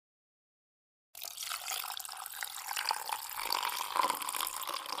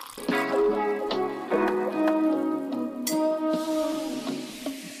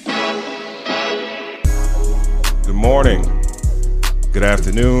morning, good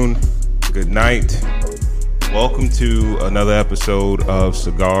afternoon, good night. Welcome to another episode of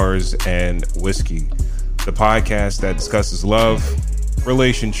Cigars and Whiskey, the podcast that discusses love,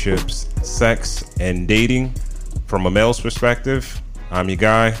 relationships, sex, and dating from a male's perspective. I'm your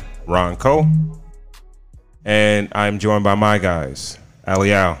guy, Ron Cole, and I'm joined by my guys,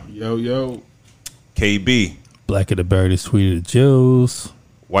 Ali Al. Yo. KB. Black of the Berry, the sweet of the Juice.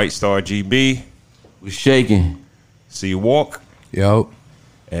 White Star GB. We shaking. C Walk. Yo.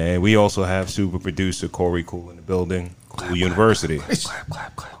 And we also have super producer Corey Cool in the building, Cool University.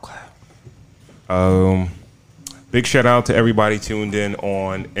 Clap. Big shout out to everybody tuned in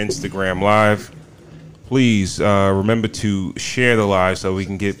on Instagram Live. Please remember to share the live so we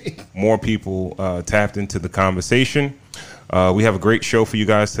can get more people tapped into the conversation. We have a great show for you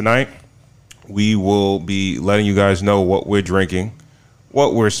guys tonight. We will be letting you guys know what we're drinking,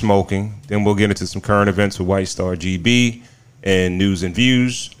 what we're smoking. Then we'll get into some current events with White Star GB and news and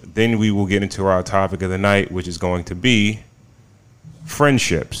views. Then we will get into our topic of the night, which is going to be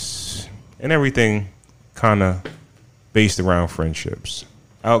friendships and everything kind of based around friendships,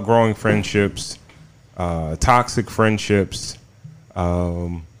 outgrowing friendships, toxic friendships,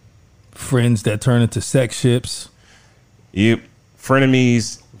 friends that turn into sex ships. Yep,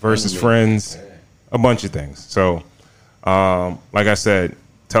 frenemies versus friends, a bunch of things. So, like I said,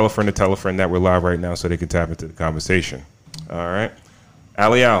 tell a friend that we're live right now so they can tap into the conversation. All right.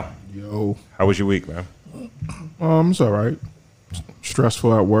 Ali Al. Yo. How was your week, man? It's all right.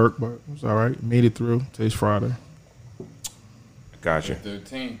 Stressful at work, but it's all right. Made it through. Today's Friday. Gotcha.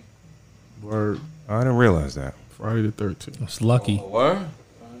 13. Word. I didn't realize that. Friday the 13th. It's lucky. What?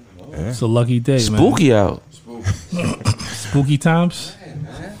 Yeah. It's a lucky day, Spooky man. out. Spooky times.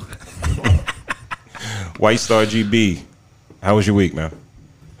 White Star GB. How was your week, man?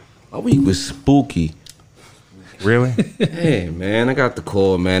 My week was spooky. Really? Hey, man, I got the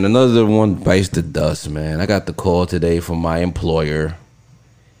call, man. Another one bites the dust, man. I got the call today from my employer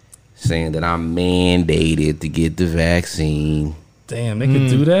saying that I'm mandated to get the vaccine. Damn, they could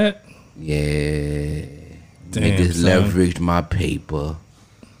do that? Yeah. Damn, Niggas son. leveraged my paper.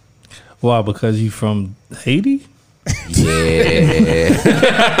 Why? Because you from Haiti? Yeah.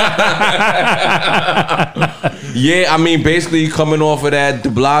 Yeah, I mean, basically coming off of that de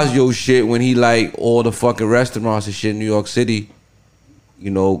Blasio shit when he like all the fucking restaurants and shit in New York City,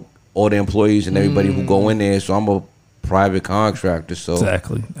 you know, all the employees and everybody who go in there. So I'm a private contractor. So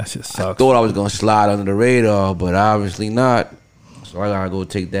Exactly. That shit I sucks. thought I was going to slide under the radar, but obviously not. So I got to go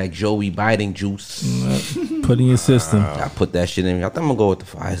take that Joey biting juice. Put in your system. I put that shit in me. I think I'm going to go with the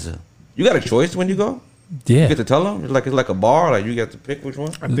Pfizer. You got a choice when you go? You Yeah. get to tell them? It's like a bar. Like you get to pick which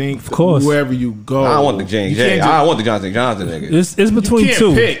one? I think Of course. wherever you go. I don't want the J&J. I want the Johnson Johnson nigga. It's You between can't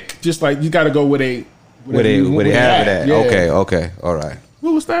two. pick. Just like you got to go with a. Where they have it at. Yeah. Okay. All right.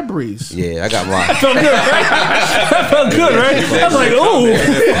 What was that breeze? Yeah, I got mine. Felt good, right? That felt good, right? I was like, ooh.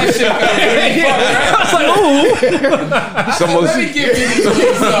 I was like,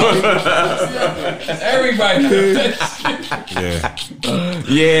 ooh. Everybody. Yeah.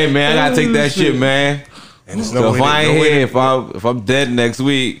 Yeah, man, I gotta take that shit, man. And there's So no if I way ain't to, here, if I'm dead next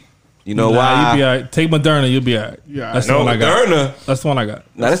week, you know Nah, why? you'll be all right. Take Moderna, you'll be all right. Yeah, That's I the know. one I got. Moderna. That's the one I got.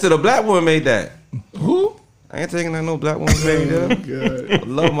 Now this is a black woman made that. Who? I ain't taking that no black woman made that. Good. I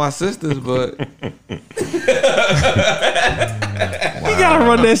love my sisters, but You gotta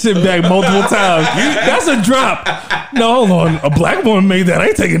run that shit back multiple times. That's a drop. No, hold on. A black woman made that. I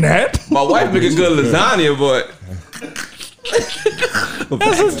ain't taking that. my wife make a good lasagna, but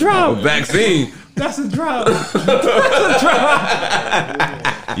That's a a drop. vaccine. That's a drop.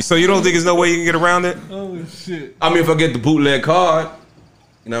 So you don't think there's no way you can get around it? Oh shit. I mean, if I get the bootleg card,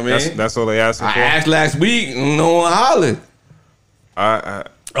 you know what I mean? That's all they asking I for? asked last week, no one hollered.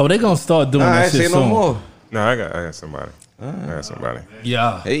 Oh, they gonna start doing I that ain't shit say no soon. more. No, I got somebody. I got somebody.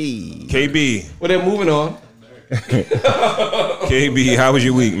 Yeah. Hey. KB. Well, they're moving on. KB, how was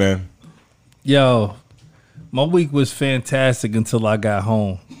your week, man? Yo, my week was fantastic until I got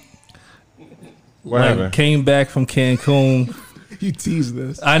home. What happened? Came back from Cancun. You teased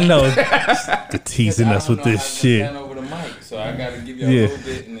this. I know the teasing us with this shit. Over the mic, so I gotta give you a Yeah, little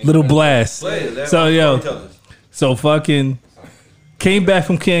bit. And then little blast. Let So yo, tell us. so fucking came back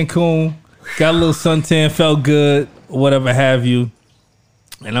from Cancun, got a little suntan, felt good, whatever have you.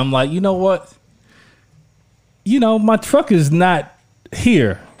 And I'm like, you know what? You know, my truck is not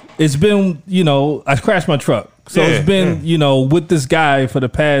here. It's been, you know, I crashed my truck. So it's been, you know, with this guy for the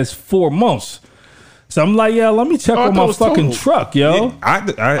past 4 months. So I'm like, yeah, let me check I on thought it my was fucking totaled. truck, yo. I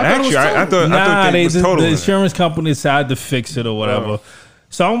thought Nah, it was the total. insurance company decided to fix it or whatever.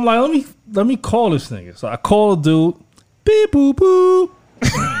 So I'm like, let me call this nigga. So I call a dude. beep boop boop.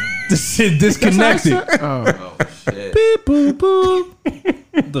 The shit disconnected. Oh shit. Beep boop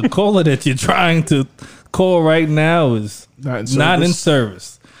boop. The caller that you're trying to call right now is not in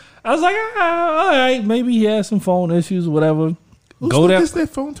service. I was like, all right, maybe he has some phone issues, whatever. Who gets their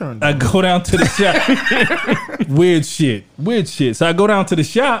phone turned I on? go down to the shop. Weird shit. So I go down to the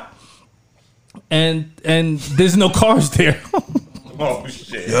shop, and there's no cars there. Oh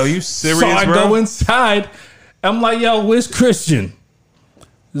shit! Yo, you serious, So I bro? go inside. I'm like, yo, where's Christian?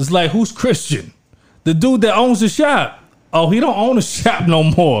 It's like, who's Christian? The dude that owns the shop. Oh, he don't own the shop no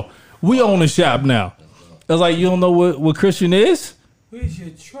more. We own the shop now. I was like, you don't know what Christian is? Where's your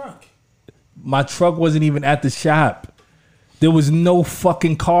truck? My truck wasn't even at the shop. There was no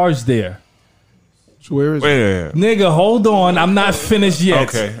fucking cars there. So where is it? Wait a minute. Nigga, hold on. I'm not finished yet.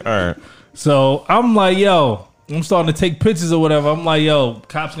 Okay, all right. So I'm like, yo, I'm starting to take pictures or whatever. I'm like, yo,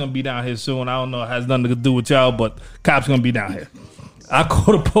 cops gonna be down here soon. I don't know. It has nothing to do with y'all, but cops gonna be down here. I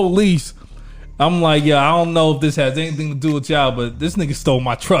call the police. I'm like, yo, I don't know if this has anything to do with y'all, but this nigga stole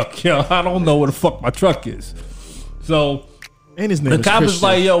my truck. Yo, I don't know where the fuck my truck is. So And his name the is cop is Christian.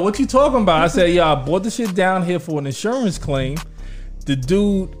 like, yo, what you talking about? I said, yo, I bought the shit down here for an insurance claim. The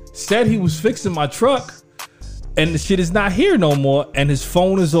dude said he was fixing my truck, and the shit is not here no more, and his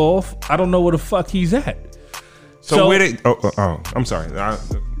phone is off. I don't know where the fuck he's at. So where they? I'm sorry.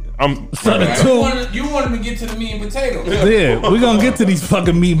 I'm. You wanted to get to the meat and potatoes. Yeah, we're gonna get to these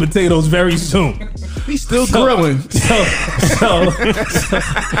fucking meat and potatoes very soon. He's still grilling. So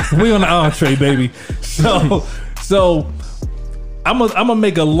we on the entree, baby. So I'm gonna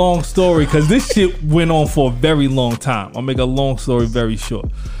make a long story because this shit went on for a very long time. I'll make a long story very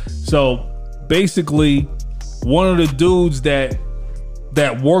short. So basically, one of the dudes that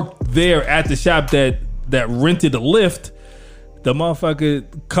worked there at the shop that rented a lift, the motherfucker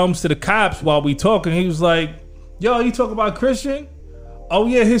comes to the cops while we talking. He was like, yo, you talking about Christian? Oh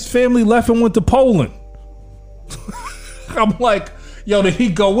yeah, his family left and went to Poland. I'm like, yo, did he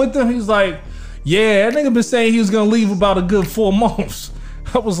go with them? He's like, yeah, that nigga been saying he was gonna leave about a good 4 months.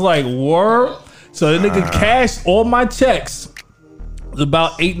 I was like, word? So the nigga cashed all my checks. It was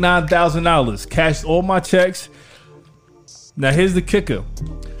about $8,000-9,000. Cashed all my checks. Now here's the kicker.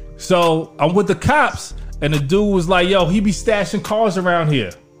 So I'm with the cops, and the dude was like, yo, he be stashing cars around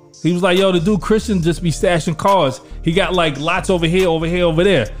here. He was like, yo, the dude Christian just be stashing cars. He got like lots over here, over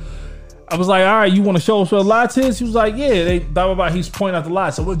there. I was like, all right, you want to show us where the lots is? He was like, yeah, they blah, blah, blah. He's pointing out the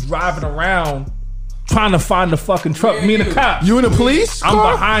lot. So we're driving around trying to find the fucking truck. Me and the cops. You in the police? I'm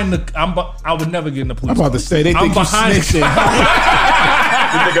car? behind the. I would never get in the police. I'm about to say they think you behind the- snitching.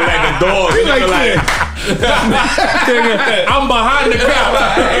 nigga like a dog. Like, I'm behind the cop.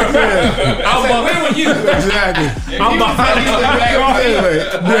 Where were you? exactly. I'm behind the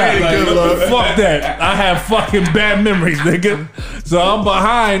Good luck. Fuck that. I have fucking bad memories, nigga. So I'm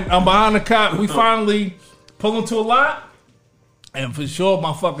behind the cop. We finally pull into a lot, and for sure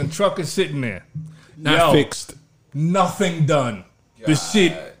my fucking truck is sitting there. Not fixed. Nothing done. The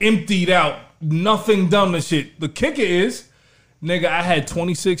shit emptied out. Nothing done. The shit. The kicker is, nigga, I had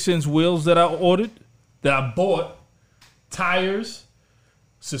 26-inch wheels that I ordered, that I bought, tires,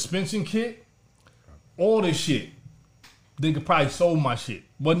 suspension kit, all this shit. Nigga probably sold my shit.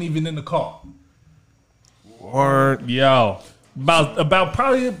 Wasn't even in the car. Word. Yo. About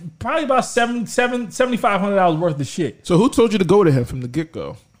probably about $7,500 worth of shit. So who told you to go to him from the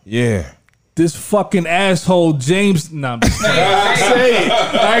get-go? Yeah. This fucking asshole James. Nah, I'm just playing. Say it.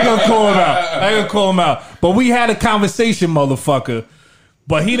 I ain't gonna call him out. But we had a conversation, motherfucker.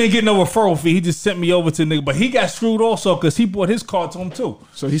 But he didn't get no referral fee. He just sent me over to nigga. But he got screwed also because he bought his car to him too.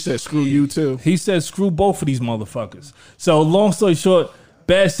 So he said, screw you too. He said screw both of these motherfuckers. So long story short,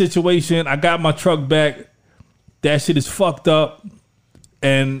 bad situation. I got my truck back. That shit is fucked up.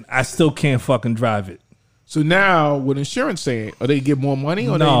 And I still can't fucking drive it. So now, what insurance saying? Are they get more money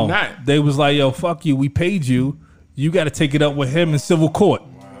or No, they not? they was like, yo, fuck you. We paid you. You got to take it up with him in civil court.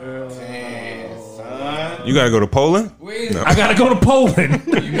 You gotta go to Poland. Wait, I got to go to Poland.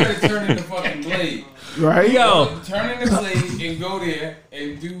 you better turn in the fucking blade. Right? Yo, Turn in the blade and go there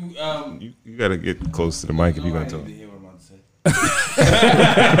and do. You gotta get close to the mic if you're gonna I talk. need to hear what I'm about to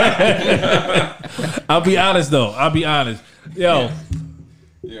say. I'll be honest though. Yo,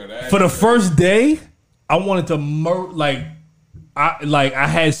 Yo, that for the first day, I wanted to I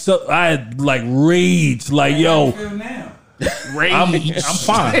had rage. Like, How yo, you feel now? I'm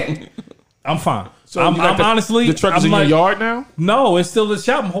fine. I'm fine. So I'm you got honestly, the truck is I'm in like, your yard now? No, it's still the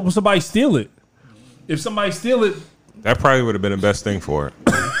shop. I'm hoping somebody steal it. If somebody steal it, That probably would have been the best thing for it.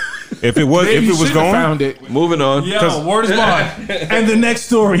 If it was going, found it. Moving on. Yo, word is bond. And the next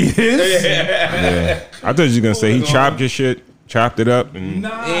story is I thought you were gonna say he chopped your shit, chopped it up, and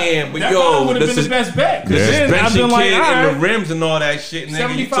Damn, but that yo, would have been this the best bet. 'Cause Yeah. then I've suspension been like, kit all and the right, rims and all that shit,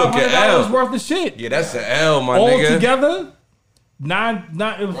 nigga. You took your $7,500 L. worth of shit. Yeah, that's an L, my All nigga. together,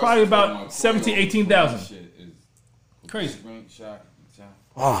 it was probably about 17, 18,000. Crazy.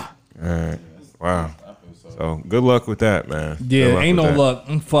 all right. Wow. So good luck with that, man. Yeah, Good luck ain't with no that. luck.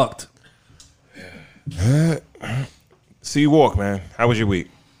 I'm fucked. See you walk, man. How was your week?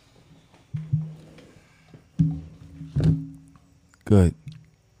 Good.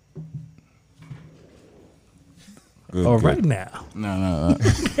 Good. All good. right now. No.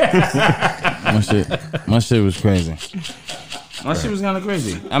 My shit was crazy. My shit was kind of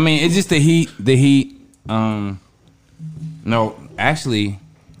crazy. I mean, it's just the heat. No, actually,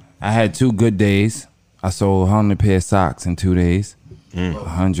 I had 2 good days. I sold 100 pair of socks in 2 days.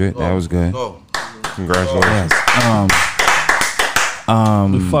 100. That was good. Congratulations.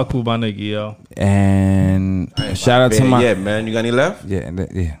 We fuck with my nigga, yo. And shout out to my Yeah, man. You got any left?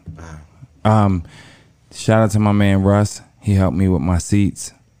 yeah. Shout out to my man Russ. He helped me with my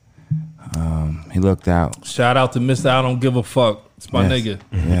seats. He looked out. Shout out to Mr. I Don't Give a Fuck. It's my Yes. nigga.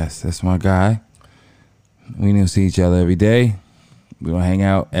 Yes, that's my guy. We don't see each other every day. We don't hang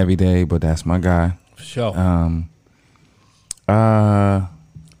out every day, but that's my guy. For sure.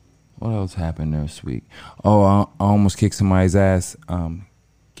 What else happened this week? Oh, I almost kicked somebody's ass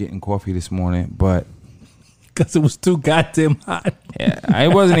getting coffee this morning, but Because it was too goddamn hot. yeah,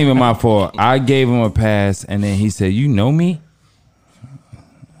 it wasn't even my fault. I gave him a pass, and then he said, "You know me?"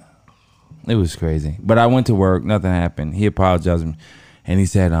 It was crazy. But I went to work. Nothing happened. He apologized, and he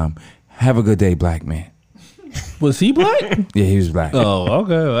said, "Have a good day, black man." Was he black? Yeah, he was black. Oh,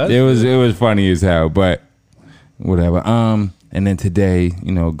 okay. Well, It was funny as hell, but whatever. And then today,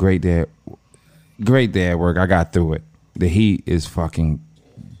 great day at work. I got through it. The heat is fucking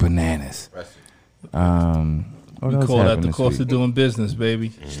bananas. What we else call that happened the this cost week? of doing business,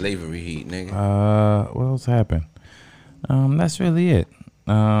 baby. Slavery heat, nigga. What else happened? That's really it.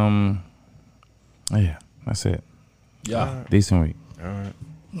 Yeah, that's it. Yeah. Decent week.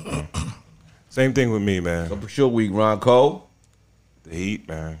 Same thing with me, man. Up your week, Ron Cole. The heat,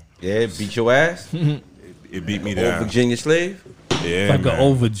 man. Yeah, beat your ass. It beat me Old down. Virginia slave. Yeah, Like man. an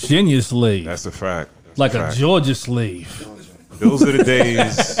old Virginia slave. That's a fact. That's Like a fact. Georgia slave. Those are the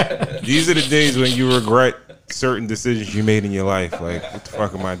days. These are the days when you regret certain decisions you made in your life. Like, what the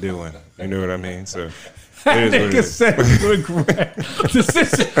fuck am I doing? You know what I mean? So, it is what it Nigga is. said regret.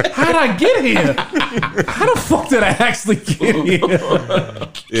 Decision. How'd I get here? How the fuck did I actually get here?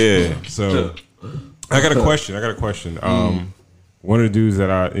 Yeah. So, I got a question. One of the dudes that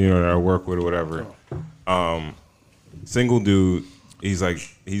I work with or whatever, single dude. I think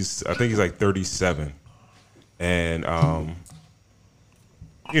he's like 37, and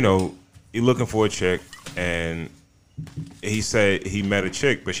he looking for a chick, and he said he met a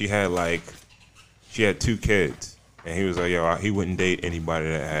chick, but she had 2 kids, and he was like, yo, he wouldn't date anybody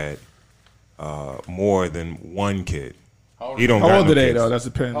that had more than 1 kid. He don't. How got old no are they kids. though? That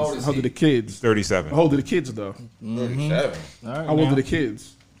depends. How old are the kids? 37. How old are the kids though? 37. How old are the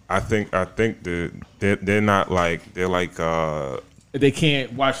kids? I think they're not like they're like They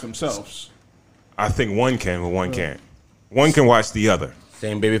can't watch themselves. I think one can, but one can't. One can watch the other.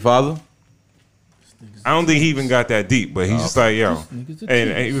 Same baby father. I don't think he even got that deep, but he's just like, yo.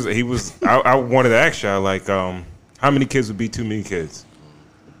 And he was. I wanted to ask y'all how many kids would be too many kids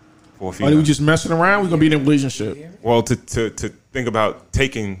for a Are female? we just messing around? We're gonna be in a relationship. Well, to think about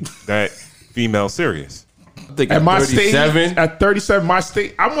taking that female serious. I think At my stage, 37. at 37, my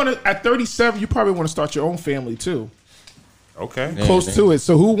state, at 37, you probably want to start your own family too. Okay. Close to it.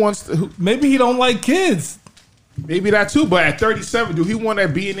 So who wants to? Maybe he don't like kids. Maybe that too. But at 37, do he want to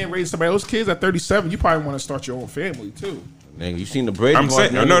be in there raising somebody else's kids? At 37, you probably want to start your own family too. Nigga, you seen the Brady I'm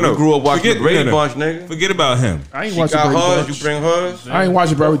Bunch? saying nigga? no. We grew up watching the Brady no. Bunch, nigga. Forget about him. I ain't She watching got Brady hers, Bunch. you bring hers. I ain't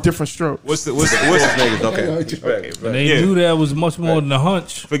watching Brady. Different strokes. What's Niggas, okay. Respect. They Yeah. knew that was much more than a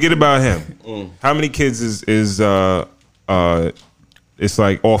hunch. forget about him. How many kids is it's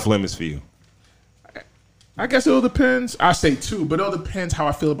like off limits for you? I guess it all depends. I say 2, but it all depends how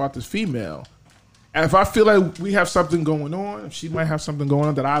I feel about this female. And if I feel like we have something going on, if she might have something going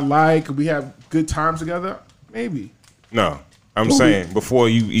on that I like, we have good times together, maybe. No. I'm saying before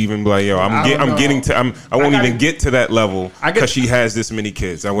you even be like, yo, I don't know. I won't gotta- even get to that level I get- because she has this many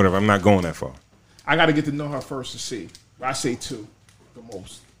kids or whatever. I'm not going that far. I got to get to know her first to see. I say 2, the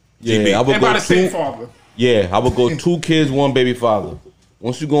most. Yeah, I would And by go the same 2. father. Yeah, I would go 2 kids, 1 baby father.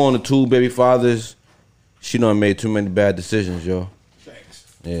 Once you go on to 2 baby fathers, she done made too many bad decisions, yo. Thanks.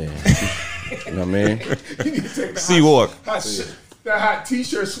 Yeah. You know what I mean? C Walk. That hot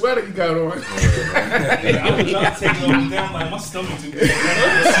t-shirt sweater you got on. I was trying to take it down like my stomach.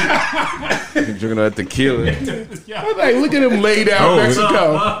 You're drinking that tequila. I'm like, look at him laid out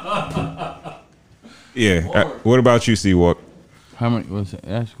Mexico. Yeah. What about you, C Walk? How many? What's the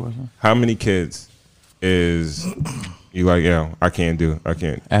ask question? How many kids is you like? Yeah, I can't do. I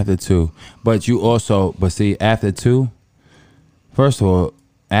can't. After 2, but you also, but see, after 2. First of all,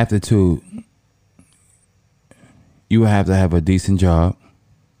 after 2, you would have to have a decent job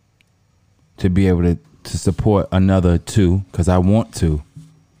to be able to support another 2. Because I want to.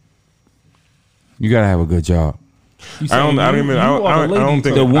 You gotta have a good job. I don't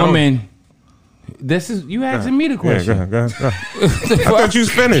think The woman. This is you asking me the question. Yeah, go ahead. I thought you was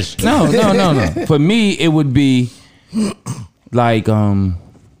finished. No. For me, it would be like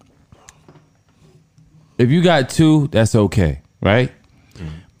if you got 2, that's okay, right?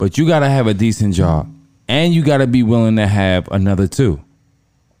 But you gotta have a decent job, and you gotta be willing to have another 2.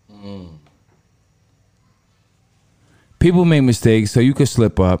 People make mistakes, so you could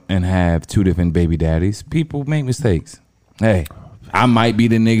slip up and have 2 different baby daddies. People make mistakes. Hey, I might be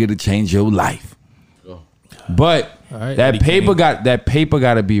the nigga to change your life. But right, that Eddie paper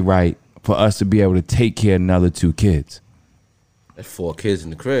got to be right for us to be able to take care of another 2 kids. That's 4 kids in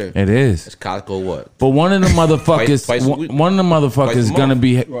the crib. It is. That's Costco what? But one of the motherfuckers, Twice a week. one of the motherfuckers Twice a gonna month.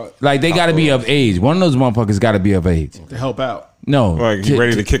 be like they got to be of age. One of those motherfuckers got to be of age. To help out. No, Like you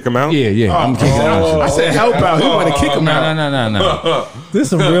ready to kick him out? Yeah. I'm kicking out. I said help out. He want to kick him out. No. This is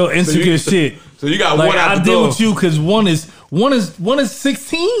some real insecure shit. So you got Like one out I the deal door. with you because one is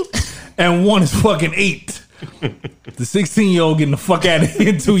 16 and one is fucking 8. The 16-year-old getting the fuck out of here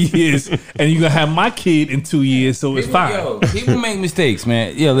in 2 years, and you gonna have my kid in 2 years, so it's fine. Yo, people make mistakes,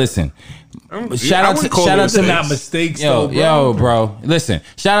 man. Yo, listen. Shout I out wouldn't call to Those are not mistakes, though, bro. Yo, bro. Listen.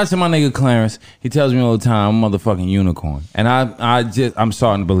 Shout out to my nigga Clarence. He tells me all the time, I'm a motherfucking unicorn, and I'm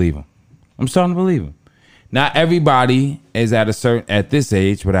starting to believe him. Not everybody is at this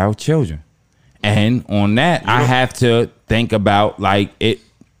age without children, and on that, I have to think about like it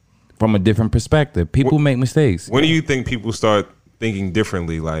from a different perspective. People make mistakes. When do you think people start thinking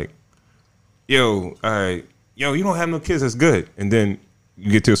differently? Like, yo, all right, yo, you don't have no kids. That's good. And then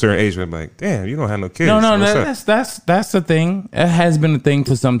you get to a certain age where I'm like, damn, you don't have no kids. No, What's up? that's the thing. It has been a thing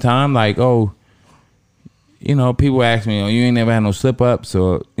for some time. Like, oh, you know, people ask me, oh, you ain't never had no slip ups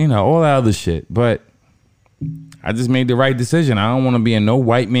or all that other shit. But I just made the right decision. I don't want to be in no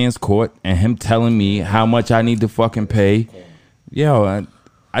white man's court and him telling me how much I need to fucking pay. Yo,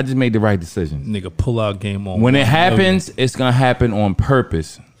 I just made the right decision. Nigga, pull out game on. When it happens, it's gonna happen on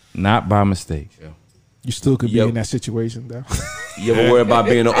purpose, not by mistake. You still could be Yep. in that situation, though. You ever worry about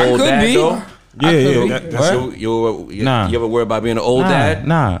being an old could dad be. though? Yeah. What? You Nah. ever worry about being an old dad?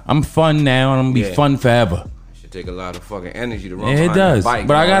 Nah, I'm fun now and I'm gonna be Yeah. fun forever. Should take a lot of fucking energy to run. Yeah, it behind does. that bike,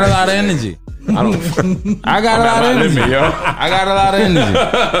 But I got a lot of man. energy. I don't. I got a lot of energy. I got a lot of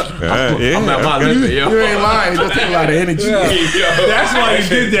energy. I'm at my limit, yo. You ain't lying. It does take a lot of energy. That's why you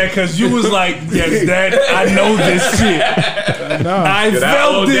did that, because you was like, yes, Dad, I know this shit. I That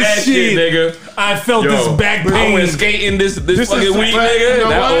felt old dad this shit. nigga. I felt Yo, this back I pain. went skating this This fucking is- week, but nigga. you know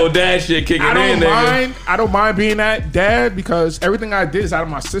That what? old dad shit kicking I in, don't nigga. mind. I don't mind being that dad because everything I did is out of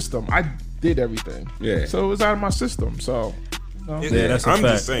my system. I did everything. Yeah. So it was out of my system. So Yeah, that's a I'm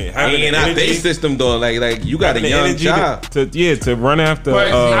fact. just saying. He Having ain't the out energy- their system though. Like you got a having the young energy child. to run after. But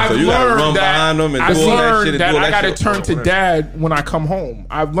I've so you gotta run learned behind them and I've do all that shit learned and that do all I that got to shit. turn to dad when I come home.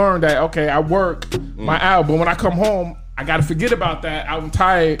 I've learned that okay, I work my hour, but when I come home, I got to forget about that. I'm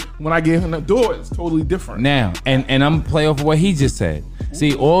tired. When I get in the door, it's totally different. Now, and I'm gonna play off of what he just said.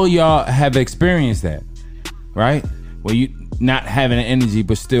 See, all y'all have experienced that, right? Well, you not having the energy,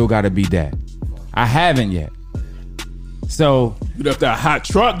 but still got to be dad. I haven't yet. So You left that hot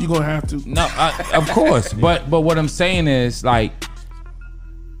truck, you're gonna have to. no, of course, but what I'm saying is like,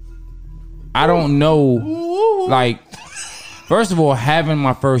 I don't know. Like, first of all, having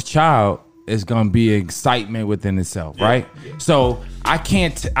my first child is gonna be excitement within itself, right? So I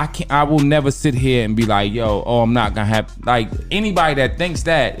will never sit here and be like, yo, oh, I'm not gonna have, like, anybody that thinks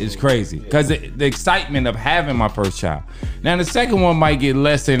that is crazy, because the excitement of having my first child. Now the second one might get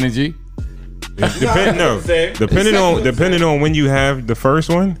less energy. Depending on when you have the first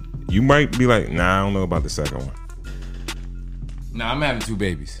one, you might be like, nah, I don't know about the second one. Nah, I'm having 2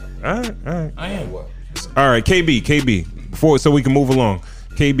 babies. All right. I am. All right, KB. Before, so we can move along.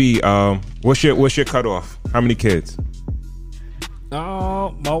 KB, what's your cutoff? How many kids? My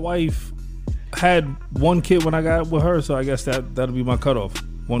wife had 1 kid when I got with her, so I guess that'll be my cutoff.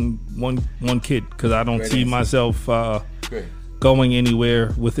 One kid, because I don't see myself going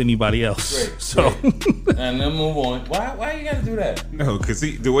anywhere with anybody else. So And then move on. Why you gotta do that? No, because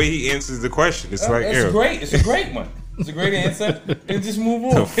the way he answers the question, it's like, It's great. It's a great one. It's a great answer. And just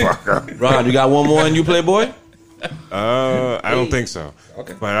move on. fuck up. Ron, you got one more in you, Playboy? I don't think so.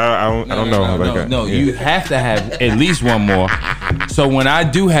 Okay, but I don't know. No, you have to have at least one more. So when I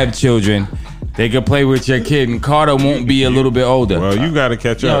do have children, they can play with your kid, and Carter won't be a little bit older. Well, you got to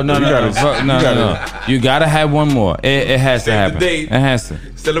catch No, up. no. You gotta have one more. It has to happen. the date. It has to.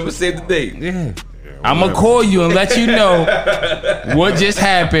 Still never save the date. Yeah. I'm gonna call you and let you know what just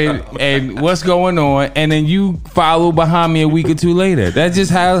happened and what's going on, and then you follow behind me a week or two later. That's just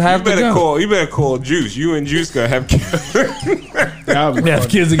how it have to go. You better call Juice. You and Juice gonna have kids. have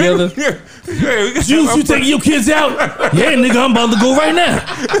kids together. Juice, you taking your kids out? Yeah, nigga, I'm about to go right now.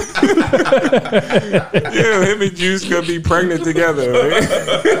 Yeah, him and Juice gonna be pregnant together. Right?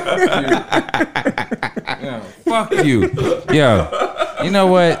 Fuck you, yo. You know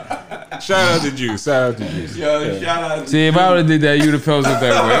what? Shout out to Juice. Shout out to Juice. Yo, shout out to See, if I would have did that, you'd have felt it that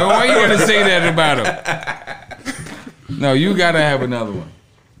way. Why you gonna say that about him? No, you gotta have another one.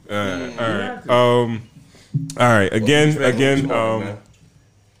 All right. Again.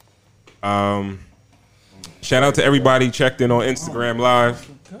 Shout out to everybody checked in on Instagram Live.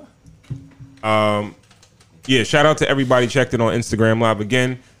 Shout out to everybody checked in on Instagram Live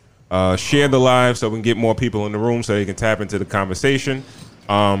again. Share the live so we can get more people in the room so they can tap into the conversation.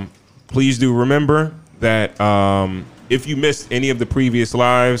 Please do remember that if you missed any of the previous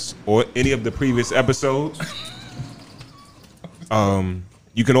lives or any of the previous episodes,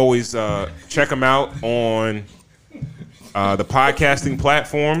 you can always check them out on the podcasting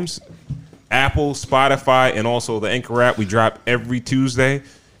platforms, Apple, Spotify, and also the Anchor app. We drop every Tuesday.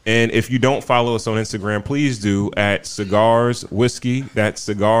 And if you don't follow us on Instagram, please do at Cigars Whiskey. That's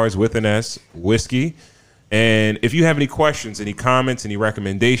Cigars with an S, Whiskey. And if you have any questions, any comments, any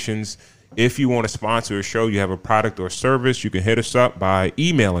recommendations, if you want to sponsor a show, you have a product or service, you can hit us up by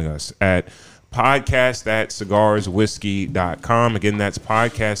emailing us at podcast@cigarswhiskey.com. Again, that's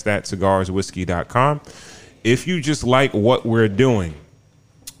podcast@cigarswhiskey.com. If you just like what we're doing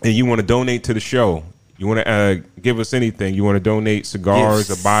and you want to donate to the show, you want to give us anything, you want to donate cigars,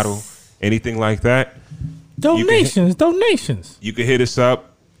 a bottle, anything like that. Donations. You can hit us up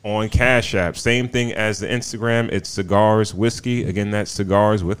on Cash App. Same thing as the Instagram. It's Cigars Whiskey. Again, that's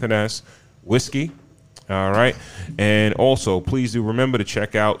Cigars with an S, Whiskey. All right. And also, please do remember to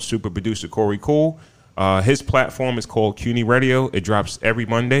check out super producer Corey Cool. His platform is called CUNY Radio. It drops every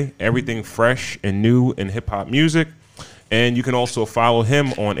Monday. Everything fresh and new in hip-hop music. And you can also follow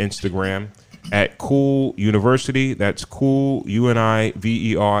him on Instagram at Cool University. That's Cool,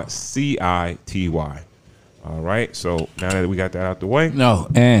 UNIVERCITY. All right, so now that we got that out the way,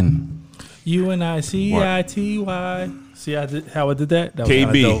 UNICITY. See how I did that? That was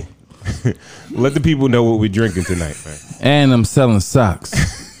KB, let the people know what we're drinking tonight, man. And I'm selling socks.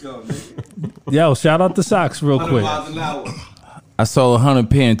 Yo, shout out the socks real quick. I sold 100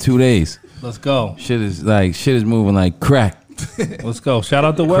 pair in 2 days. Let's go. Shit is moving like crack. Let's go. Shout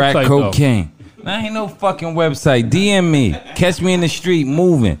out the Crack website, cocaine. Nah, ain't no fucking website. DM me. Catch me in the street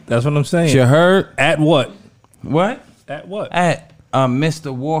moving. That's what I'm saying. You heard? At what? What? At what? At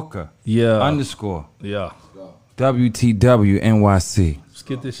Mr. Walker. Yeah. _. Yeah. WTW NYC. Let's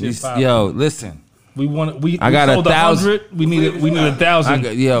get this shit popping. Yo, listen. We I got sold 1,000. We need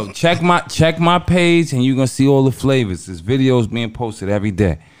 1,000. Yo, check my page and you're gonna see all the flavors. There's videos being posted every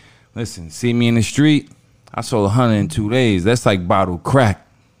day. Listen, see me in the street. I sold 100 in 2 days. That's like bottled crack.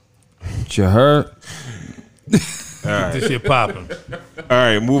 You heard? Get this shit popping. All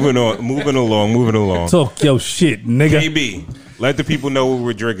right, moving along. Talk your shit, nigga. KB, let the people know what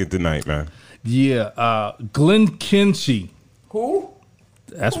we're drinking tonight, man. Yeah, Glen Kinchy. Who?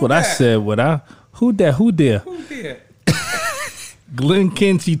 That's what I said. Who there? Who there? Glen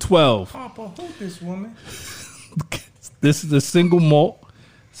Kinchy 12. Papa, who this woman? This is a single malt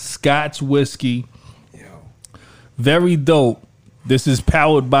Scotch whiskey. Very dope. This is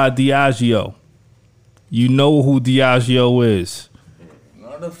powered by Diageo. You know who Diageo is.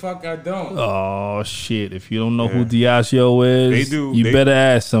 No, the fuck I don't. Oh, shit. If you don't know who Diageo is, you they better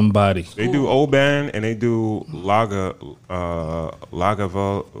ask somebody. They do Oban and they do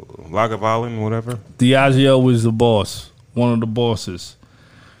Lagavulin, whatever. Diageo is the boss. One of the bosses.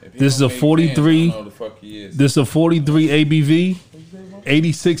 This is a 43. This is a 43 ABV,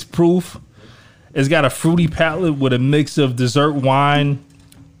 86 proof. It's got a fruity palate with a mix of dessert wine,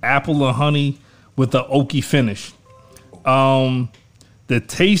 apple and honey with an oaky finish. The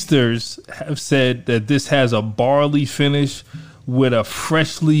tasters have said that this has a barley finish with a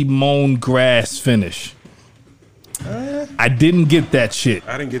freshly mown grass finish. I didn't get that shit.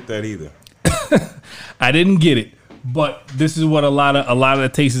 I didn't get that either. I didn't get it. But this is what a lot of the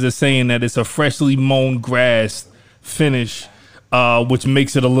tasters are saying, that it's a freshly mown grass finish, which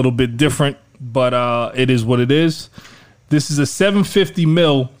makes it a little bit different. But it is what it is. This is a 750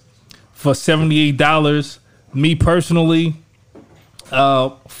 mil for $78. Me personally,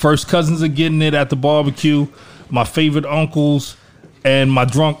 first cousins are getting it at the barbecue. My favorite uncles and my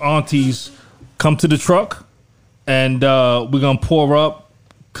drunk aunties come to the truck, and we're gonna pour up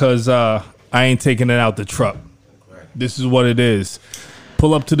because I ain't taking it out the truck. This is what it is.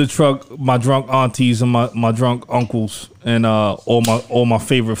 Pull up to the truck, my drunk aunties and my drunk uncles and all my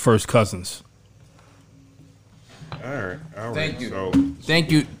favorite first cousins. All right. Thank you. So,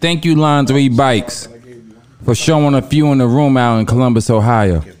 Thank you, Line 3 Bikes, for showing a few in the room out in Columbus,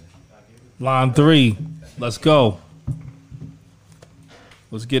 Ohio. Line 3, let's go.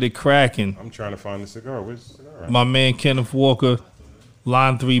 Let's get it cracking. I'm trying to find the cigar. Where's the cigar? My man Kenneth Walker,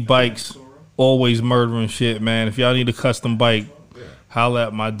 Line 3 Bikes, always murdering shit, man. If y'all need a custom bike, holla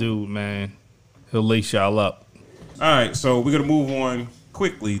at my dude, man. He'll lace y'all up. All right, so we're gonna move on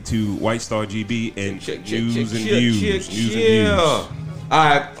quickly to White Star GB and news and views. All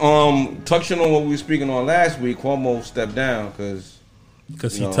right. Touching on what we were speaking on last week, Cuomo stepped down because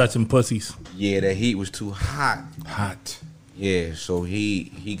he touching pussies. Yeah, the heat was too hot. Hot. Yeah, so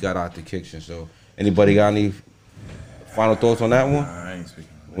he got out the kitchen. So anybody got any final thoughts on that one? I ain't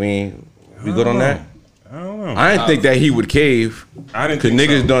speaking. I Good on that? I don't know. I didn't think that he would cave. I didn't Cause think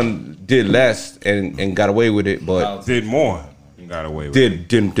niggas did less and got away with it, but did more. You got away with it.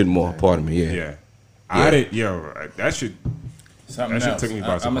 did more. Pardon me. Yeah. Yeah. I did. Yo, that should. Something That shit else. took me by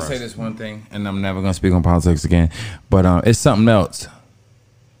I'm gonna surprise. say this one thing, and I'm never gonna speak on politics again. But it's something else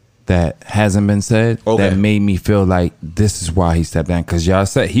that hasn't been said that made me feel like this is why he stepped down. Because y'all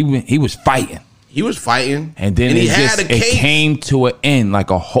said he was fighting, He was fighting, and then he it had just a case. came to an end, like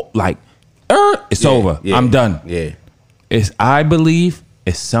a whole it's over. Yeah. I'm done. Yeah. I believe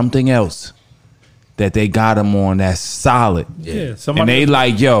it's something else that they got him on that's solid. Yeah, And they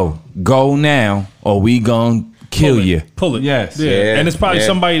like, yo, go now or we gonna kill you. Pull it. Yes. Yeah. Yeah. And it's probably Yeah.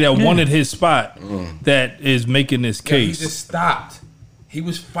 somebody that wanted his spot that is making this Yeah, he case. just stopped. He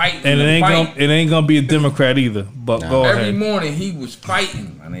was fighting. And it ain't gonna be a Democrat either. But go Every ahead. morning he was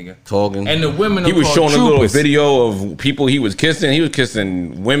fighting, my nigga. Talking. And the women He are was called showing a little troopers. video of people he was kissing. He was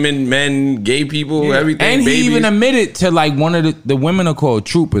kissing women, men, gay people, everything. And babies. he even admitted to like one of the women are called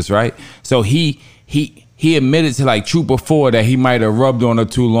troopers, right? So he admitted to like Trooper 4 that he might have rubbed on her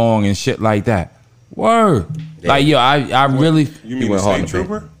too long and shit like that. Word. Like yo, I really You mean the went hard state on the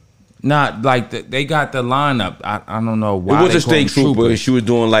trooper? not like they got the lineup. I don't know It why was they a call them state trooper. troopers. She was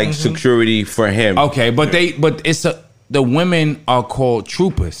doing like security for him. Okay, but the women are called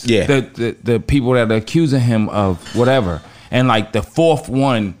troopers. Yeah. The people that are accusing him of whatever. And like the fourth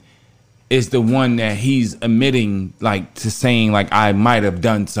one is the one that he's admitting like to saying like I might have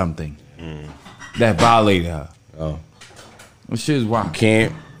done something that violated her. Oh. That shit is wild.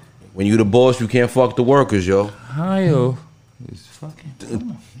 When you the boss, you can't fuck the workers, yo. Ohio is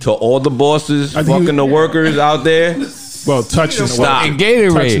fucking To all the bosses I think fucking the workers out there, Well, touching the Stop. workers.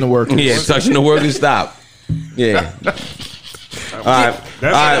 Gatorade. Touching the workers. yeah, touching the workers, stop. Yeah. All right.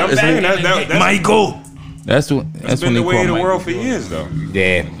 That's Michael. That's been when the they way call of the Mike. world for years, though.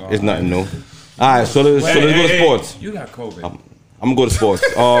 Yeah, it's nothing new. All right, so let's go to sports. You got COVID. I'm gonna go to sports.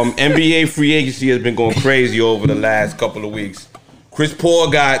 NBA free agency has been going crazy over the last couple of weeks. Chris Paul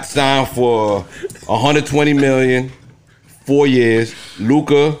got signed for $120 million, 4 years.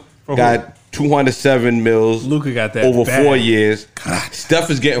 Luka got 207 mils. Luka got that over bag. 4 years. Steph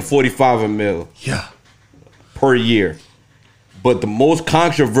is getting 45 mil per year. But the most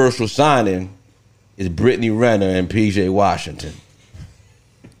controversial signing is Brittany Renner and PJ Washington.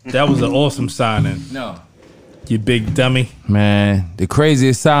 That was an awesome signing. No. You big dummy. Man, the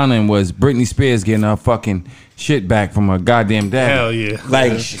craziest signing was Britney Spears getting her fucking shit back from her goddamn dad. Hell yeah.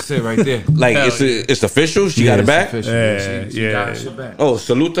 Like, Sit right there. like Hell it's official. She got it back. Yeah, She yeah. got her shit back. Oh,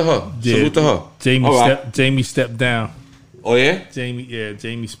 salute to her. Yeah. Salute to her. Jamie stepped down. Oh yeah.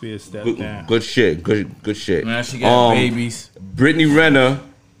 Jamie Spears stepped down. Good shit. Good shit. Man, she got babies. Brittany Renner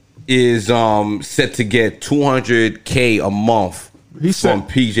is set to get $200K a month He said from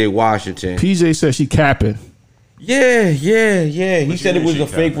PJ Washington. PJ said she capping. Yeah. He said it was a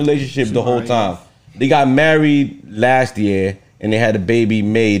fake relationship the whole time. They got married last year and they had a baby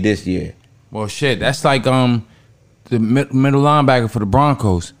May this year. Well, shit, that's like the middle linebacker for the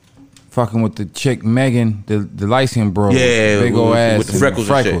Broncos, fucking with the chick Megan, the light-skinned bro, Yeah, big old ass with the freckles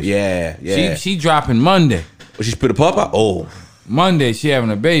and shit. Yeah. She dropping Monday. But she spit a pup out? Oh. Monday she having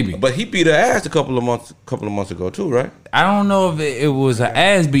a baby. But he beat her ass a couple of months ago too, right? I don't know if it was an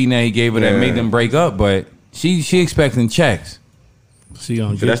ass beating that he gave her that made them break up, but she expecting checks. She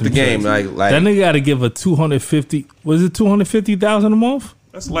gonna So get that's the them game. checks. Like That nigga got to give her 250. Was it 250,000 a month?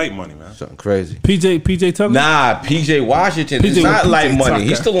 That's light money, man. something crazy. PJ Tucker. Nah, PJ Washington. It's PJ not like money. Tucker.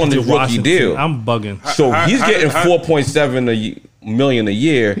 He's still on his PJ rookie Washington. deal. I'm bugging. So he's getting how- 4.7 million a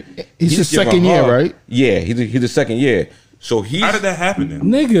year. He's his giving second year, her- right? Yeah, he's the second year. So he's How did that happen then?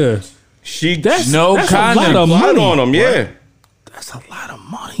 Nigga, she that's No that's a lot condom. of lied money. on him. Yeah, That's a lot of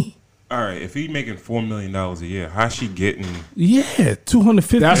money. All right, if he making $4 million a year, how's she getting? Yeah, That's why he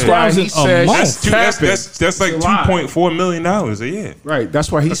 250,000 a said- month. That's like It's a lot. $2.4 million a year. Right.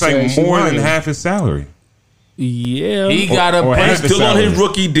 That's why he That's said like she more than lying. half his salary. Yeah, He got a or pay. half the still on his salary.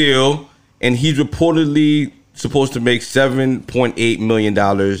 rookie deal, and he's reportedly supposed to make $7.8 million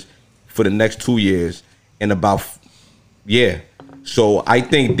for the next 2 years, and So I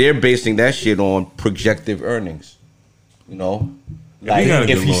think they're basing that shit on projected earnings. You know, like got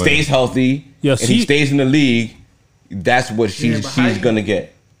a if good he lawyer. stays healthy Yeah, and he she- stays in the league, that's what Yeah, but how she's you- gonna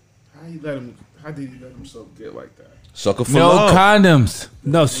get. How did he let himself get like that? Sucker for No love. condoms.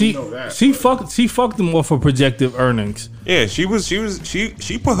 no, she know that, she fucked him off for projected earnings. Yeah, she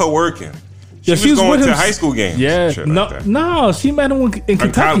put her work in. Yeah, She was going with to him- high school games. Yeah, and shit no, like that. no, she met him in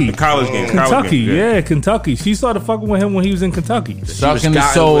Kentucky. College games. Kentucky, yeah. Kentucky. She started fucking with him when he was in Kentucky. Sucking the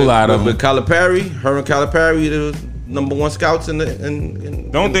soul out of him. With Calipari, her and Calipari, the number one scouts in the.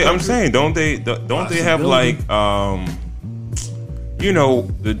 Don't they? I'm saying, don't they have like, you know,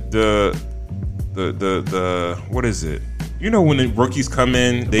 the what is it? You know, when the rookies come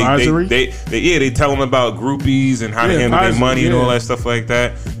in, Advisory? they tell them about groupies and how to Yeah, handle their advisory, money and all yeah. that stuff like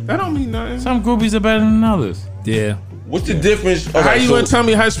that. That don't mean nothing. Some groupies are better than others. Yeah, What's the difference? How Alright, you so- gonna tell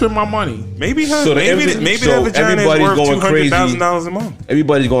me how to spend my money? Maybe So that vagina is everybody's worth going crazy. $200,000 a month.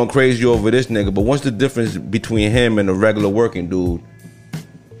 Everybody's going crazy over this nigga, but what's the difference between him and a regular working dude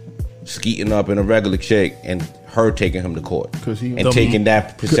skeeting up in a regular chick and her taking him to court 'Cause he- and taking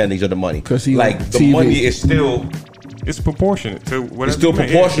that percentage of the money? 'Cause he like on the TV. money is still It's proportionate to whatever. it's still you make.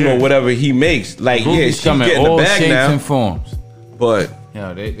 proportional Yeah. whatever he makes. Like yeah, Groupies she's come in getting the all bag shapes now, and forms. but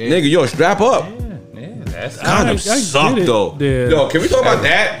Yo, they nigga, yo, strap up. yeah, that's Condoms I get suck it. though. Yeah. Yo, can we talk about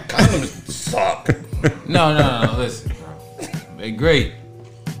that? Condoms suck. no. Listen, bro. They're great.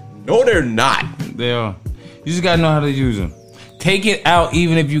 No, they're not. They are. You just gotta know how to use them. Take it out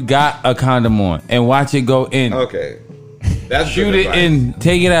even if you got a condom on and watch it go in. Okay, that's Shoot good it advice. in,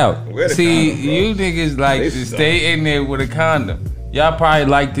 take it out. Where the See, condom, bro? you niggas like They to suck. stay in there with a condom. Y'all probably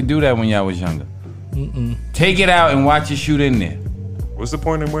like to do that when y'all was younger. Take it out and watch it shoot in there. What's the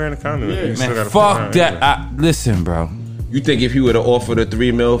point in wearing a condom? You still Man, gotta put it fuck on that. anyway. Listen, bro. You think if he would have offered her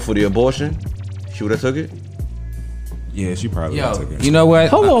 $3 million for the abortion, she would have took it? Yeah, she probably Yo, took it. you know what?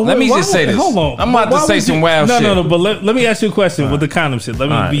 Hold on. Let me why just say would- this. Hold on. I'm about Why to say would some you- wild shit. No. But let me ask you a question with the condom shit. Let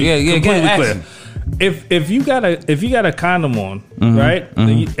me All right. be Yeah, completely ask clear. me. If you got a condom on, right,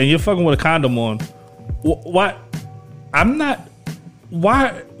 and you're fucking with a condom on, why? I'm not.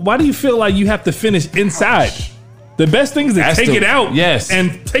 Why do you feel like you have to finish inside? The best thing is to That's take the- it out, yes.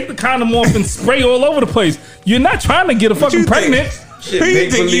 and take the condom off and spray all over the place. You're not trying to get a fucking you think? pregnant. Shit, Who you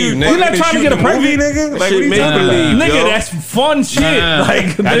make think believe, you? nigga. You're not trying to get a movie, pregnant. nigga. Like, what Shit, are you make talking about? believe. Nigga, yo. that's fun shit. Nah,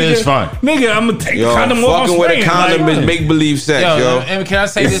 Like that nigga, is fun. Nigga, I'm gonna take Yo, the condom off. fucking I'm with a spraying. condom Like, is make believe sex, Yo, yo. and can I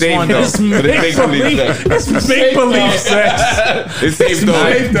say It's this safe one though. though? It's But it's make believe sex. It's make believe sex. It's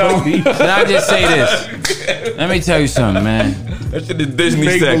safe though. Can I just say this? Let me tell you something, man. That shit is Disney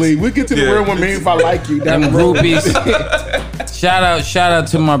Make sex. believe. We get to the Yeah. real one. Maybe if I like you, down Them the road. groupies. Shout out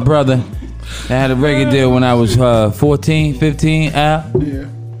to my brother that had a record deal when I was 14, 15. Al. Yeah.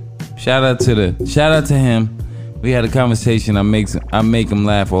 Shout out to him. We had a conversation. I make him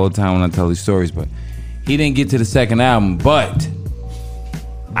laugh all the time when I tell these stories, but he didn't get to the second album. But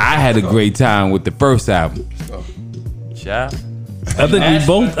I had a great time with the first album. Shout. I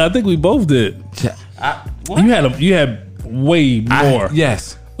think we both did. You had way more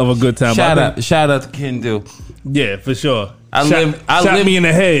Yes. of a good time. Shout I think- out to Kendu. Yeah, for sure. I shot lived- me in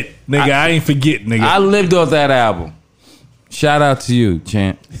the head, nigga. I ain't forget, nigga. I lived off that album. Shout out to you,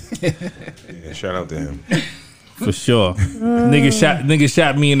 champ. Yeah, shout out to him. for sure. Nigga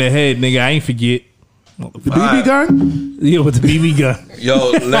shot me in the head, nigga. I ain't forget. The BB gun? Yeah, with the BB gun.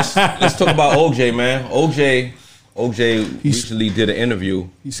 Yo, let's talk about OJ, man. OJ recently did an interview,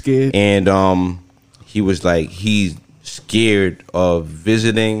 He's scared. and he was like he's scared of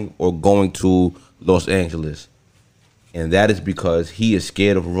visiting or going to Los Angeles, and that is because he is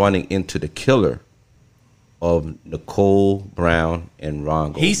scared of running into the killer of Nicole Brown and Ron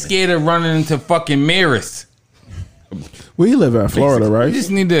Goldman. He's scared of running into fucking mirrors. Where you live at? Florida, You right?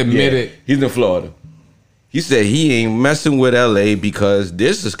 just need to admit it. He's in Florida. He said he ain't messing with LA because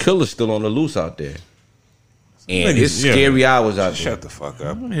this is killers still on the loose out there. And Niggas, it's scary hours out there. Shut the fuck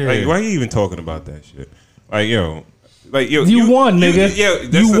up. Like, why are you even talking about that shit? Like, yo. You won, nigga. That's You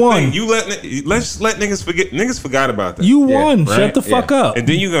the won. thing. Let's let niggas forget. Niggas forgot about that. You won. right? Shut the fuck up. And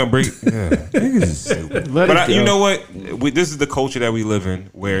then you gonna break. Yeah, niggas is stupid. But you know what? This is the culture that we live in,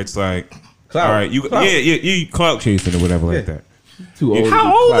 where it's like, Clout. all right, you clout chasing or whatever like that. Too old.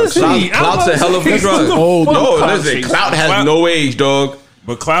 How old is he? Clout's a hell of a drug. Old. No, listen, clout has no age, dog.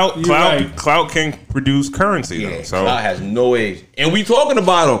 But clout can produce currency though. So Clout has no age. And we talking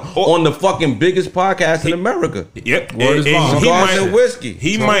about him on the fucking biggest podcast in America. Yep. Word is And bond. he Cigars might- and whiskey.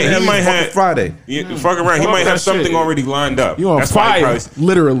 He So might every fucking have Friday. Yeah, fuck around. He Fuck might that have something shit. already lined up. You on That's why he fire? probably-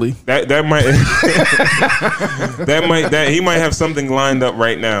 Literally. That might he might have something lined up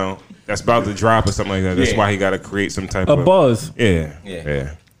right now that's about to drop or something like that. That's Yeah. why he got to create some type A of buzz.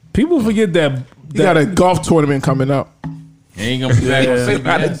 Yeah. People forget that. You got a golf tournament coming up. He ain't gonna be back on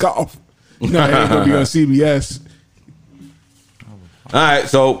Not a CBS. golf. No, it ain't gonna be on CBS. All right,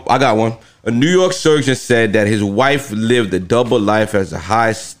 so I got one. A New York surgeon said that his wife lived a double life as a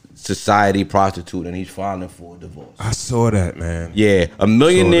high society prostitute, and he's filing for a divorce. I saw that, man. Yeah, a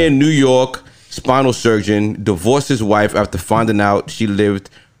millionaire New York spinal surgeon divorced his wife after finding out she lived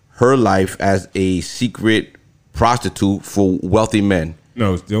her life as a secret prostitute for wealthy men.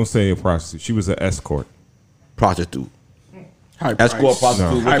 No, don't say a prostitute. She was an escort. Prostitute. High Escort price.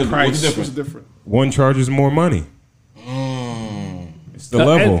 prostitute. High What's the price. difference? What's different? One charges more money. It's the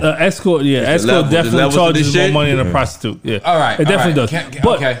level. Escort, yeah, It's the escort level- the definitely levels of charges this more shit? money than a prostitute. Yeah, All right, it definitely all does. right.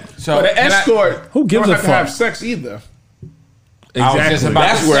 But Okay, so But an can I- escort, Who gives don't a have to fuck? have sex either. I was just exactly. about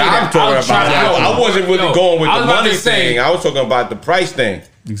That's to where say I'm that. talking I was about. trying to- I wasn't really No, going with I the was about to money say- thing. I was talking about the price thing.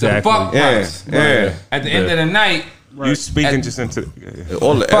 exactly. The fuck Yeah, price. yeah. At the end of the night, You speaking just into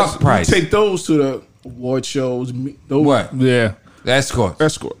All the fuck price. Take those to the award shows. Those What? Yeah, The escort.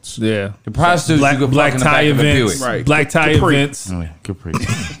 escorts? yeah. The prostitutes Black, you could black fuck in the tie back of a events, Buick. Right. black tie Capri. events Oh, yeah, Capri. to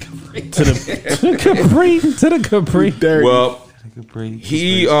the Capri. Dirty. Well, Capri.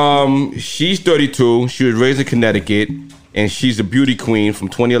 she's 32. She was raised in Connecticut, and she's a beauty queen from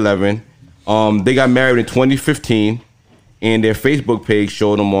 2011. They got married in 2015, and their Facebook page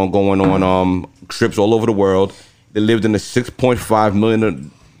showed them going on trips all over the world. They lived in a $6.5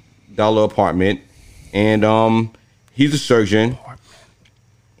 million apartment, and he's a surgeon,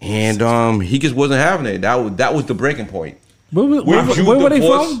 and he just wasn't having it. That was the breaking point. Where Would you were they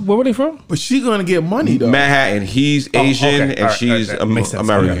divorce- from? Where were they from? But she's gonna get money though. Manhattan. He's Asian, okay. and All right, she's that makes sense.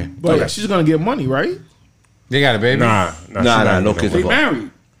 American. But she's gonna get money, right? They got a baby? Nah, No kids They involved. married.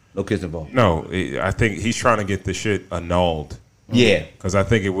 No kids involved. No, I think he's trying to get the shit annulled. Yeah, Because I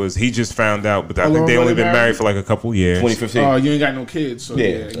think he just found out, but I How think long they were only they been married? married for like a couple years. 2015. Oh, you ain't got no kids, so Yeah.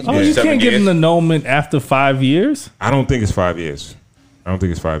 yeah. Oh, Yeah, you 7 can't get years. an annulment after 5 years. I don't think it's 5 years.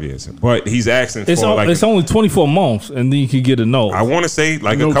 But he's asking It's, for it's only 24 months, and then you can get a no. I want to say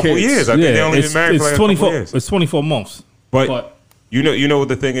like No a couple kids. years. I think they only been married for like a couple 24. years. It's 24 months. But you know what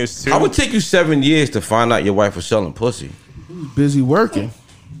the thing is too. I would take you 7 years to find out your wife was selling pussy. Busy working.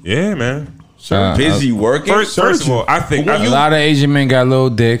 Yeah, man. Busy working. First of all, I think A lot of Asian men got little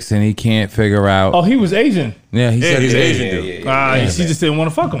dicks and he can't figure out. Oh, he was Asian. Yeah, he said he's he Asian did. dude. He just didn't want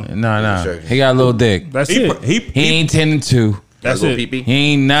to fuck him. No. He got a little dick. That's He, it. he, He ain't 10 and 2. That's little it. pee-pee. He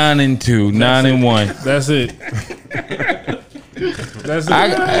ain't 9 and 2. 9 and 1. That's it. That's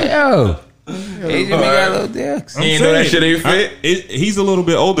it. Yo. Asian men got little dicks. You know that shit ain't fit. He's a little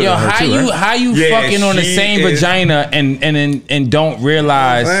bit older Yo, than her how too, you right? how you Yeah, fucking on the she same is- vagina and don't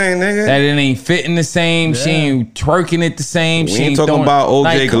realize Dang, nigga. that it ain't fitting the same. She ain't twerking it the same. We She ain't talking doing- about OJ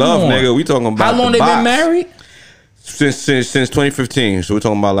like, come Glove, on. nigga. We talking about How long the they been box. married? Since 2015. So we're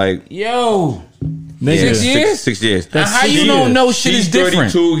talking about like Yo, Nigga. 6 years. 6 years. And how you six don't years. know shit She's is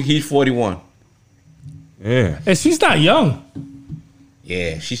different? 32. He's 41. Yeah. And she's not young.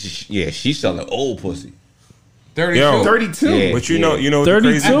 Yeah, she's selling old pussy. 32. Yo. 32. Yeah. But you know what the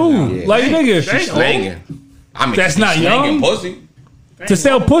 32. crazy. Like, nigga, She's slanging. I mean, That's she's not slanging young? pussy. to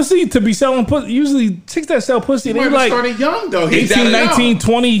sell pussy, to be selling pussy, usually chicks that sell pussy, He they might have like started young though. He 18, started 19, young.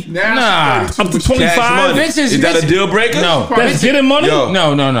 20. Now Nah, she's up to 32. 25. Cash money. Bitches- Is that a deal breaker? No. That's getting money? Yo.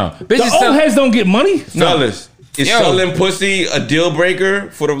 No. The Bitches old sell- heads don't get money? Fellas, is Yo. selling pussy a deal breaker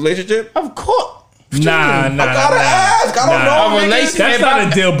for the relationship? Of course. Nah. I gotta ask. I don't know. A nigga. relationship- That's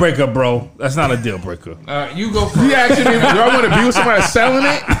not a deal breaker, bro. That's not a deal breaker. You go first. He actually, do I want to be with somebody selling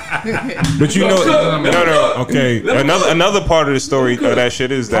it? But you know, no. Okay, another part of the story of that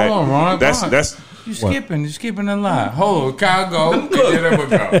shit is that Come on, Ron, that's come on. that's You skipping a lot. Hold on, Kyle, go.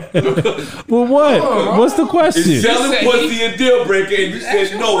 Go. Well, what? What's the question? Is selling pussy a deal breaker? And you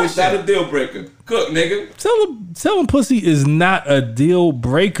said no, it's not a deal breaker. Cook, nigga. Selling pussy is not a deal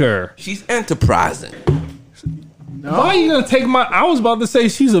breaker. She's enterprising. Why are you gonna take my? I was about to say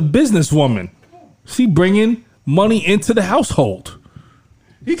she's a businesswoman. She bringing money into the household.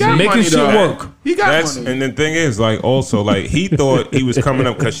 He got Making money, shit though. work. He got That's money. and the thing is, like, also, like, he thought he was coming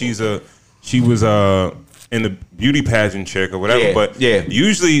up because she was in the beauty pageant chick or whatever. Yeah, but yeah.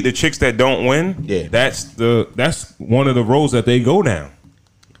 usually the chicks that don't win, Yeah. that's one of the roles that they go down.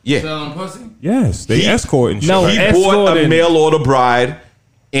 Yeah. Selling pussy? Yes, they escort and shit. No, like that. He bought a escorting. mail order bride,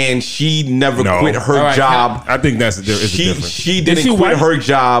 and she never No. quit her All right, job. I think that's it's a She difference. she didn't she quit white? her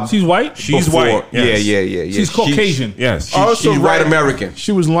job. She's white. She's before. white. Yes. Yeah. She's Caucasian. Yes. She's white right- American.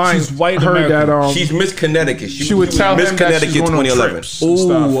 She was lying. She's white Heard American. that She's Miss Connecticut. she would was tell Miss him that Connecticut she's going on 2011. trips and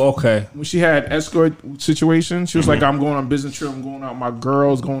stuff. Ooh, okay. When she had escort situation, she was like, "I'm going on business trip. I'm going out. My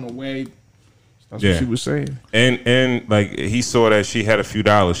girl's going away." That's Yeah. what she was saying. And like he saw that she had a few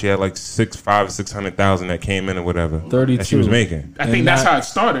dollars. She had like $600,000 that came in or whatever. 32. that she was making. I think And that's not- how it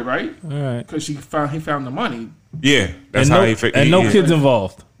started, right? All right. Because he found the money. Yeah, that's And how no, he figured. and no kids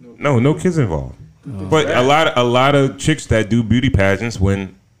involved. No kids involved. But a lot of chicks that do beauty pageants,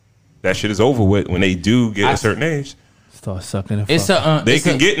 when that shit is over with, when they do get a certain age, Start sucking and It's fucking. a they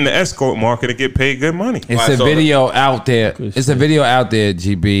can get in the escort market and get paid good money. It's I a saw video out there. It's a video out there,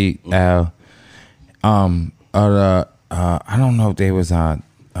 GB. I don't know if they was on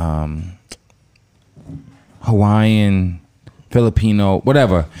Hawaiian, Filipino,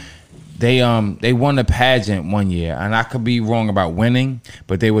 whatever. They won a pageant one year, and I could be wrong about winning,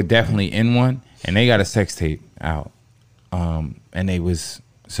 but they were definitely in one, and they got a sex tape out, and they was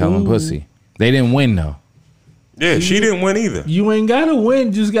selling pussy. They didn't win though. Yeah, she didn't win either. You ain't gotta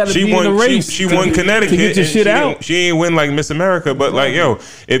win. Just gotta She be won. in the race. She won Connecticut. to get your and shit she out. didn't- She ain't win like Miss America, but like, yo,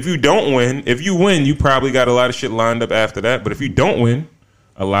 if you don't win, if you win, you probably got a lot of shit lined up after that. But if you don't win,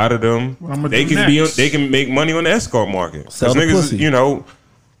 a lot of them I'ma they do can be on, next? they can make money on the escort market. 'Cause Sell the niggas, pussy. you know,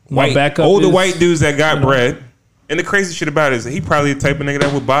 My white backup older is- white dudes that got bread. And the crazy shit about it is he probably the type of nigga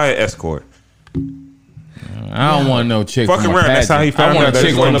that would buy an escort. I don't want no chick. Fucking from a around, that's pageant. how he found I want out a that chick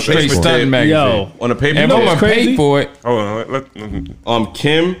it's from on a the straight Facebook. stunning magazine. Yo, On the paper. And know I'm what's gonna crazy? pay for it. Hold on,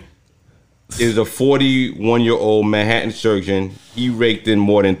 Kim is a 41-year-old Manhattan surgeon. He raked in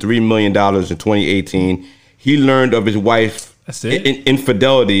more than $3 million in 2018. He learned of his wife's That's it?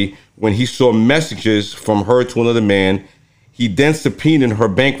 infidelity when he saw messages from her to another man. He then subpoenaed her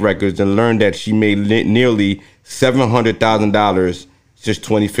bank records and learned that she made nearly $700,000 since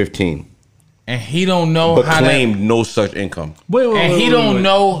 2015, And he don't know but how claimed no such income. Wait, to. And he don't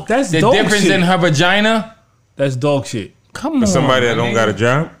know That's the dog difference shit. in her vagina. That's dog shit. Come on, somebody that my don't nigga. got a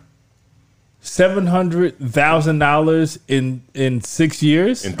job $700,000 in 6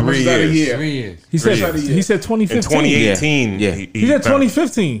 years. in How much 3 is that a years. year? 3 years. He said. years. He said In 2015. 2018, Yeah. He said found-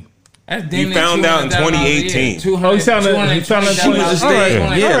 2015. That's He damn found near out in 2018. Oh, he found out- he found out She was just All right. staying,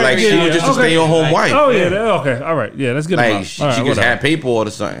 All yeah, right, like she yeah, was just yeah. a stay-at-home Okay. wife. Oh yeah. Okay. All right. Yeah. That's good. Like enough. she All right, just whatever. had paperwork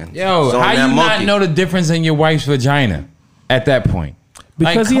or something. Yo, So how that you not monkey. know the difference in your wife's vagina at that point?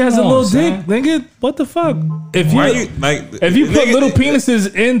 Because Like, he has a come little on, son. dick, nigga. What the fuck? If Why you you like? if you put nigga, little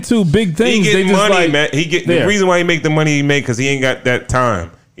penises into big he things, they get just money, like man. He get the there. reason why he make the money he make because he ain't got that time.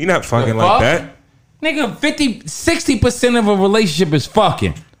 He not fucking The like fuck? that. Nigga, 60% of a relationship is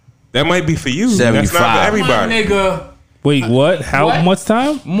fucking. That might be for you. That's not 75. for everybody. My nigga, Wait, what? How What? much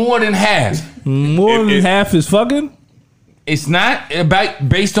time? more than half. More than If- half is fucking. It's not about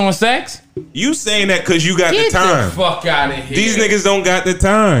based on sex. You saying that because you got Get the time. the fuck out of here. These niggas don't got the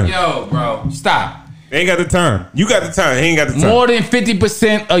time. Yo, bro, stop. They ain't got the time. You got the time. He ain't got the time. More than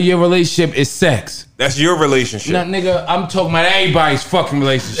 50% of your relationship is sex. That's your relationship. No, nigga, I'm talking about everybody's fucking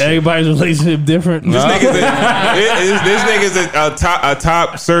relationship. Everybody's relationship different. This nigga's a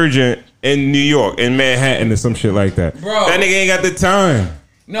top surgeon in New York, in Manhattan, or some shit like that. Bro. That nigga ain't got the time.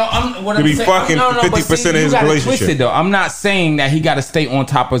 No, I'm To be fucking 50% of his relationship. Twisted, though. I'm not saying that he got to stay on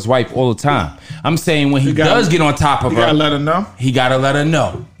top of his wife all the time. I'm saying when he gotta- does get on top of You gotta her, let her know. he got to let her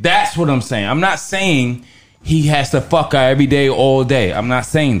know. That's what I'm saying. I'm not saying he has to fuck her every day, all day. I'm not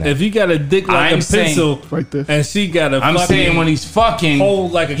saying that. If you got a dick like I'm a saying- pencil, Right there. and she got a, I'm fucking saying when he's fucking,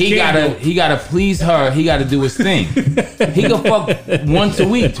 hold like a he candle. gotta please her. He gotta do his thing. He can fuck once a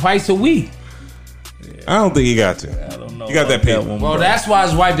week, twice a week. I don't think he got to. I don't know You got about that paper. one, Well, bro. that's why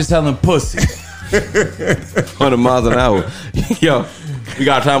his wife is selling pussy. 100 miles an hour. Yo, we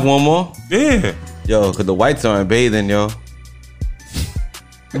got time for one more? Yeah. Yo, because the whites aren't bathing, yo.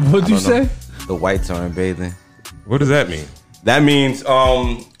 What'd you say? The whites aren't bathing. What does that mean? That means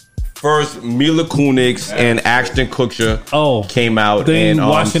first Mila Kunis and Ashton Kutcher came out they and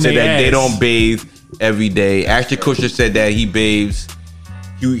washing said their that they ass. don't bathe every day. Ashton Kutcher said that he bathes.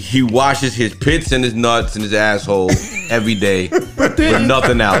 He washes his pits and his nuts and his asshole every day, but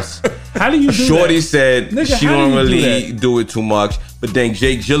nothing else. How do you do Shorty that? said Nigga, she how don't do you really do it too much, but then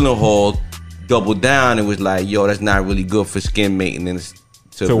Jake Gyllenhaal doubled down and was like, "Yo, that's not really good for skin maintenance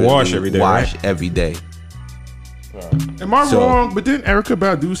to really wash every day, Wash right? every day." Am I wrong? But didn't Erykah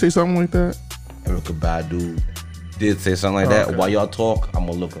Badu say something like that? Erykah Badu did say something like that. While y'all talk, I'm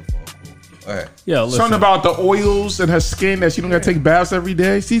gonna look up. All right. Yeah, listen. Something about the oils in her skin that she don't gotta take baths every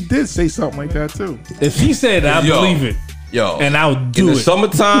day. She did say something like that too. If she said it, I Yo. believe it. Yo, And I'll do in the it.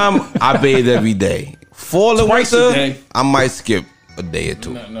 summertime, I bathe every day. Fall and Twice a winter, day. I might skip a day or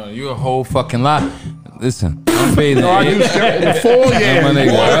two. No, you a whole fucking lie. Listen, I'm bathing. I do skip in the fall, yeah. My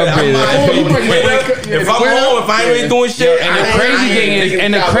nigga, I'm bathing. If I'm home, if I ain't really doing shit,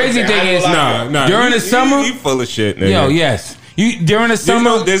 And the crazy thing is, Nah. During you, the summer- you full of shit, nigga. yo, yes, you during the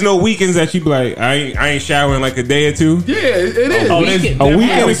summer. There's no weekends that you be like, I ain't showering like a day or two. Yeah, it is. Oh, there's A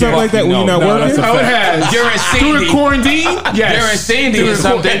weekend or something like that when you're not No, that's working. a Oh, it has. During Sandy. During quarantine, yes. During Sandy or During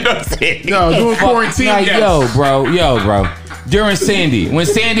something. No, during quarantine, Like, yes. yo, bro. During Sandy, when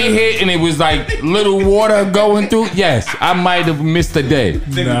Sandy hit and it was like little water going through, yes, I might have missed a day.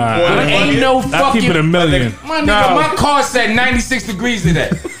 Nah, But ain't no I fucking. keep it a million. My nigga, No. my car said 96 degrees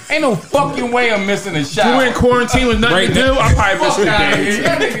today. Ain't no fucking way I'm missing a shower. During quarantine with nothing to do, I probably missed Fuck a outta day. here.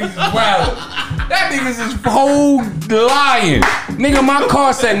 That nigga's wild. That nigga's just whole lying. Nigga, my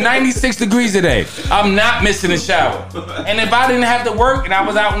car said 96 degrees today. I'm not missing a shower. And if I didn't have to work and I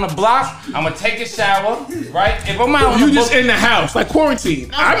was out on the block, I'm gonna take a shower, right? If I'm out on You the just book, in the house, like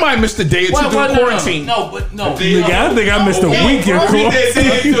quarantine. I might miss a day or two during quarantine. No, but no. Nigga, I think I missed a weekend.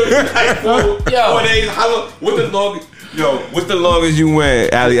 Yo. 4 days. What's the longest you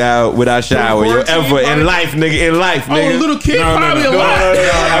went out without shower? Yo, quarantine, ever in probably- life, nigga? In life, Oh, nigga. little kid, probably a No, lot.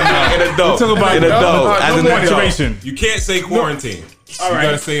 I'm an adult. Talk about an adult. As an adult. duration. You can't say quarantine. All You right.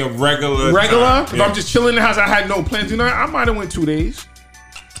 gotta say a regular. Regular? time. If Yeah. I'm just chilling in the house, I had no plans. You know, I might have went 2 days.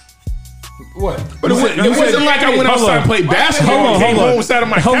 What? But it wasn't like I went Hold outside on. and played basketball Hold on, and came hold on. home, sat on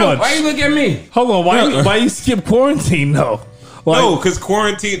my Hold couch. on. Why you look at me? Hold on, why you skip quarantine though? Like, No, because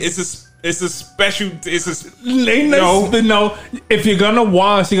quarantine it's a special. ain't No. no. If you're gonna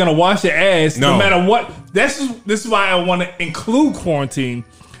wash, you're gonna wash your ass. No No. matter what. This is why I want to include quarantine,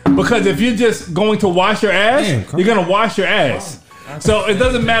 because if you're just going to wash your ass, you're gonna wash your ass. So it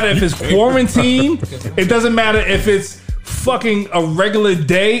doesn't matter if it's quarantine. It doesn't matter if it's fucking a regular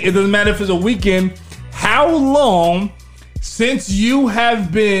day. It doesn't matter if it's a weekend. How long since you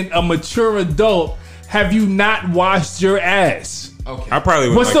have been a mature adult have you not washed your ass? I probably.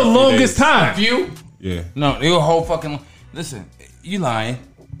 went What's like the a few longest days. time? You? Yeah. No, you a whole fucking. Listen, you lying.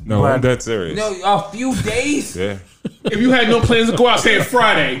 No, I'm dead serious. No, a few days. Yeah. If you had no plans to go out, say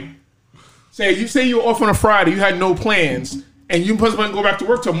Friday. Say you were off on a Friday, you had no plans, and you supposed to go back to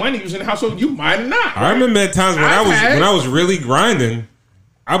work till Monday. You was in the household. You might not. I remember at times when I've I was really grinding.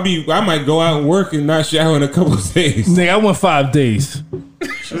 I might go out and work and not shower in a couple of days. Nigga, I went 5 days.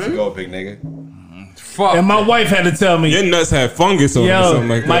 Let's go, big nigga. Fuck. And my wife had to tell me, Your nuts had fungus on it or yo, something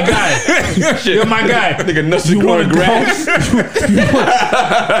like my that. guy, yo, my guy, Nigga, nuts you are want growing to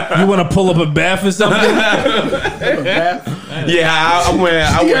grass. you want to pull up a bath or something? Yeah, I went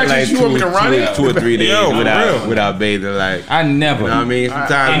actually like you want me to run it? 2 or 3 days Yo, for real. without bathing. Like, I never. you know what I mean?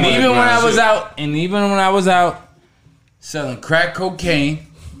 Sometimes And I'm even when I like, was shit. out, selling crack cocaine,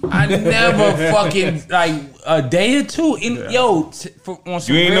 I never fucking like a day or two. On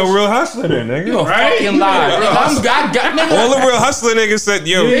some You ain't no real hustler then, nigga. You a Right? fucking lie. You a Nigga, All the real hustler niggas said,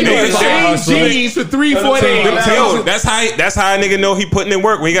 yo, They got nigga, the same jeans for 3-4 days. yo, that's how a nigga know he putting in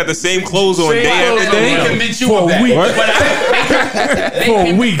work when he got the same clothes on day after They day. convince you For of a that. week. But For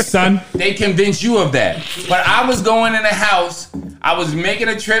a week, son. They convince you of that. But I was going in the house. I was making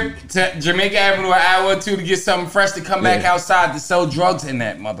a trip to Jamaica Avenue an hour or two to get something fresh to come back outside to sell drugs in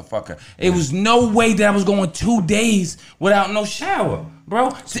that motherfucker. It was no way that I was going 2 days without no shower, bro.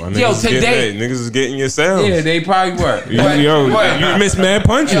 Yo, today. Niggas is getting yourselves. Yeah, they probably were. Yo, you miss mad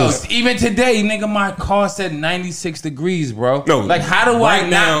punches. Yo, even today, nigga, my car said 96 degrees, bro. No, like, how do right I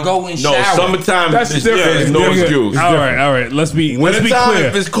now- not go and No, shower? summertime. That's There's different. no It's excuse. All right. Let's be Wintertime, clear.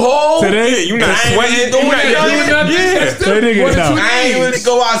 if it's cold, Today, you not I ain't sweating. really doing You not nothing. doing nothing. Yeah. That nigga, no. I ain't really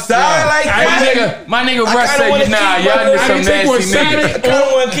go outside like that. My nigga I Russ kinda said, wanna nah, keep y'all my- just I some didn't take one nasty Saturday. niggas. I kind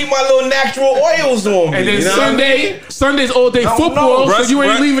of want to keep my little natural oils on me. And then you know what I mean? Sunday's all day don't football. know, So so you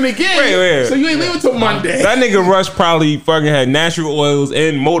ain't leaving again. Wait. So you ain't leaving till Monday. That nigga Rush probably fucking had natural oils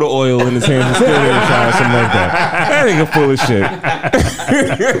and motor oil in his hands and still didn't try or something like that. That nigga full of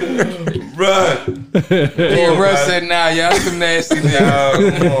shit. Bruh. Nigga Russ said, nah, y'all some nasty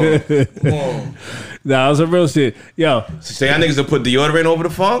niggas. Come on. Nah, it was a real shit. Yo, So y'all niggas will put deodorant over the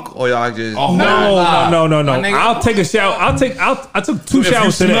funk, or y'all just? no. nigga- I'll take a shower. I took 2 If you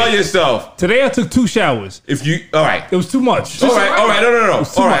showers smell today. yourself, Today I took 2 showers. if you all right, It was too much. no, no, all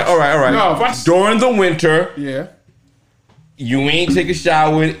right. No, if I- During the winter, Yeah. you ain't take a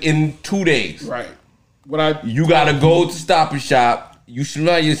shower in 2 days. Right. What You gotta go to Stop and Shop. You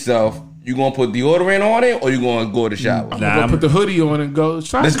smell yourself. You gonna put deodorant on it, or you gonna go to the shower? I'm gonna put the hoodie on and go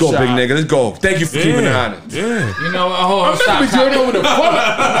shop. Let's go, big nigga. Let's go. Thank you for keeping it honest. Yeah. You know, hold I'm on, not stop. gonna be over the fuck.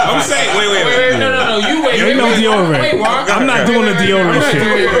 I'm saying, wait. No, you wait. Ain't no deodorant. Wait, Mark. I'm not doing the deodorant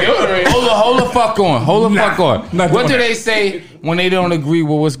shit. Hold the fuck on. Hold the fuck on. not What doing do they say when they don't agree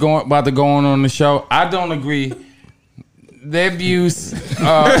with what's about to go on the show? I don't agree. Their views,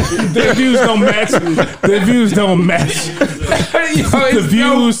 Their views don't match. Their views don't match. the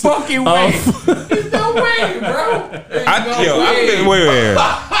views no fucking way. of- No way, bro. Wait.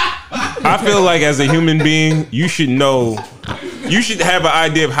 I feel like as a human being, you should know. You should have an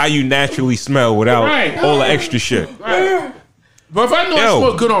idea of how you naturally smell without Right. all the extra shit. But if I know I Yo.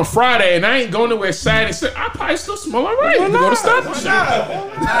 smell good on Friday and I ain't going nowhere Saturday, I probably still smell all right. To go to Stop and Shop.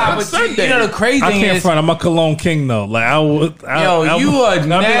 Nah, but you know the crazy I thing can't is, front. I'm a cologne king though. Like I would. you are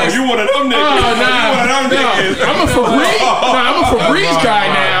nasty. You one of them niggas. I'm a Febreze guy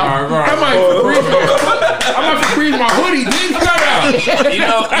now. I might Febreze my hoodie. Then cut out. You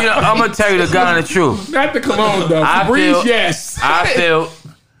know, I'm gonna tell you the God of the truth. Not the cologne though. I Febreze, feel- yes.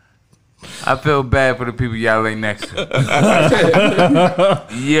 I feel bad for the people y'all ain't next to.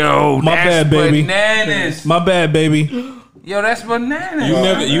 Yo, My that's bad, baby. bananas. My bad, baby. Yo, that's bananas.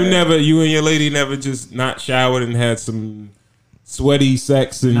 You and your lady never just not showered and had some sweaty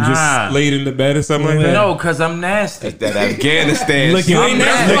sex and Nah. just laid in the bed or something like that. No, cause I'm nasty. That Afghanistan. Licking all kind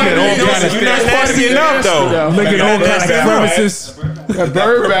of You're not nasty enough though. licking all kind of crevices.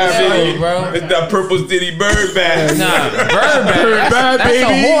 Bird bath, bro. It's that purple city bird bath. Nah, bird bath. bath, That's a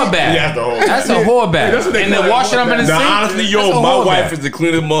baby. whore bath. Yeah, the whole. That's a whore bath. That's what they And call then it, wash it up in the sink. Now, honestly, That's yo, a my whore wife bath. is the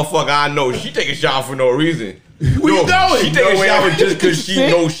cleanest motherfucker I know. She take a shower for no reason. Where you going? She take a shower just because she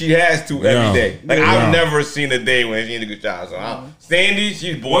knows she has to Yeah. every day. Like I've never seen a day when she need a good shower. So Sandy,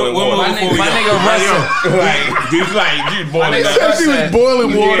 she's boiling What- water. My nigga Russell. She's boiling nigga water. Russ She was said-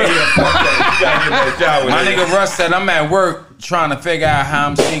 boiling water. My nigga Russ said, I'm at work trying to figure out how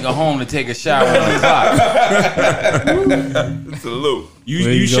I'm sneaking home to take a shower on the clock. Salute.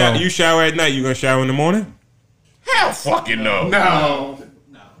 You shower at night. You gonna shower in the morning? Hell fucking no. No.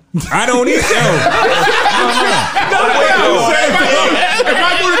 I don't either. If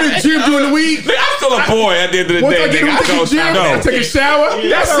I go to the gym during the week, I'm still a boy at the end of the once I day. get Nigga. to the gym, no. take a shower,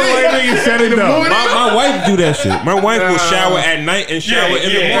 that's it. In the morning, My wife do that shit. My wife will shower at night and shower in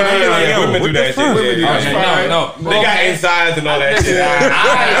the morning. I be like, yo, women what do the that fuck? shit. That's fine. No. They got insides and all that shit.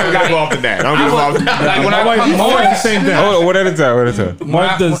 I- I'm getting off to that. I'm getting off to that. Like when I My come wife home, the same thing. Oh, what at a time? What at a time? My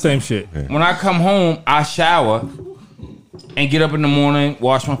wife does the same shit. when I come home, I shower and get up in the morning,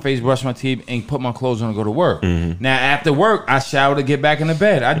 wash my face, brush my teeth, and put my clothes on and go to work. Now after work, I shower to get back in the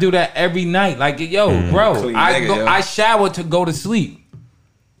bed. I do that every night. Like, yo, bro, Clean I nigga, go, yo. I shower to go to sleep.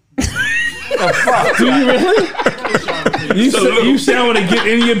 The fuck? You shower to get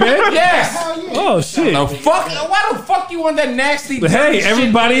in your bed? Yes. Oh shit. The fuck? Why the fuck you want that nasty? But hey, shit?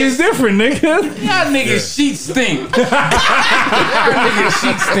 everybody is different, nigga. Y'all niggas sheets stink. Y'all niggas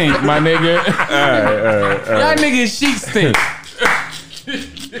sheets stink, my nigga. Y'all niggas sheets stink.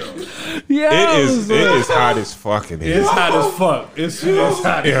 Yeah, It is hot as fuck in here. It's hot as fuck. It's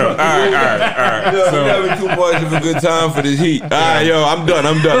hot as All fuck. right. We're having too much of a good time for this heat. All right, yo, I'm done.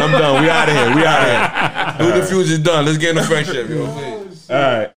 We out of here. Who the fuse is done. Let's get in the friendship, yo. All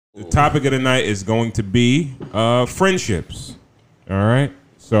right. The topic of the night is going to be friendships. All right.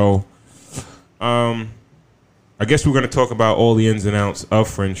 So, I guess we're going to talk about all the ins and outs of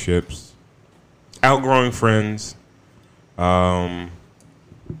friendships, outgrowing friends,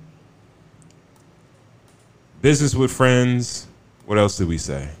 business with friends. What else did we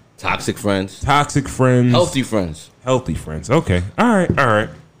say? Toxic friends. Toxic friends. Healthy friends. Healthy friends. Okay. All right.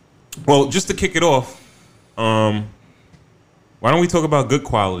 Well, just to kick it off, why don't we talk about good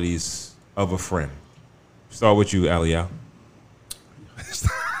qualities of a friend? Start with you, Aliyah.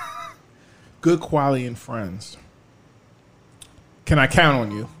 good quality in friends. Can I count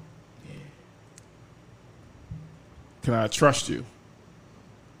on you? Can I trust you?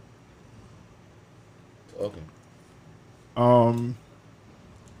 Okay.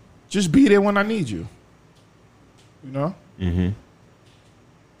 just be there when I need you. You know.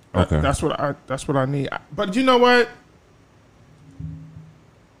 Okay. That's what I need. But you know what?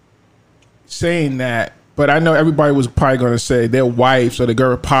 Saying that, but I know everybody was probably going to say their wife or the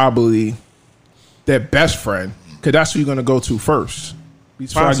girl probably their best friend, because that's who you're going to go to first.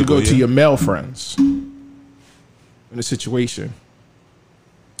 Before you go to your male friends in the situation.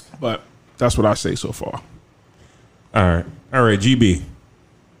 But that's what I say so far. All right, GB.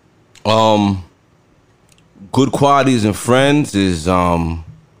 Good qualities in friends is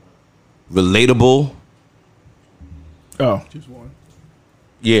relatable. Oh, just one.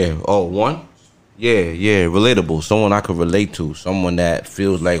 Yeah. Oh, one? Yeah. Relatable. Someone I could relate to. Someone that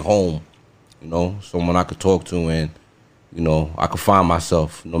feels like home. You know, someone I could talk to and, you know, I could find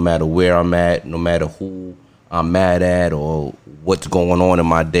myself no matter where I'm at, no matter who I'm mad at or what's going on in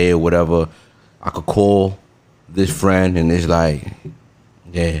my day or whatever. I could call this friend and it's like,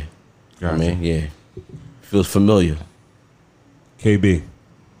 yeah. Gotcha. I mean, yeah. Feels familiar. KB.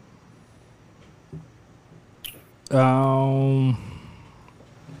 I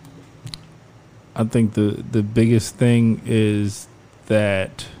think the biggest thing is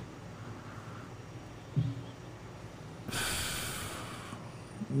that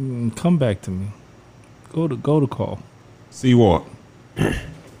come back to me. Go to call. See what?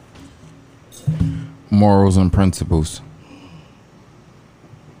 Morals and principles.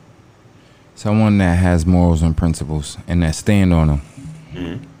 Someone that has morals and principles and that stand on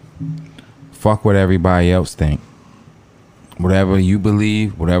them. Fuck what everybody else think. Whatever you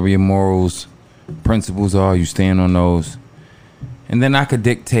believe, whatever your morals, principles are, you stand on those. And then I could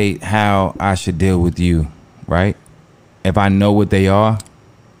dictate how I should deal with you, right? If I know what they are,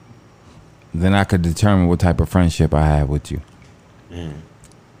 then I could determine what type of friendship I have with you.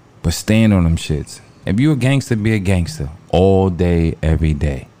 But stand on them shits. If you a gangster, be a gangster all day, every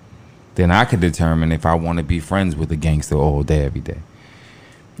day. Then I could determine if I want to be friends with a gangster all day, every day.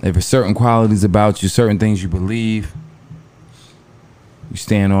 If there's certain qualities about you, certain things you believe, you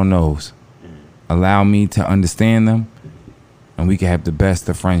stand on those. Allow me to understand them, and we can have the best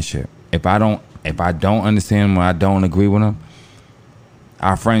of friendship. If I don't understand them or I don't agree with them,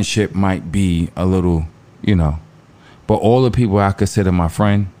 our friendship might be a little, you know. But all the people I consider my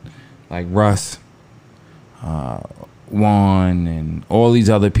friend, like Russ, Juan, and all these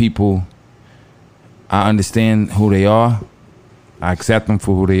other people, I understand who they are. I accept them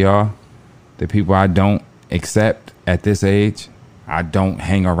for who they are. The people I don't accept at this age, I don't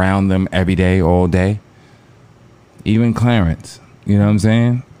hang around them every day, all day. Even Clarence, you know what I'm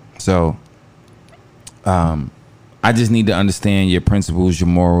saying? So, I just need to understand your principles, your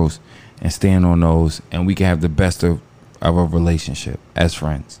morals, and stand on those, and we can have the best of a relationship as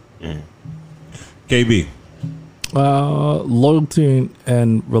friends. KB. Loyalty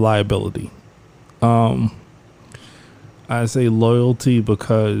and reliability. I say loyalty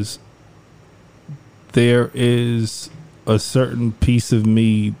because there is a certain piece of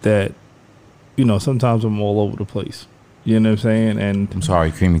me that, you know, sometimes I'm all over the place. You know what I'm saying? And I'm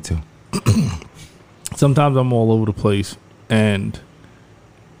sorry, Creamy too. sometimes I'm all over the place, and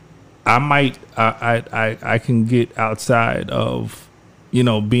I can get outside of, you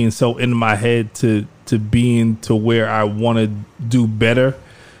know, being so in my head to being to where I want to do better,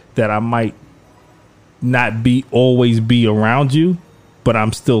 that I might not always be around you, but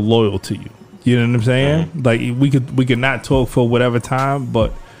I'm still loyal to you. You know what I'm saying? Mm-hmm. Like we could not talk for whatever time,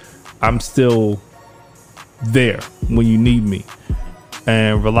 but I'm still there when you need me.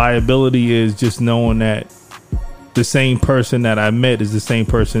 And reliability is just knowing that the same person that I met is the same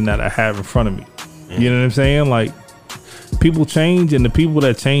person that I have in front of me. Mm-hmm. You know what I'm saying? Like, people change, and the people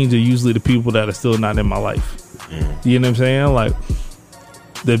that change are usually the people that are still not in my life. Mm-hmm. You know what I'm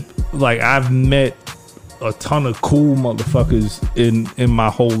saying? Like I've met a ton of cool motherfuckers in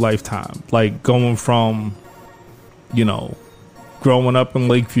my whole lifetime. Like, going from, you know, growing up in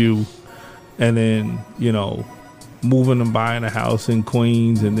Lakeview, and then, you know, moving and buying a house in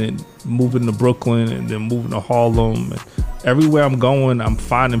Queens, and then moving to Brooklyn, and then moving to Harlem. And everywhere I'm going, I'm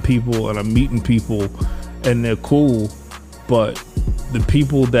finding people and I'm meeting people, and they're cool. But the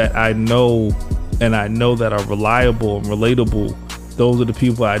people that I know, and I know that are reliable and relatable, those are the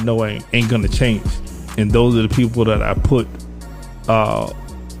people I know ain't gonna change. And those are the people that I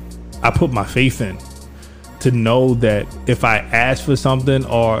put my faith in, to know that if I ask for something,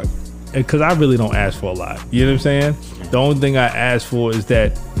 or because I really don't ask for a lot, you know what I'm saying? The only thing I ask for is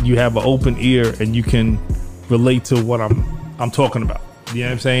that you have an open ear and you can relate to what I'm talking about. You know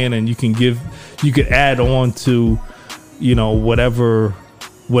what I'm saying? And you can add on to, you know, whatever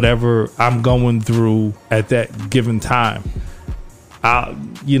I'm going through at that given time.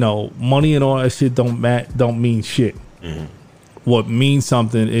 money and all that shit don't mean shit. What means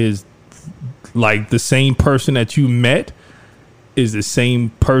something is like the same person that you met is the same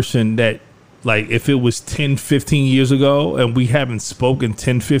person that, like, if it was 10, 15 years ago and we haven't spoken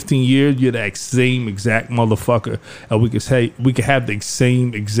 10, 15 years, you're that same exact motherfucker. And we could have the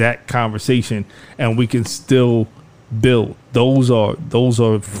same exact conversation and we can still build. Those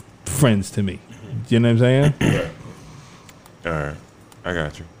are friends to me. You know what I'm saying? All right. I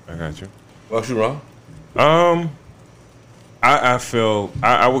got you. What's you wrong? I feel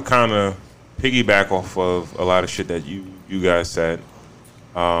I would kind of piggyback off of a lot of shit that you guys said.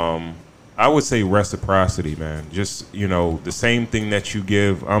 I would say reciprocity, man. Just, the same thing that you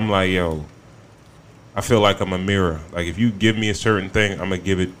give. I'm like, yo, I feel like I'm a mirror. Like, if you give me a certain thing, I'm going to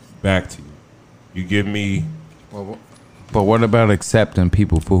give it back to you. You give me... But what about accepting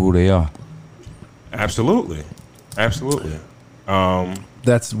people for who they are? Absolutely. That's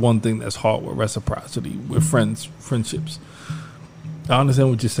one thing that's hard with reciprocity, with friendships. I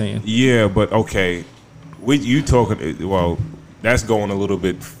understand what you're saying. Yeah, but okay. With you talking... Well... That's going a little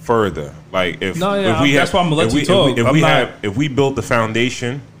bit further. Like if we that's why I'm gonna let you talk. If we built the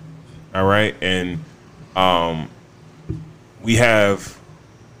foundation, all right, and we have,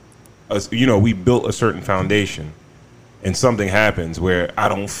 we built a certain foundation, and something happens where I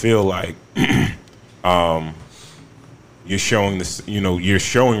don't feel like you're showing this, you're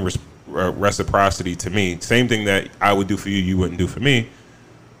showing reciprocity to me. Same thing that I would do for you, you wouldn't do for me.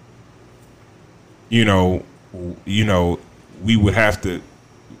 We would have to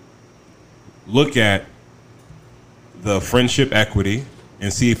look at the friendship equity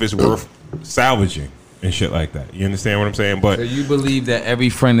and see if it's worth salvaging and shit like that. You understand what I'm saying? But So you believe that every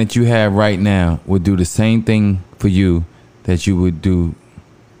friend that you have right now would do the same thing for you that you would do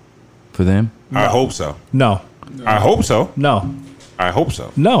for them? I hope so. No. I hope so. No. I hope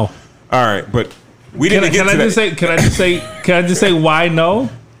so. No. All right, but we Can didn't I get to just that. can I just say why no?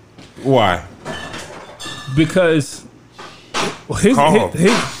 Why? Because his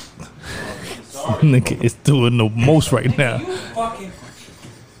nigga is doing the most right now.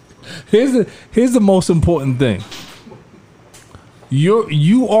 Here's the most important thing.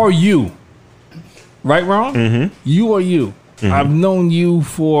 You are you. Right, wrong? Mm-hmm. You are you. Mm-hmm. I've known you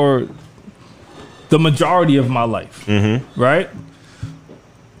for the majority of my life. Mm-hmm. Right?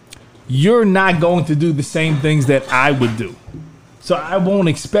 You're not going to do the same things that I would do. So I won't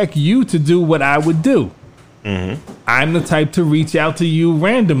expect you to do what I would do. Mm-hmm. I'm the type to reach out to you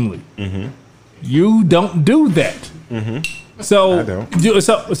randomly. Mm-hmm. You don't do that. Mm-hmm. So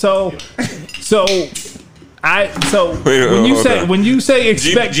I don't. When you say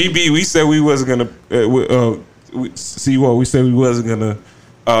expect GB, we said we wasn't gonna. We said we wasn't gonna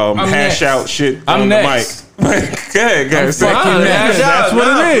hash out shit on next. the mic. Go ahead. That's what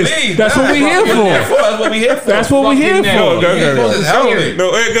it is. Please. That's what we're here for. That's what we here for. That's what we're here for. Go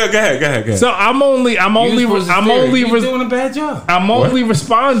ahead. So I'm only doing a bad job. I'm only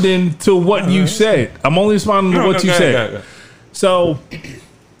responding to what you said. I'm only responding to what you said. So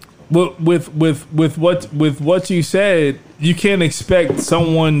with what you said, you can't expect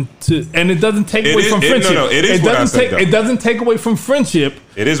someone to, and it doesn't take away from friendship. It doesn't take away from friendship.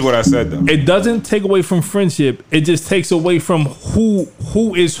 It is what I said though. It doesn't take away from friendship. It just takes away from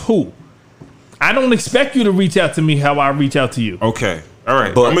who is who. I don't expect you to reach out to me how I reach out to you. Okay. All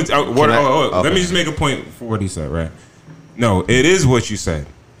right. But Let me just make a point for what he said, right? No, it is what you said.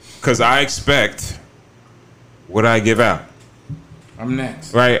 Because I expect what I give out. I'm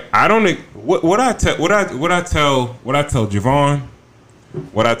next. Right? I don't what I tell Javon,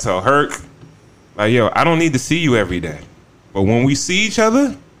 what I tell Herc, like, yo, I don't need to see you every day. But when we see each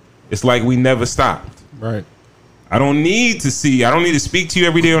other, it's like we never stopped. Right. I don't need to speak to you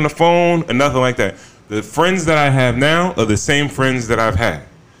every day on the phone or nothing like that. The friends that I have now are the same friends that I've had.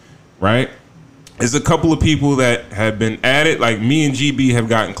 Right? There's a couple of people that have been at it, like me and GB have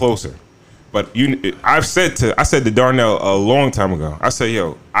gotten closer. But I said to Darnell a long time ago, I said,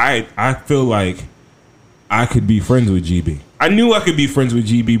 yo, I feel like I could be friends with GB. I knew I could be friends with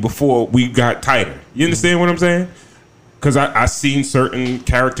GB before we got tighter. You understand what I'm saying? Because I seen certain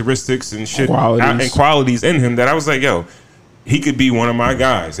characteristics and shit and qualities in him that I was like, yo, he could be one of my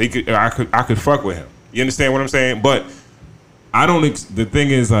guys. I could fuck with him. You understand what I'm saying? But I don't. The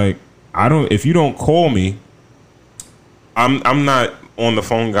thing is, like, if you don't call me, I'm not on the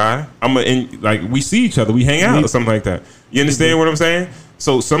phone guy. Like, we see each other, we hang out or something like that. You understand what I'm saying?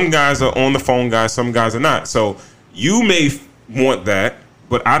 So some guys are on the phone guys, some guys are not. So you may want that,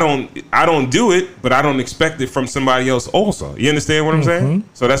 but I don't do it, but I don't expect it from somebody else also. You understand what I'm saying?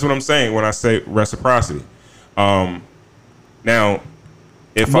 So that's what I'm saying when I say reciprocity. Now,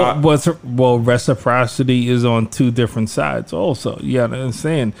 if well, reciprocity is on two different sides. Also, you gotta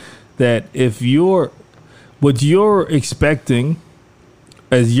understand that if what you're expecting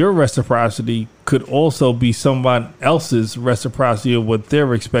as your reciprocity could also be someone else's reciprocity of what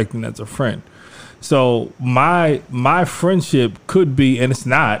they're expecting as a friend. So my friendship could be, and it's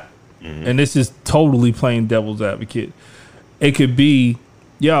not, and this is totally playing devil's advocate. It could be,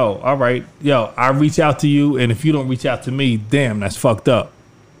 yo, all right, yo, I reach out to you, and if you don't reach out to me, damn, that's fucked up.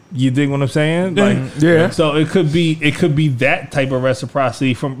 You dig what I'm saying? Like, yeah. So it could be that type of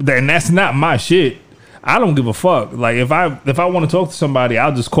reciprocity and that's not my shit. I don't give a fuck. Like if I want to talk to somebody,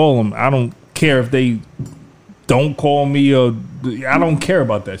 I'll just call them. I don't care if they don't call me, or I don't care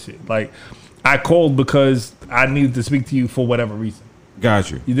about that shit. Like I called because I needed to speak to you for whatever reason.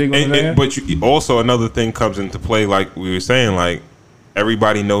 Got you. You dig what I'm saying? But also another thing comes into play, like we were saying, like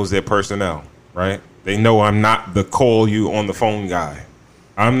everybody knows their personnel, right? They know I'm not the call you on the phone guy.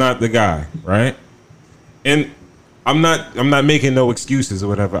 I'm not the guy, right? And I'm not making no excuses or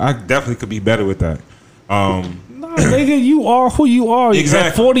whatever. I definitely could be better with that. Nah, nigga, you are who you are. Exactly.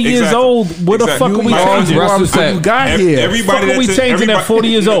 At 40 years old, what the fuck are we changing? Russell said, You got here. Everybody Fuck are we that's changing at 40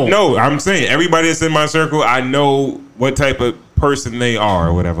 years old? No, I'm saying everybody that's in my circle, I know what type of person they are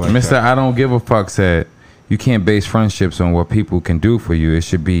or whatever. Like Mr. that. I don't give a fuck said, you can't base friendships on what people can do for you. It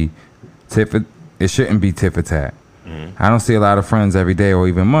should be it shouldn't be tit for tat. I don't see a lot of friends every day or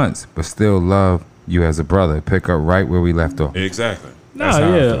even months, but still love you as a brother. Pick up right where we left off. Exactly. Nah,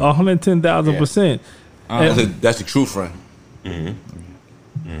 yeah, 110,000%. That's the true friend.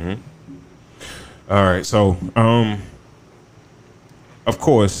 All right, so of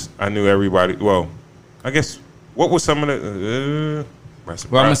course I knew everybody. Well, I guess what was some of the Well,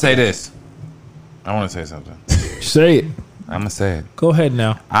 I'm gonna say this. I want to say something. Say it. I'm gonna say it. Go ahead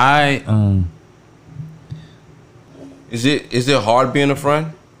now. Is it hard being a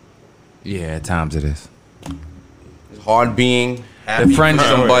friend? Yeah, at times it is. It's hard being happy friend- for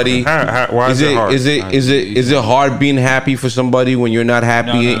somebody. Why is it hard? Is it hard being happy for somebody when you're not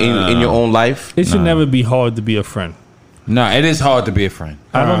happy in your own life? It should never be hard to be a friend. No, it is hard to be a friend.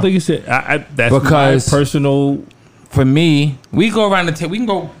 I don't think it's it. That's Because- my personal. For me, we go around the table. We can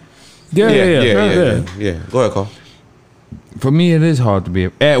go. Yeah. Go ahead, Carl. For me, it is hard to be.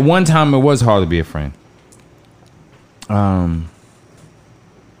 At one time, it was hard to be a friend.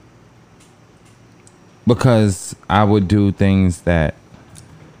 Because I would do things that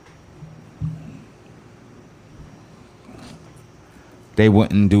they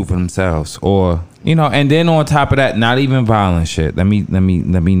wouldn't do for themselves, or and then on top of that, not even violent shit. Let me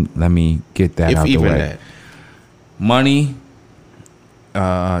get that out the way. That. Money,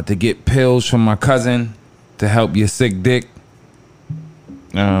 to get pills from my cousin to help your sick dick.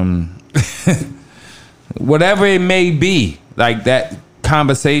 Whatever it may be, like that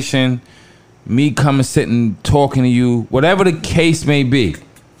conversation, me coming, sitting, talking to you, whatever the case may be.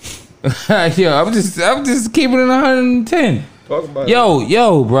 Yo, I'm just keeping it 110. Talk about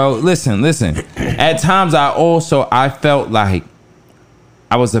Yo, bro, listen. At times, I felt like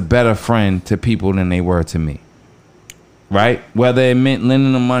I was a better friend to people than they were to me. Right? Whether it meant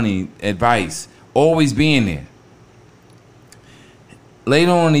lending them money, advice, always being there.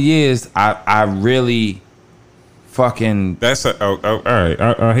 Later on in the years, I really fucking... That's all right.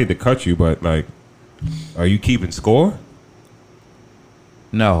 I hate to cut you, but like, are you keeping score?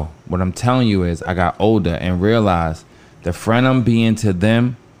 No. What I'm telling you is I got older and realized the friend I'm being to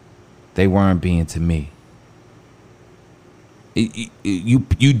them, they weren't being to me. You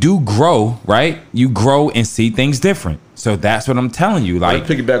do grow, right? You grow and see things different. So that's what I'm telling you. Like,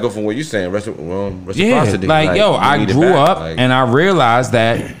 piggyback off on what you're saying, reciprocity. yeah, like yo, I grew up and I realized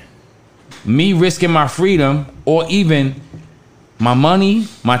that me risking my freedom or even my money,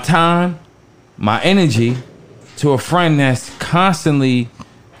 my time, my energy to a friend that's constantly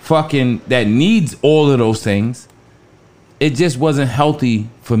fucking, that needs all of those things, it just wasn't healthy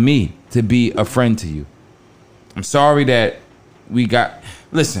for me to be a friend to you. I'm sorry that we got...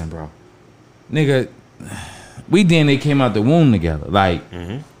 Listen, bro. Nigga, we DNA came out the womb together. Like,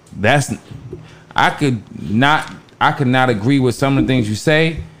 that's... I could not agree with some of the things you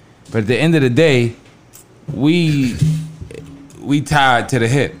say, but at the end of the day, we tied to the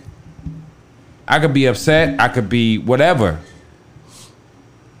hip. I could be upset. I could be whatever.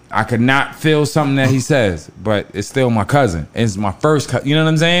 I could not feel something that he says, but it's still my cousin. It's my first cousin. You know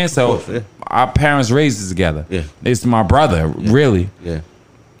what I'm saying? So course, yeah. Our parents raised us together. Yeah. It's my brother, really. Yeah.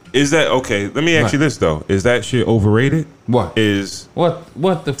 Is that okay? Let me ask you this though: is that shit overrated? What? Is What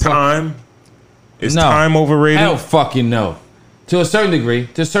the fuck? time? Is No. time overrated? Hell fucking no. To a certain degree.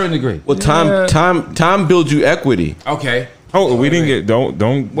 Well, time builds you equity. Okay. Oh, we didn't get.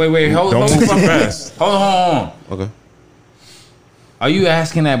 Don't. Wait, hold Don't on. move too fast. Hold on. Okay. Are you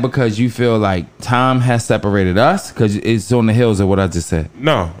asking that because you feel like time has separated us? Because it's on the heels of what I just said.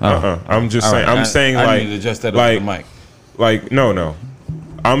 No. I'm just All saying. right. I'm saying I like. need to adjust that like, over the mic. Like no.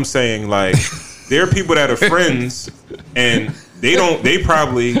 I'm saying like there are people that are friends and they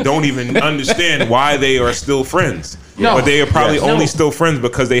probably don't even understand why they are still friends. No. But they are probably Yes. only No. still friends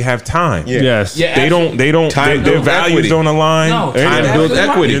because they have time. Yeah. Yes. Yeah, They don't. Time Their builds values equity. don't align. No, They time don't- builds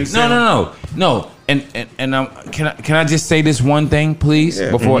equity. No. And can I just say this one thing, please,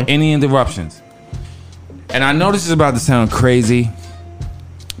 before any interruptions? And I know this is about to sound crazy,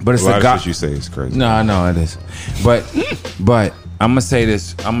 but it's A lot a of God. shit you say is crazy. No, I know it is, but I'm gonna say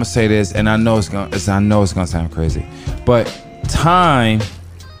this. And I know it's gonna sound crazy, but time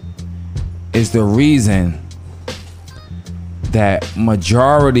is the reason that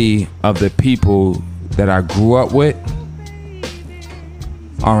majority of the people that I grew up with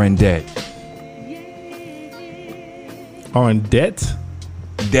are in debt. Are in debt?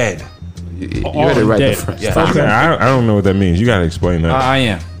 Dead. You Are heard it in right debt. the first Yeah. time. Okay, I don't know what that means. You got to explain that. I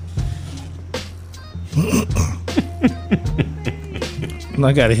am.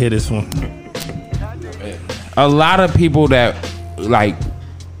 I gotta hear this one. A lot of people that like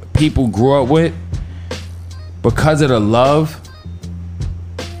people grew up with, because of the love,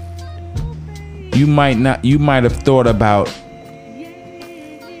 you might have thought about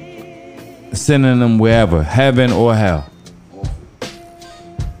sending them wherever, heaven or hell.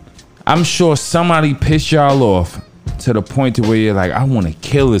 I'm sure somebody pissed y'all off to the point to where you're like, I want to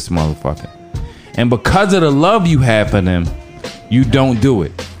kill this motherfucker. And because of the love you have for them, you don't do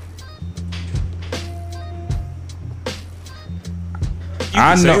it. You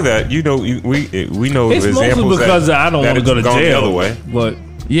can say that. You know, we know It's mostly examples because that, I don't that want to go it's to gone jail. the other way. But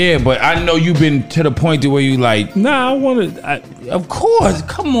Yeah, but I know you've been to the point to where you like, nah, I want to. of course,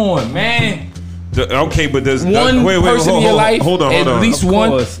 come on, man. Okay, but does One person in your life, hold on. at least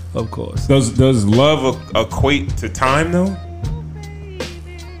one. Of course. Does love equate to time though?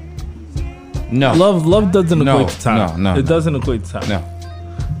 No, Love doesn't No, equate to time. no, It doesn't equate to time. no.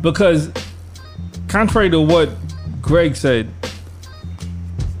 Because contrary to what Greg said,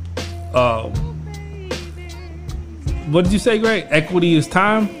 what did you say, Greg? Equity is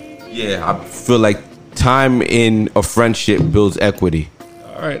time. Yeah, I feel like time in a friendship builds equity.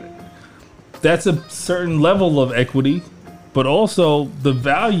 All right, that's a certain level of equity, but also the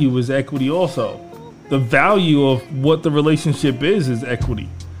value is equity. Also, the value of what the relationship is equity.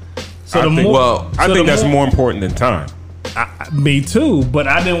 So I the think, more, I so think the that's more important than time. Me too, but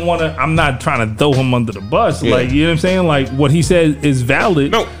I didn't want to. I'm not trying to throw him under the bus. Yeah. Like, you know what I'm saying? Like, what he said is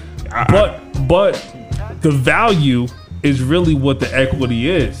valid. No, but the value is really what the equity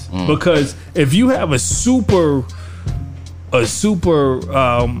is. Because if you have a super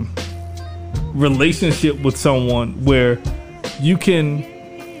relationship with someone where you can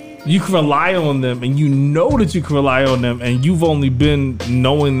rely on them, and you know that you can rely on them, and you've only been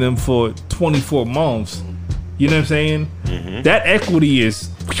knowing them for 24 months. You know what I'm saying? That equity is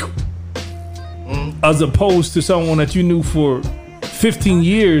as opposed to someone that you knew for 15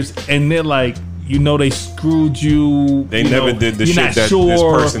 years and they're like, you know, they screwed you. they you never know, did the you're shit not that sure. this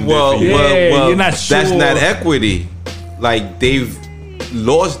person Well, did for you. Yeah, you're not sure. That's not equity. Like they've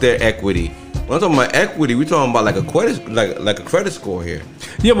lost their equity. When I'm talking about equity, we're talking about like a credit score here.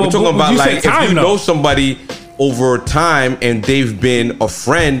 Yeah, but We're talking about you said like if time, you though. know somebody over time and they've been a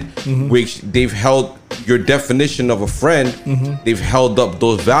friend, which they've held your definition of a friend, they've held up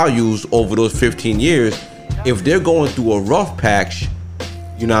those values over those 15 years. If they're going through a rough patch,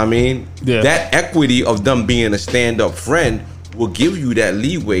 you know what I mean? Yeah. That equity of them being a stand-up friend will give you that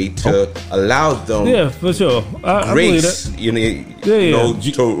leeway to allow them Yeah, for sure. I believe race, that. you know,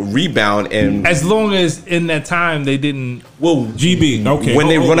 Yeah. to rebound and As long as in that time they didn't. well, GB, okay. when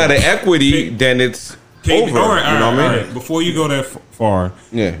they hold run on. out of equity, then it's KB, over. all right, you know what I mean? all right. Before you go that far,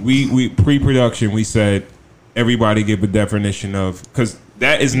 Yeah. we pre-production we said everybody give a definition of, because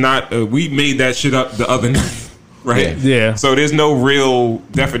that is not we made that shit up the other night, right? Yeah. So there's no real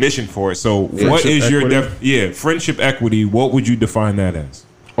definition for it. So what Friendship is your equity? friendship equity? What would you define that as?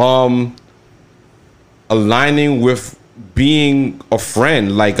 Aligning with being a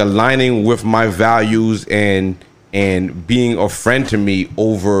friend, like aligning with my values and being a friend to me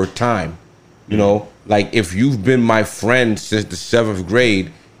over time. You know, like if you've been my friend since the 7th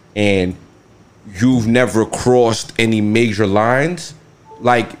grade and you've never crossed any major lines,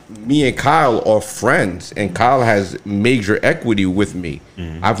 like me and Kyle are friends and Kyle has major equity with me.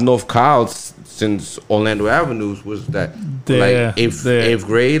 I've known Kyle since Orlando Avenues was that There, like eighth there.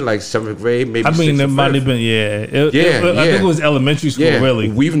 grade, like 7th grade, maybe. I mean, 6th it or might 5th. have been, I think it was elementary school, Yeah, really.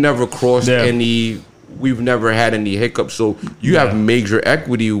 we've never crossed Yeah. any. We've never had any hiccups. So you have major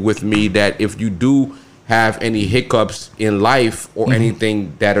equity with me that if you do have any hiccups in life or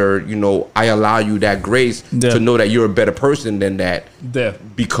anything that are, I allow you that grace Yeah. to know that you're a better person than that There.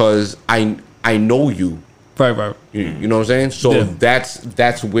 because I know you. Right. You know what I'm saying? So Yeah.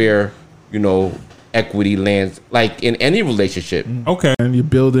 that's where, equity lands, like in any relationship. Okay. And you're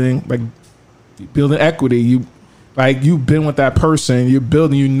building equity. You've been with that person. You're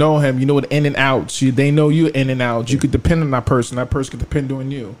building. You know him. You know what in and outs. They know you in and outs. You could depend on that person. That person could depend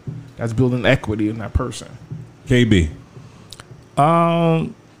on you. That's building equity in that person. KB.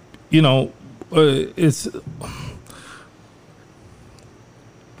 It's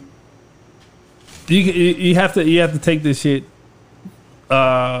you have to take this shit.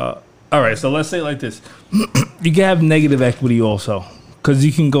 All right, so let's say it like this: you can have negative equity also, because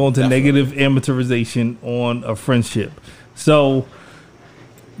you can go into negative amortization on a friendship. So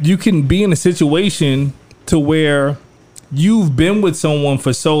you can be in a situation to where you've been with someone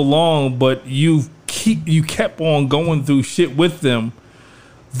for so long, but you kept on going through shit with them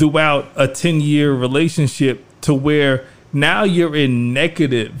throughout a 10-year relationship, to where now you're in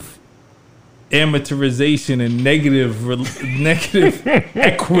negative amortization and negative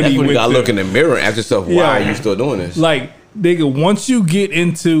equity You with gotta them. look in the mirror and ask yourself, why Yeah. are you still doing this? Like, nigga, once you get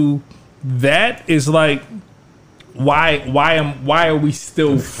into that, it's like, why are we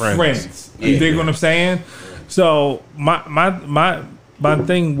still friends? You dig what I'm saying? So my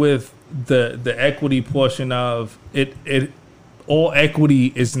thing with the equity portion of it, all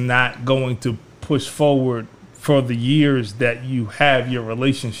equity is not going to push forward for the years that you have your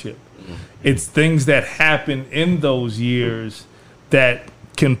relationship. It's things that happen in those years that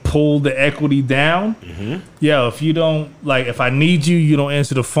can pull the equity down. Yeah, if you don't, like, if I need you, you don't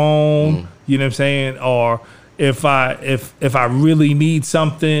answer the phone. You know what I'm saying? Or if I really need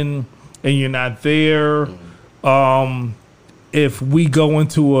something and you're not there. If we go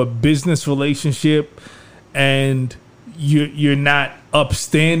into a business relationship and you're not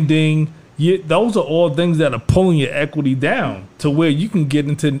upstanding, those are all things that are pulling your equity down to where you can get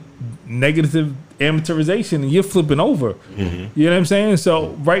into negative amortization and you're flipping over. You know what I'm saying? So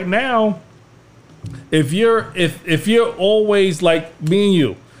right now, if you're always like me and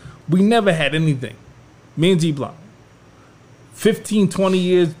you, we never had anything. Me and G Block. 15, 20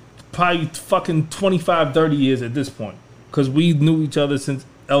 years, probably fucking 25, 30 years at this point. Because we knew each other since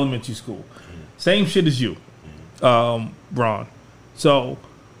elementary school. Same shit as you, Ron. So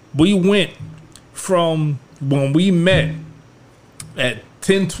we went from when we met at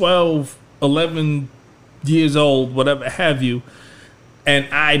 10, 12, 11 years old, whatever have you, and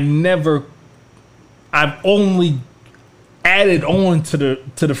I've only added on to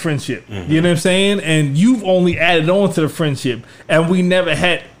the friendship. You know what I'm saying? And you've only added on to the friendship. And we're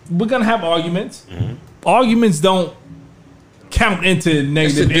gonna have arguments. Arguments don't count into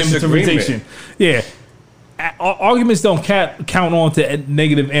negative amortization. Yeah. Arguments don't count on to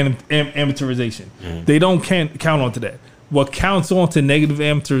negative amortization. They don't count on to that. What counts on to negative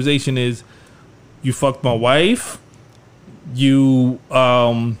amortization is you fucked my wife, you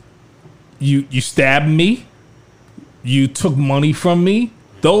stabbed me, you took money from me.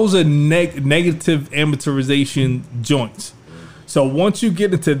 Those are negative amortization joints. So once you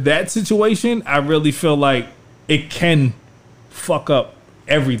get into that situation, I really feel like it can fuck up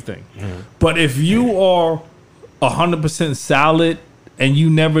everything. But if you are 100% solid and you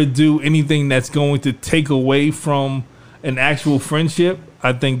never do anything that's going to take away from an actual friendship,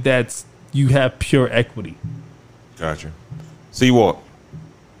 I think you have pure equity. Gotcha. Seawalk.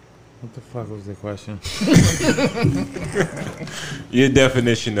 What the fuck was the question? Your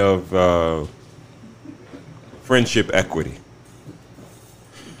definition of friendship equity.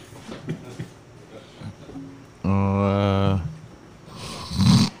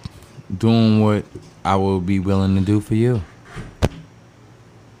 Doing what I will be willing to do for you.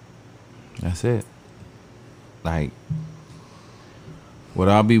 That's it. Like, what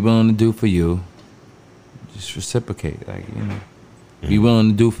I'll be willing to do for you, just reciprocate. Like, be willing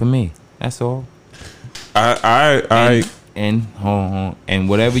to do for me. That's all. And hold on. And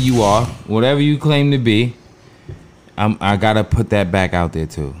whatever you are, whatever you claim to be, I gotta put that back out there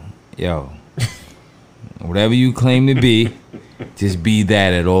too. Yo, whatever you claim to be, just be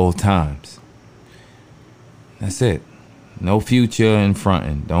that at all times. That's it. No future in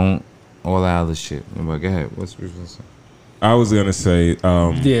fronting. Don't all that other shit. But go ahead. What's your say? I was gonna say,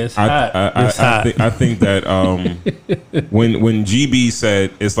 It's hot. I think that when GB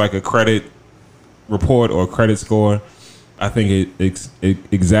said it's like a credit report or credit score, I think it's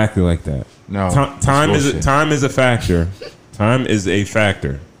exactly like that. No, time that's is bullshit. time is a factor. Time is a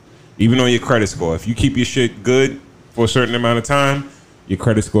factor. Even on your credit score, if you keep your shit good for a certain amount of time, your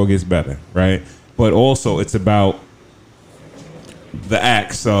credit score gets better, right? But also, it's about the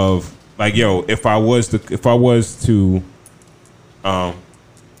acts of like, yo, if I was to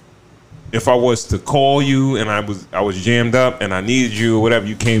call you and I was jammed up and I needed you or whatever,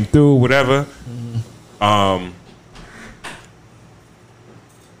 you came through, whatever.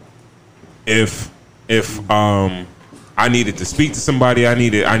 If I needed to speak to somebody, I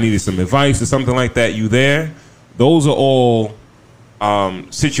needed some advice or something like that, you there. Those are all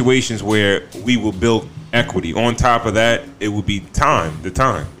situations where we will build equity. On top of that, it will be the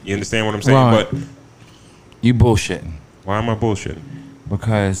time. You understand what I'm saying? Right. But You bullshitting why am I bullshitting?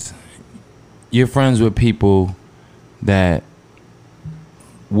 because you're friends with people that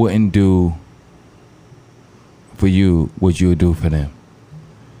wouldn't do for you what you would do for them.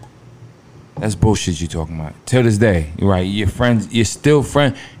 That's bullshit you talking about. Till this day, right? You're friends. You're still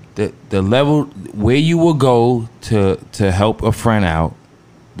friend. The level where you will go to help a friend out,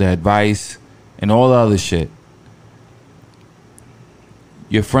 the advice and all the other shit.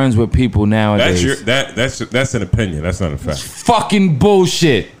 You're friends with people nowadays. That's an opinion. That's not a fact. Fucking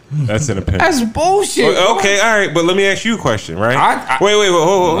bullshit. That's an opinion. That's bullshit. Okay, all right, but let me ask you a question, right? Wait,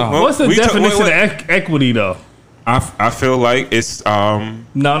 hold. What's the definition of equity, though? I feel like it's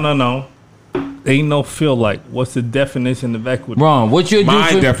No. Ain't no feel like. What's the definition of equity? Ron, what you do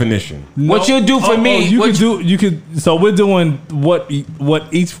my for definition. What you do for me? You could. So we're doing what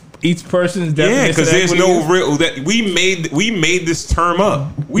each person's definition. Yeah, because of there's equity no is? real that we made this term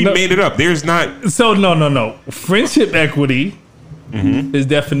up. We made it up. There's not. So no. Friendship equity is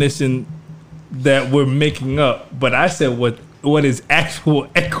definition that we're making up. But I said what is actual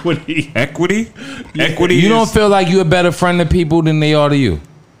equity? Equity? Equity. You is, don't feel like you're a better friend to people than they are to you.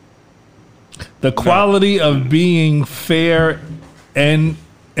 The quality of being fair and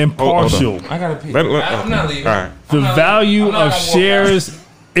impartial. I gotta pee. I'm not leaving. All right. The value of shares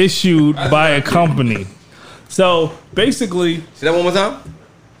issued by a company. So basically, Say that one more time.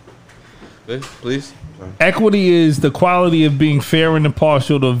 Please. equity is the quality of being fair and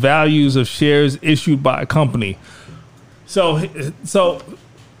impartial. The values of shares issued by a company. So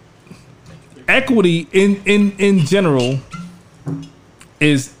equity in general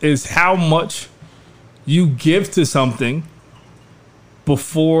is how much you give to something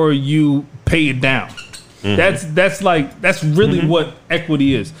before you pay it down. That's really what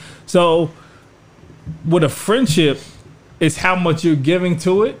equity is. So with a friendship, it's how much you're giving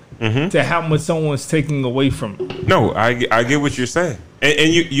to it to how much someone's taking away from it. No, I get what you're saying,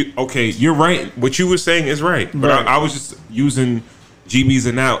 and you okay. You're right. What you were saying is right, but Right. I was just using GB's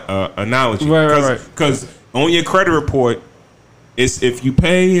analogy, Right. Because on your credit report, it's if you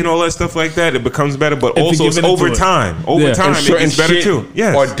pay and all that stuff like that, it becomes better. But If also, you're it's giving it to over it. time. Over Yeah. time, And it gets better shit too.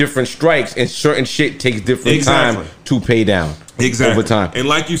 Yes, or different strikes, and certain shit takes different Exactly. time to pay down. Exactly. Over time. And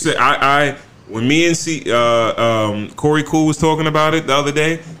like you said, I when me and Corey Cool was talking about it the other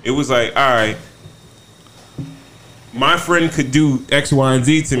day, it was like, all right, my friend could do X, Y, and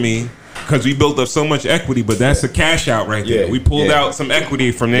Z to me because we built up so much equity, but that's a cash out right there. Yeah, We pulled yeah. out some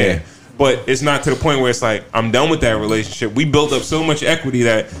equity from there. Yeah. But it's not to the point where it's like, I'm done with that relationship. We built up so much equity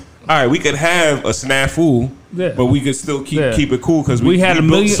that, all right, we could have a snafu, Yeah. but we could still keep Yeah. it cool because We had built $1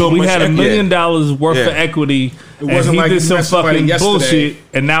 million. so We much had $1 equity. million worth Yeah. of equity. It wasn't and he like did you some met somebody fucking yesterday. bullshit,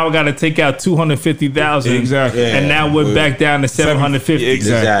 and now we got to take out $250,000. Exactly. And now we're back down to $750.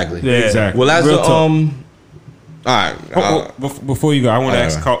 Exactly. Exactly. Yeah. Exactly. Well, as Real a, talk. all right. Before you go, I want to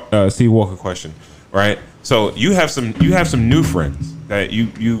All right, ask Steve Walker a question. Right. So you have some new friends that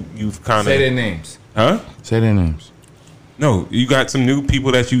you've kind Say their of names. huh? Say their names. No, you got some new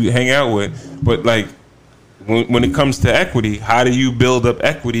people that you hang out with, but like when it comes to equity, how do you build up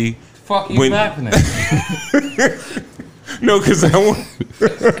equity? Fuck you When- laughing at? No, because I want.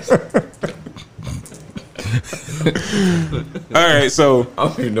 All right, so I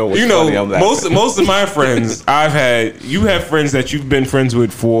don't even know what's you funny. know I'm laughing. most of my friends you have friends that you've been friends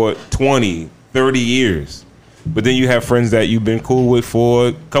with for 20, 30 years, but then you have friends that you've been cool with for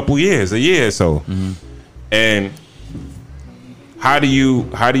a couple years, a year or so. And how do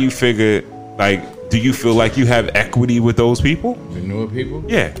you figure, like, do you feel like you have equity with those people? The newer people?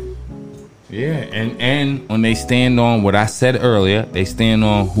 Yeah. Yeah, and when they stand on what I said earlier, they stand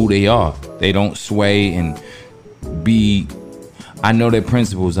on who they are. They don't sway and be. I know their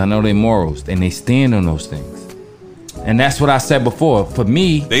principles, I know their morals, and they stand on those things. And that's what I said before. For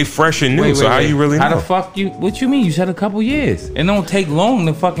me, They fresh and new, so how you really know? How the fuck you? What you mean? You said a couple years. It don't take long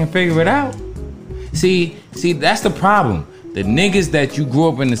to fucking figure it out. See, that's the problem. The niggas that you grew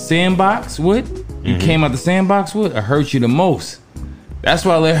up in the sandbox with, you came out the sandbox with, it hurt you the most. That's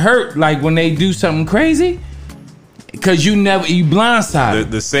why it hurt. Like when they do something crazy, because you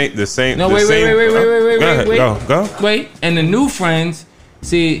blindsided. The same. No, the wait. Go. Wait, and the new friends.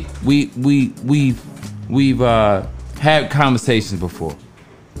 See, we've had conversations before.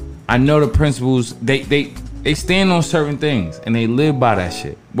 I know the principles. They stand on certain things and they live by that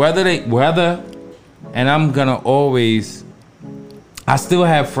shit. Whether, and I'm gonna always. I still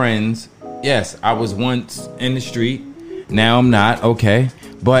have friends. Yes, I was once in the street. Now I'm not. Okay,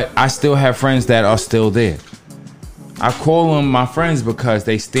 but I still have friends that are still there. I call them my friends because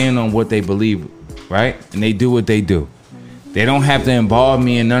they stand on what they believe, right? And they do what they do. They don't have to involve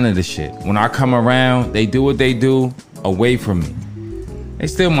me in none of the shit. When I come around, they do what they do away from me. They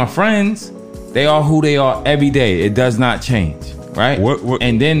still my friends. They are who they are every day. It does not change, right? What?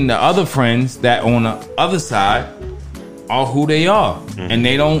 And then the other friends that on the other side are who they are. Mm-hmm. And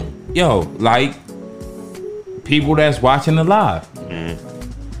they don't, like people that's watching the live.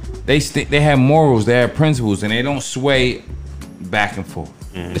 Mm-hmm. They have morals, they have principles, and they don't sway back and forth.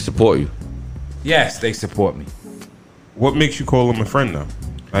 Mm-hmm. They support you. Yes, they support me. What makes you call them a friend, though?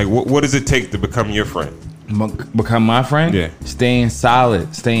 Like, what does it take to become your friend? Become my friend? Yeah. Staying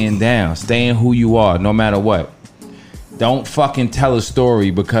solid, staying down, staying who you are, no matter what. Don't fucking tell a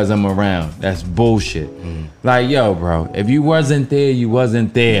story because I'm around. That's bullshit. Mm. Like, yo, bro, if you wasn't there, you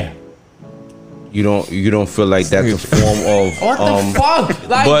wasn't there. You don't feel like that's a form of what the fuck?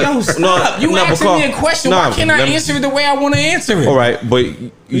 Like, yo, stop. You asking me a question. Why can't I answer it the way I want to answer it? All right, but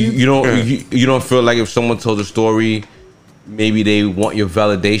you don't feel like if someone told a story, maybe they want your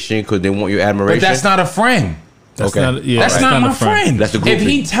validation because they want your admiration. But that's not a friend. That's okay. not, yeah, that's not my friend. That's a groupie. If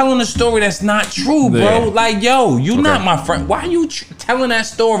he telling a story that's not true, bro, Yeah. like, yo, you not my friend. Why you telling that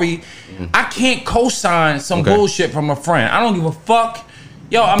story? I can't co-sign some bullshit from a friend. I don't give a fuck.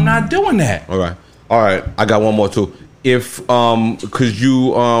 Yo, I'm not doing that. All right. I got one more too. If because you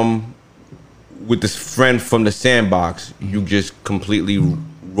with this friend from the sandbox, you just completely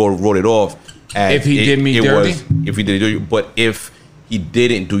wrote it off. If he did me dirty, if he did do you, but if he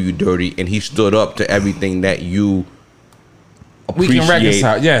didn't do you dirty and he stood up to everything that you appreciate, we can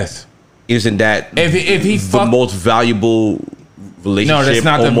reconcile. Yes, isn't that if he the most valuable relationship? No, that's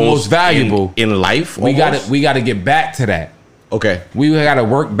not the most valuable in life. We got to get back to that. Okay, we got to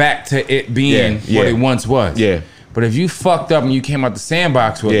work back to it being what it once was. Yeah, but if you fucked up and you came out the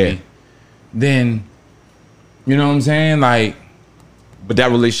sandbox with me, then you know what I'm saying, like. But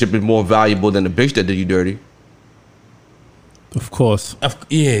that relationship is more valuable than the bitch that did you dirty. Of course.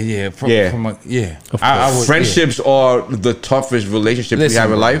 Yeah. Friendships are the toughest relationships you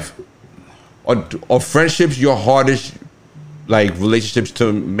have in life. Are friendships your hardest, like, relationships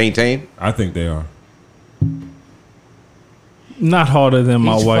to maintain? I think they are. Not harder than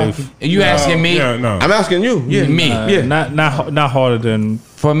my wife. Are you asking me? Yeah, no. I'm asking you. Yeah, me. Yeah, not harder than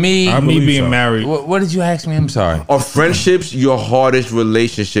for me. Me being married. What did you ask me? I'm sorry. Are friendships your hardest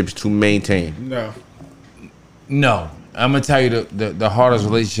relationships to maintain? No. I'm gonna tell you the hardest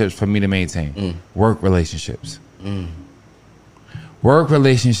relationships for me to maintain. Work relationships. Work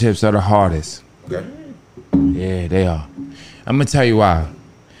relationships are the hardest. Okay. Yeah, they are. I'm gonna tell you why.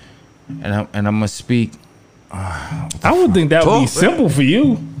 And I'm gonna speak. I would think that would be simple for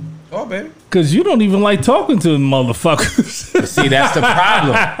you. Oh, baby. Because you don't even like talking to motherfuckers. See, that's the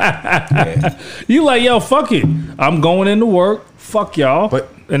problem. You like, yo, fuck it. I'm going into work. Fuck y'all.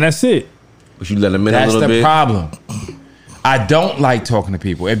 And that's it. But you let them in a little bit. That's the problem. I don't like talking to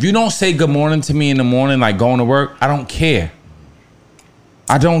people. If you don't say good morning to me in the morning, like going to work, I don't care.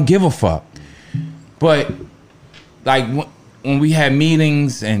 I don't give a fuck. But like when we had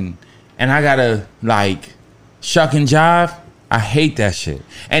meetings and I gotta like shuck and jive, I hate that shit.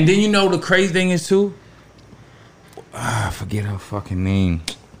 And then you know the crazy thing is too, I forget her fucking name.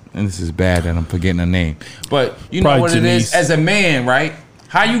 And this is bad that I'm forgetting her name. But you know what Janice. It is as a man, right?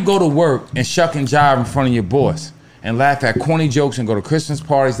 How you go to work and shuck and jive in front of your boss and laugh at corny jokes and go to Christmas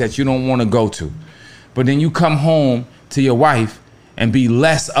parties that you don't want to go to. But then you come home to your wife and be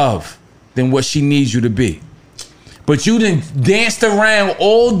less of than what she needs you to be. But you done danced around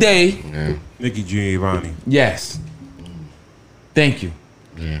all day. Yeah. Nikki Giovanni. Yes. Thank you.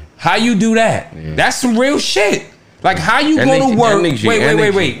 Yeah. How you do that? Yeah. That's some real shit. Like how you go to work.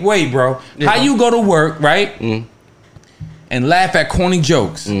 Wait, bro. Yeah. How you go to work, right? And laugh at corny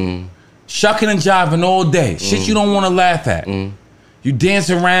jokes. Shucking and jiving all day. Shit you don't want to laugh at. You dance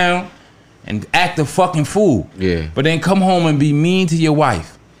around and act a fucking fool. Yeah. But then come home and be mean to your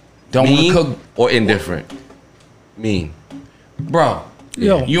wife. Don't want to cook or indifferent. Mean. Bro,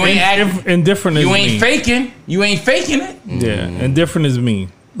 Yo, You ain't acting. indifferent is You ain't me. faking. You ain't faking it. Yeah, indifferent is me.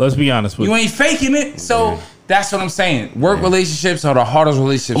 Let's be honest with You you. ain't faking it. So that's what I'm saying. Work relationships are the hardest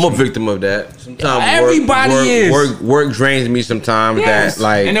relationships. I'm a victim of that. Sometimes Everybody is. Work drains me sometimes. Yes. That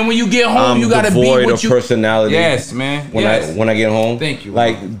like, and then when you get home, I'm you gotta be devoid what of you. personality. Yes, man. When Yes. I get home, Thank you.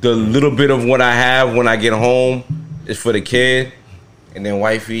 Like the little bit of what I have when I get home is for the kid. And then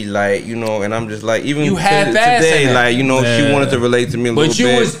wifey, like, you know, and I'm just like, even You half-ass in today, that. like, you know, she Yeah. wanted to relate to me a But little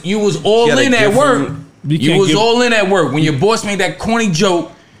bit. you was all She had a in at work. different- You You can't was give- all in at work when your boss made that corny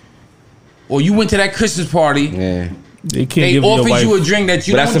joke, or you went to that Christmas party. Yeah. They can't They give your offered wife. you a drink that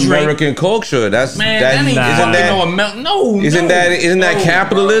you But don't that's drink. American culture. That's Man, that, that ain't Nah. fucking no isn't amount. No, that no,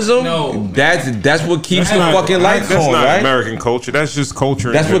 capitalism? No. That's what keeps the Not- fucking lights that's on, not right? American culture. That's just culture.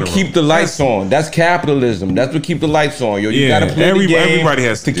 in That's what general. keep the lights on. That's capitalism. That's what keep the lights on. Yo, you Yeah, gotta play the game. everybody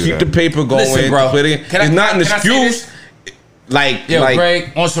has to do keep that. the paper going. Listen, bro. To play the, Can I- it's not an can I say excuse. this? Like, Yo, like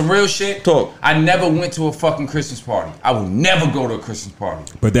Greg, on some real shit. Talk. I never went to a fucking Christmas party. I will never go to a Christmas party.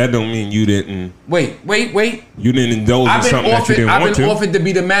 But that don't mean you didn't Wait. you didn't indulge in I've been something that you offered. didn't I've want been to. offered to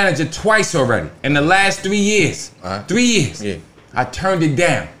be the manager twice already in the last 3 years. 3 years. Yeah. I turned it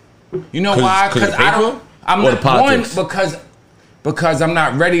down. You know 'Cause- why? 'cause of I paper? don't. I'm Or not the one politics? because I'm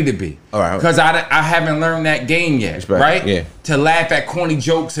not ready to be. All right. Because I haven't learned that game yet. Respect. Right. Yeah. To laugh at corny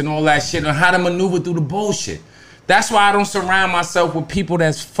jokes and all that shit and how to maneuver through the bullshit. That's why I don't surround myself with people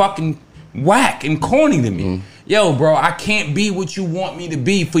that's fucking whack and corny to me. Mm-hmm. Yo, bro, I can't be what you want me to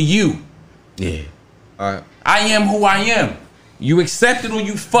be for you. yeah. All right. I am who I am. You accept it or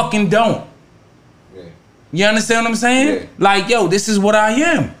you fucking don't. Yeah. You understand what I'm saying? Yeah. Like, yo, this is what I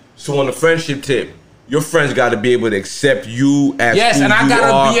am. So on the friendship tip, your friends got to be able to accept you as Yes, who and I you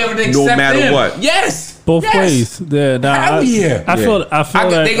gotta are, be able to accept no matter them. what. Yes. Both Yes. ways. Yeah, nah, Hell yeah. I feel They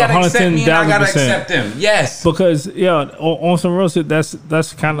that gotta accept me and I gotta 110,000%. accept them. Yes. Because on some real shit,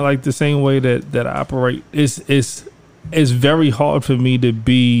 that's kind of like the same way that I operate. It's very hard for me to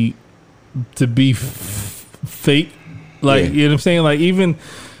be fake. Like, Yeah. you know what I'm saying? Like, even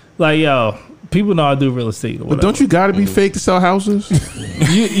like, yo, people know I do real estate or But whatever. don't you gotta be fake to sell houses?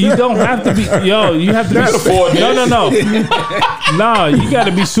 You don't have to be, yo, you have to be no. Nah, you got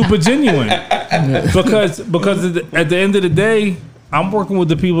to be super genuine. Because at the end of the day, I'm working with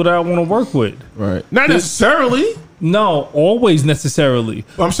the people that I want to work with. Right. Not necessarily. No, always necessarily.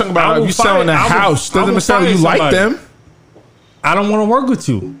 I'm talking I about will if you're selling a fire- I will- house, I doesn't will necessarily fire you like somebody. them. I don't want to work with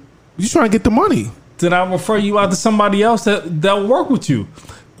you. You're trying to get the money. Then I refer you out to somebody else that'll work with you.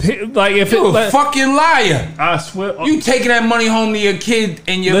 Like if You it, a like, fucking liar. I swear. You taking that money home to your kid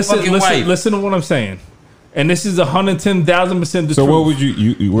and your fucking wife. Listen to what I'm saying. And this is 110,000% the So truth. what would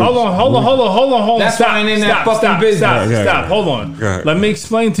you Hold on. That's Stop, why I ain't in that stop, fucking stop, business. Stop, Yeah, stop. yeah. Hold on. Go ahead. Let me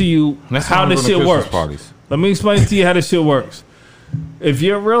explain to you Next how time this we're going shit to works. Christmas parties. Let me explain to you how this shit works. If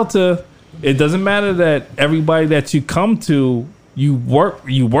you're a realtor, it doesn't matter that everybody that you come to, you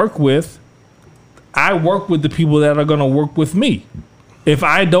work with. I work with the people that are going to work with me. If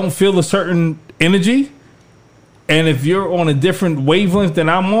I don't feel a certain energy, and if you're on a different wavelength than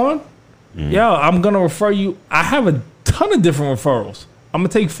I'm on, I'm going to refer you. I have a ton of different referrals. I'm going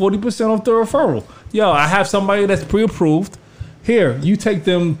to take 40% off the referral. I have somebody that's pre-approved. Here, you take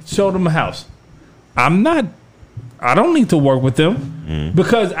them, show them a house. I don't need to work with them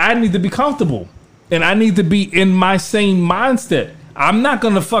because I need to be comfortable and I need to be in my same mindset. I'm not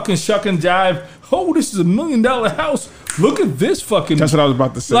going to fucking shuck and jive. Oh, this is $1 million house. Look at this fucking. That's what I was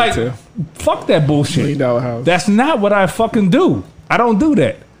about to say like, too. fuck that bullshit. $1 million house. That's not what I fucking do. I don't do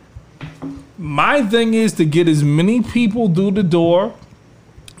that. My thing is to get as many people through the door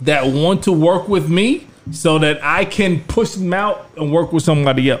that want to work with me so that I can push them out and work with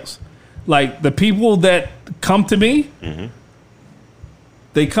somebody else. Like the people that come to me,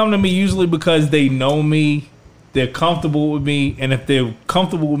 they come to me usually because they know me, they're comfortable with me, and if they're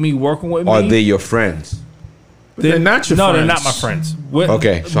comfortable with me working with Are me, they your friends? They're not your no, friends. they're not my friends.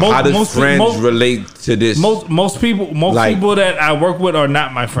 Okay, so how does friends relate to this? Most people Like- that I work with are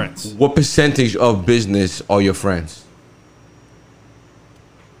not my friends. What percentage of business are your friends?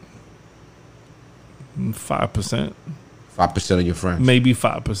 5%, 5% of your friends. maybe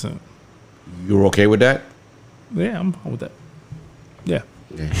 5%. You're okay with that? Yeah, I'm fine with that. Yeah,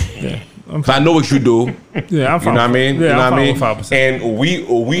 yeah, I'm 'Cause I know what you do. yeah, I'm fine. You know what I mean? Yeah, You know I'm what I fine mean? with 5%. And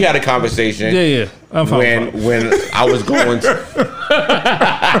we had a conversation. Yeah, I'm fine. When I was going to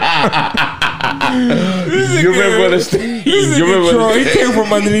you remember the stage? You remember He came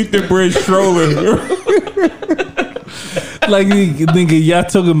from underneath the bridge strolling. Like nigga, y'all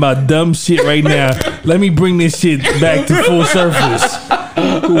talking about dumb shit right now. Let me bring this shit back to full surface.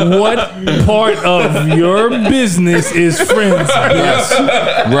 What part of your business is friends?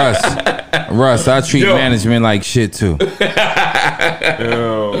 Russ, I treat management like shit too.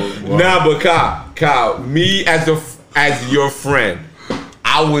 Nah, but Kyle, me as your friend,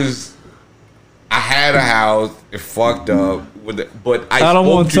 I had a house. It fucked up. But I don't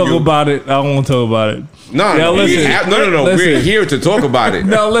want to talk about it. I don't want to talk about it. No, listen. No. We're here to talk about it.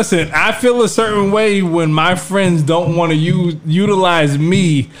 No, listen. I feel a certain way when my friends don't want to utilize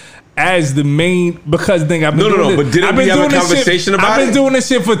me as the main because I've been doing but didn't we have a conversation about it? I've been doing this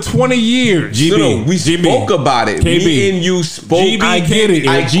shit for 20 years. GB, we spoke about it. KB. Me and you spoke. GB, I get it.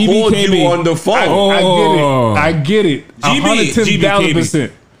 I called you on the phone. I get it.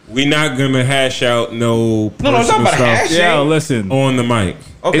 110,000%. We're not gonna hash out no personal it's not about stuff hashing. Yeah, listen. on the mic.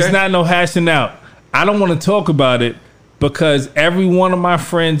 Okay. It's not no hashing out. I don't want to talk about it because every one of my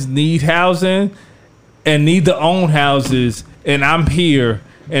friends need housing and need to own houses, and I'm here.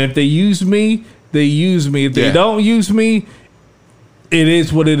 And if they use me, they use me. If they don't use me, it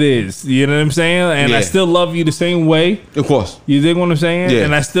is what it is. You know what I'm saying? And I still love you the same way. Of course. You dig what I'm saying? Yeah.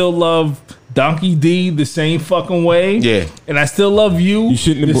 And I still love Donkey D the same fucking way. Yeah. And I still love you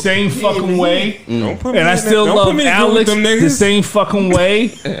shouldn't the have same fucking way. Don't put me And I in still that- don't love put me in the group with Alex them the niggas. same fucking way.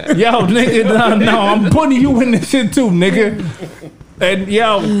 Yo, nigga, no, I'm putting you in this shit too, nigga. And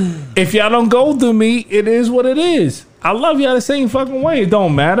yo, if y'all don't go through me, it is what it is. I love y'all the same fucking way. It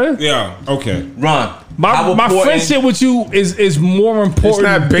don't matter. Yeah. Okay. Ron, My friendship with you is more important. It's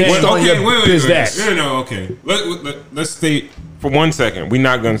not based than on your is that. No. Okay. Let's stay for 1 second. We're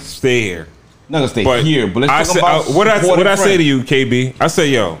not gonna stay here. not gonna stay But here, but let's talk about what I supporting say to friends. you, KB. I say,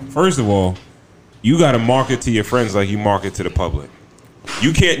 yo, first of all, you got to market to your friends like you market to the public.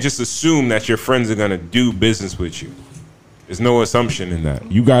 You can't just assume that your friends are gonna do business with you. There's no assumption in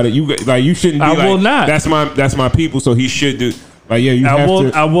that. You got it. You shouldn't. Be I will like, not. That's my people. So he should do. Like yeah, you I have will.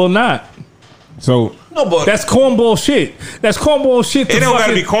 to. I will not. So No, but That's cornball shit. That's cornball shit. It don't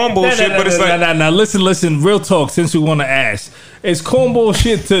gotta be cornball shit, but it's like- nah. Listen. Real talk. Since we want to ask, it's cornball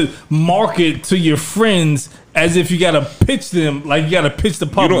shit to market to your friends as if you gotta pitch them like you gotta pitch the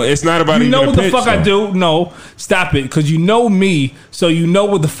public. it's not about you even know a what the pitch, fuck I though. do. No, stop it, because you know me, so you know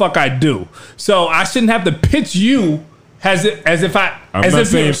what the fuck I do. So I shouldn't have to pitch you as if I'm you're not a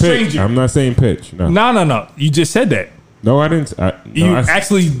saying pitch. stranger. I'm not saying pitch. No. No. You just said that. No, I didn't. You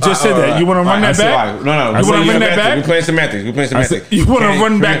actually just said that. You want to run that back? No. You want to run that back? We're playing semantics. You want to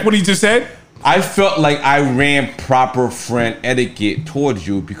run back what he just said? I felt like I ran proper friend etiquette towards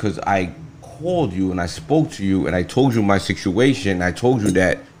you because I called you and I spoke to you and I told you my situation. I told you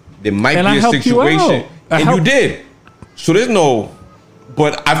that there might And be I a helped you situation, out. and you did. So there's no.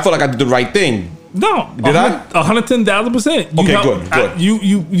 But I felt like I did the right thing. No. Did I? 110,000%. Okay, good.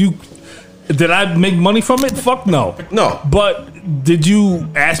 You. Did I make money from it? Fuck no. No. But did you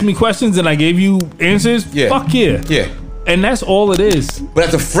ask me questions and I gave you answers? Yeah. Fuck yeah. Yeah. And that's all it is. But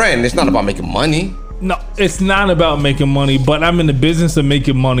as a friend, it's not about making money. No, it's not about making money, but I'm in the business of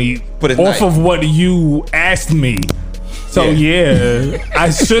making money But it's off not- of what you asked me. So Yeah. I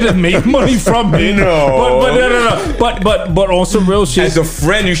should have made money from it. No. But on some real shit. As a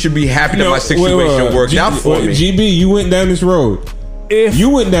friend, you should be happy that my situation worked out for me. GB, you went down this road. if You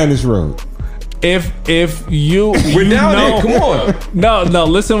went down this road. if you We're you down know, there. Come on. No,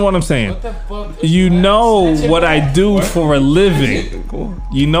 listen to what I'm saying. You know what I do for a living.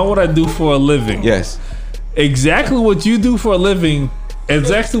 You know what I do for a living. Yes. Exactly what you do for a living.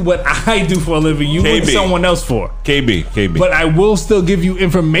 Exactly what I do for a living. You went KB. someone else for. KB. But I will still give you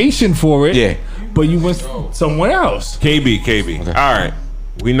information for it. Yeah. But you went somewhere else. KB. All right.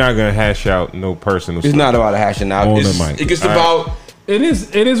 We're not gonna hash out no personal It's stuff. not about a hashing out. On It's, the mic. it's All right. about. It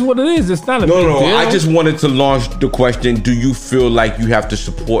is what it is. It's not a big No. deal. I just wanted to launch the question: do you feel like you have to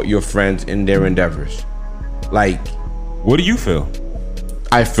support your friends in their endeavors? Like, What do you feel?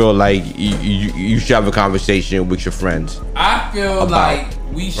 I feel like you should have a conversation with your friends. I feel like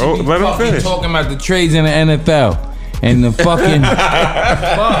we should Oh, be let him fucking finish. talking about the trades in the NFL and the fucking.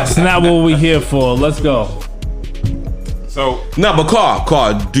 It's not what we here for. Let's go. So No, but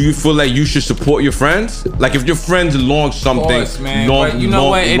Carl, do you feel like you should support your friends? Like if your friends launch something, Of course, man. But you know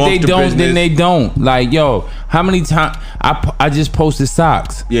what? If they don't, then they don't. Like, yo, how many times I just posted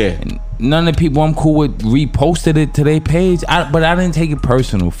socks? Yeah. And none of the people I'm cool with reposted it to their page. But I didn't take it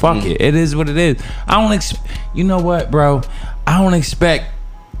personal. Fuck it. It is what it is. I don't. You know what, bro? I don't expect.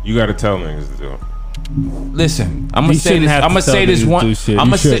 you gotta tell niggas to do it. Listen, I'm gonna You say shouldn't this. have I'm to gonna tell say this niggas to one. do shit. I'm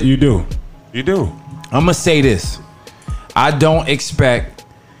You gonna say. You do. You do. I'm gonna say this. I don't expect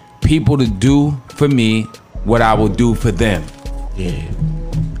people to do for me what I will do for them.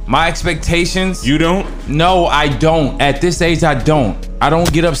 My expectations. You don't. No, I don't. At this age, I don't. I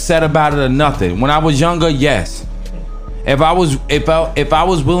don't get upset about it or nothing. When I was younger, yes. If I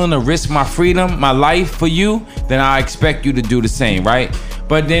was willing to risk my freedom, my life for you, then I expect you to do the same, right?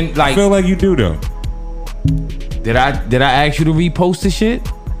 But then, I feel like you do though. did I ask you to repost the shit?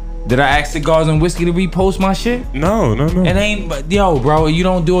 Did I ask Cigars and Whiskey to repost my shit? No. It ain't, but yo, bro, you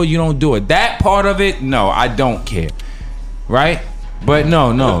don't do it, you don't do it. That part of it, no, I don't care, right? But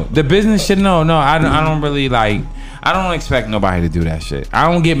no, the business shit, no, I don't really like. I don't expect nobody to do that shit.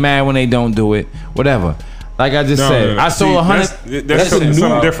 I don't get mad when they don't do it. Whatever. Like I just said, I sold 100. That's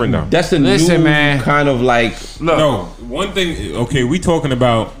something different though. That's a Listen, new man. kind of like. Look, No, one thing. Okay, we talking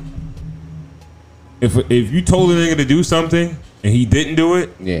about if you told a nigga to do something and he didn't do it.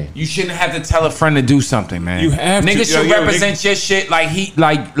 Yeah. you shouldn't have to tell a friend to do something, man. You have to. Niggas should Yo, represent your shit like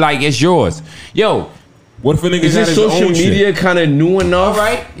like it's yours. Yo, What if a nigga Is had this his social own media shit? kind of new enough? all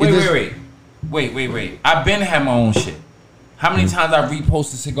right. Is this- Wait. I've been had my own shit. How many times I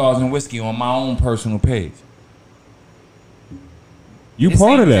reposted Cigars and Whiskey on my own personal page? You This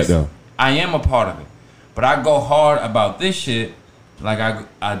part ain't of that just- though. I am a part of it, but I go hard about this shit like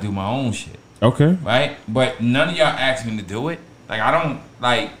I do my own shit, Okay. right? But none of y'all ask me to do it. Like I don't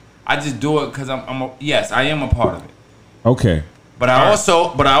like. I just do it because yes, I am a part of it. Okay. But I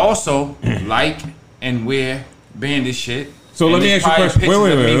also like and wear bandit shit. So And let me there's ask you a probably question. Wait.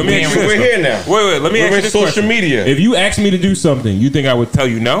 pictures of Let me being ask you rich. this. We're here now. Wait. Let me We're ask you in this social question. media. If you asked me to do something, you think I would tell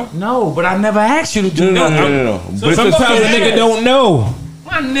you no? No, but I never asked you to do nothing. No. But Sometimes a nigga don't know.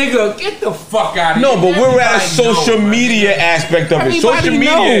 My nigga, get the fuck out of No, here. but we're at a Everybody social know, my media nigga. aspect of it. Everybody Social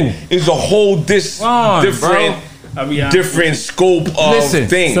media know. is a whole on, different I mean, different scope of Listen,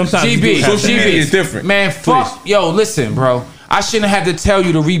 things. sometimes you GB, do have social to. media is different. Man, fuck. Yo, listen, bro. I shouldn't have to tell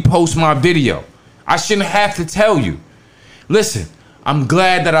you to repost my video. I shouldn't have to tell you. Listen, I'm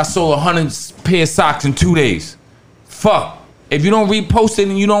glad that I sold 100 pair of socks in 2 days. Fuck. If you don't repost it,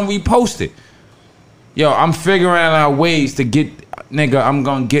 then you don't repost it. Yo, I'm figuring out ways to get, nigga, I'm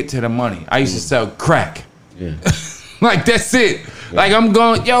gonna get to the money. I used to sell crack. Yeah. Like, that's it. Like, I'm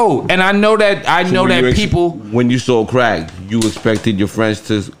going, yo, and I know that, people. When you sold crack, you expected your friends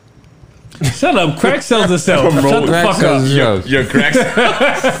to Shut up. Crack sells itself. Shut the Crack fuck sells up. itself. your crack.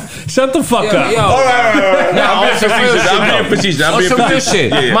 Shut the fuck up. Yo, All right. Nah, on some real shit, I'm though. being facetious. I'm On being some real facetious.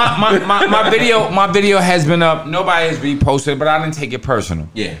 shit. Yeah. My video has been up. Nobody has reposted, but I didn't take it personal.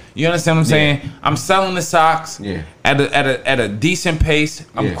 Yeah. You understand what I'm saying? I'm selling the socks. Yeah. At a decent pace.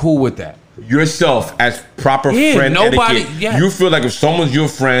 I'm Yeah. cool with that. Yourself as proper Yeah, friend nobody- etiquette. yeah. You feel like if someone's your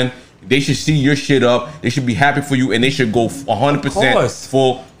friend, they should see your shit up. They should be happy for you, and they should go 100% course.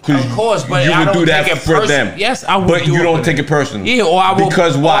 full. Of course, but you I would don't do that take it for person- them. Yes, I would But do you it don't for take them. it personal. Yeah, or I will.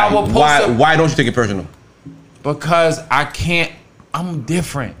 Because or why? I will post Why? a- Why don't you take it personal? Because I can't. I'm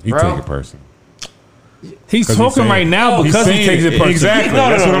different, You bro. take it personal. He's 'Cause talking he's right saying- now He's because he saying takes it personal. Exactly.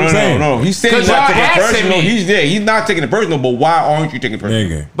 That's what I'm saying. No. He's saying he's 'Cause not taking y'all it asking personal. me. He's not taking it personal. But why aren't you taking it personal?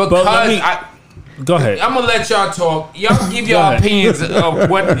 Nigga. Because But let me- I. Go ahead. I'm gonna let y'all talk. Y'all give Go y'all ahead. opinions of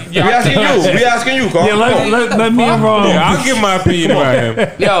what y'all We asking think. you. We asking you, Carl. Yeah, let me and Ron. Yeah, I'll give my opinion about him.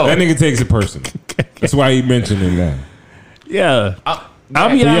 Yo. That nigga takes it personal. That's why he mentioned it that. Yeah. I'll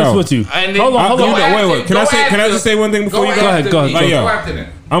be Yo. honest with you. And then- Hold on, hold You on. know, wait. Can I just say one thing before you go? ahead, go ahead. Like, yo. Go after that.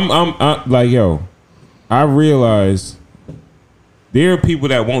 I'm like, yo, I realize there are people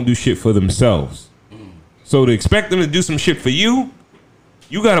that won't do shit for themselves. So to expect them to do some shit for you,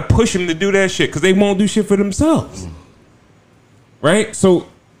 you gotta push them to do that shit because they won't do shit for themselves. Right? So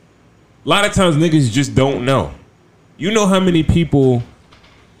a lot of times niggas just don't know. You know how many people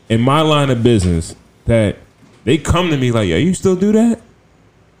in my line of business that they come to me like, yo, you still do that?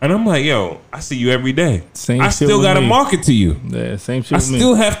 And I'm like, yo, I see you every day. Same I shit still with gotta me. market to you. Yeah, same shit I with me.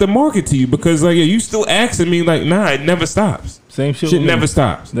 still have to market to you because like you still asking me like, nah, it never stops. Same shit Shit with me. never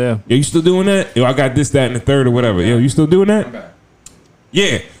stops. Yeah. Yo, you still doing that? Yo, I got this, that, and the third or whatever. Yo, you still doing that?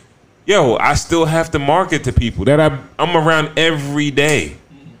 Yeah. Yo, I still have to market to people that I'm around every day.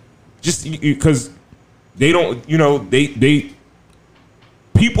 Just because they don't, they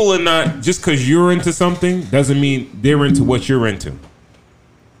people are not, just because you're into something doesn't mean they're into what you're into.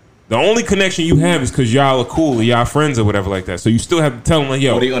 The only connection you have is because y'all are cool or y'all friends or whatever like that. So you still have to tell them like,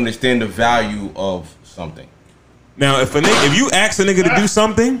 yo. Or they understand the value of something. Now, if you ask a nigga to do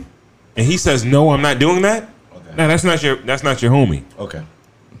something and he says no, I'm not doing that. Okay. Nah, that's not your homie. Okay.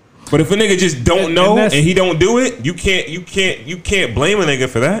 But if a nigga just don't know and that's- he don't do it, you can't blame a nigga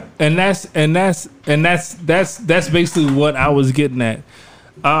for that. And that's basically what I was getting at.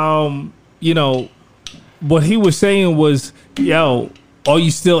 What he was saying was, yo, are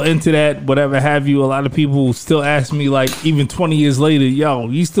you still into that? Whatever have you. A lot of people still ask me, like, even 20 years later, yo,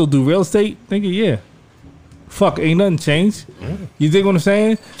 you still do real estate? Nigga, yeah. fuck, ain't nothing changed. You dig what I'm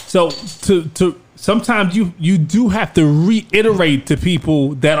saying? So to sometimes you do have to reiterate to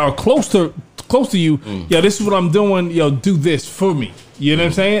people that are close to you. Yo, this is what I'm doing. Yo, do this for me. You know what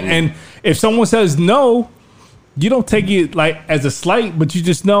I'm saying? And if someone says no, you don't take it like as a slight, but you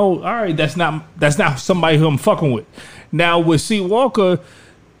just know, all right, that's not somebody who I'm fucking with. Now with C Walker,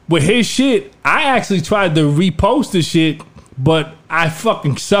 with his shit, I actually tried to repost the shit, but I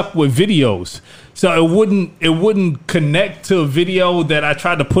fucking suck with videos. So it wouldn't connect to a video that I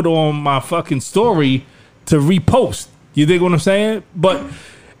tried to put on my fucking story to repost. You dig what I'm saying? But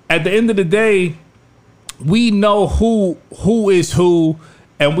at the end of the day, we know who is who,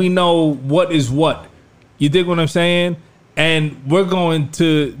 and we know what is what. You dig what I'm saying? And we're going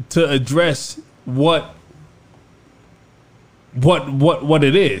to address what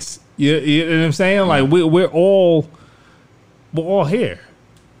it is. You know what I'm saying? Like we're all here.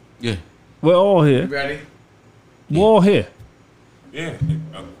 Yeah. We're all here. Ready? We're all here. Yeah.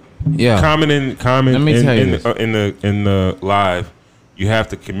 Yeah. Comment Let me tell you in the live. You have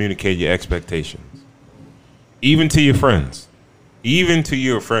to communicate your expectations, even to your friends. Even to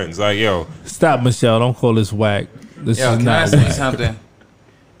your friends, like, yo, Stop, Michelle. Don't call this whack. This Yo, is can I not say whack. something?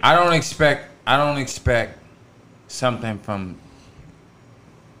 I don't expect something from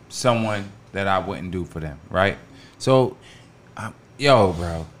someone that I wouldn't do for them, right? So, yo,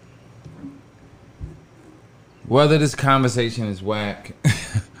 bro. Whether this conversation is whack,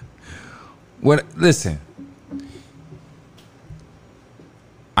 listen.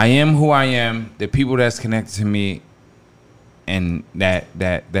 I am who I am. The people that's connected to me and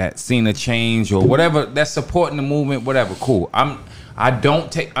that seen a change or whatever, that's supporting the movement, whatever, cool. I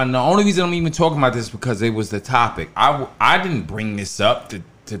don't take, and the only reason I'm even talking about this is because it was the topic. I didn't bring this up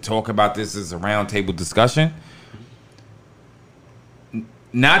to talk about this as a roundtable discussion.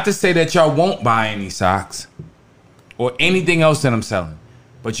 Not to say that y'all won't buy any socks or anything else that I'm selling,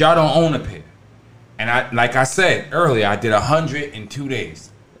 but y'all don't own a pair. And like I said earlier, I did 100 in 2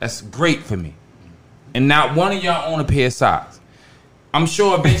 days. That's great for me. And not one of y'all own a pair of socks. I'm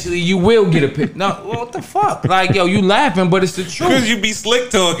sure eventually you will get a pair. No, what the fuck? Like, yo, you laughing, but it's the truth. because you be slick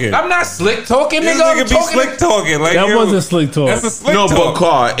talking. I'm not slick talking, This nigga. I'm nigga be talking slick talking. Like, That yo, wasn't slick talk. That's a slick No, talk. but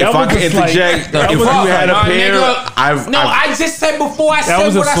Carl, if That I was can a slight. interject, That if was you a had a My pair, nigga, I just said before I said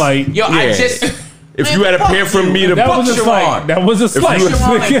was a what slight. I Yeah. just. if Man, you had a fuck pair from you. me to That was a Fuck slight. Sharon. That was a slight. Sharon,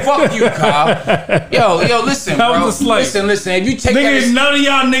 and fuck you, Kyle. Yo, listen, That bro. was a slight. Listen. If you take that Niggas, as- none of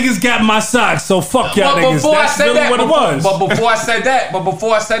y'all niggas got my socks, so fuck y'all But niggas. before I That's said really that, what it was. But before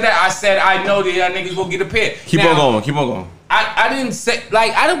I said that, I said I know that y'all niggas will get a pair. keep on going. I didn't say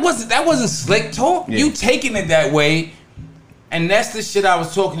like that wasn't slick talk. Yeah. You taking it that way, and that's the shit I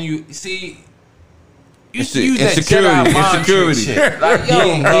was talking to you. See, you should use that Jedi mind trick shit. Like,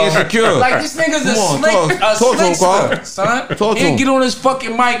 yo, He bro. insecure. Like this nigga's a Come on, slick, talk to him, Carl. slick, son. Talk to He'll him. get on his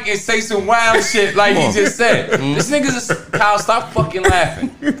fucking mic and say some wild shit like he just said. This nigga's Kyle, stop fucking laughing,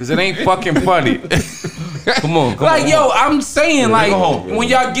 cause it ain't fucking funny. Come on. Like, yo, I'm saying, like, go home. when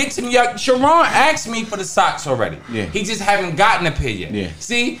y'all get to me, Sharon asked me for the socks already. Yeah. He just haven't gotten a pair yet. Yeah.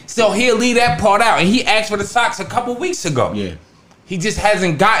 See? So he'll leave that part out. And he asked for the socks a couple weeks ago. Yeah. He just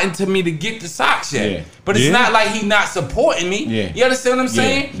hasn't gotten to me to get the socks yet. Yeah. But it's Yeah. not like he not supporting me. Yeah. You understand what I'm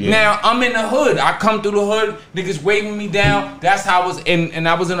saying? Yeah. Now, I'm in the hood. I come through the hood. Niggas waving me down. That's how I was in. And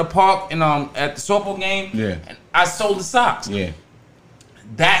I was in a park and at the softball game. Yeah. And I sold the socks. Yeah.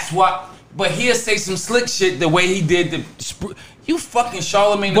 That's what. But he'll say some slick shit the way he did the. You fucking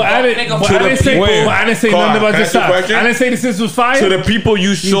Charlemagne. But I didn't, but I didn't say, Wait, but I didn't say Carl, nothing about can I your ask you a socks. question? I didn't say this was fire. To the people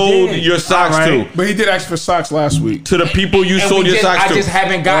you sold did. your socks Alright. to. But he did ask for socks last week. To the people you And sold we your just- socks I to. just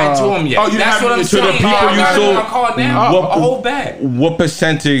haven't gotten to him yet. Oh, you That's haven't- what I'm to the saying. people I you got it sold- in my car now. What- A whole bag. What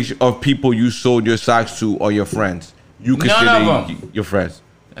percentage of people you sold your socks to are your friends? You consider None of them. your friends.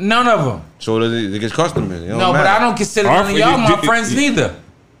 None of them. So it gets customers. It don't No, but matter. I don't consider Our none of y'all friend- my friends neither.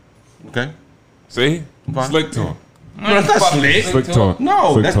 Okay. See? Fine. Slick talk. That's not slick. Slick talk.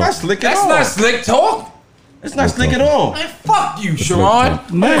 No, Slick that's talk. not slick at That's all. not slick talk. It's not slick at all. Man, fuck you, Sharon.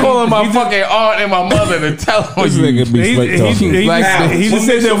 Man, I'm calling my he fucking aunt and my mother to tell them This you. nigga be He, slick he, talking. he, Like, How? he What just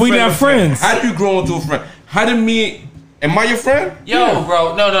said makes that a we friend not a friend? friends. How do you grow into a friend? How did me? Am I your friend? Yo,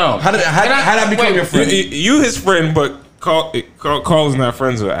 bro, no. How did I become wait, your friend? You his friend, but Carl is not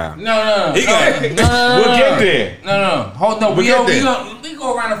friends with Al. No. He got it. We'll get there. No. Hold no. We get there.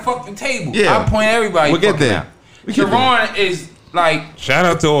 go around the fucking table. Yeah. I point everybody. We'll get fucking there. out. We get Sharon is like Shout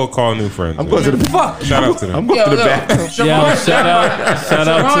out to all Carl new friends. I'm going to the fuck. Shout out to them. I'm going to the back. Sharon, Yo, shout out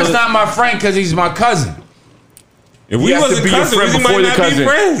Sharon's to not my friend because he's my cousin. If He we has to wasn't be your cousins, friend we before might your not cousin. be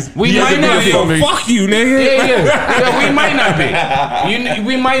friends. We He has might to be not your be. friend. Fuck you, nigga. Yeah, we might not be.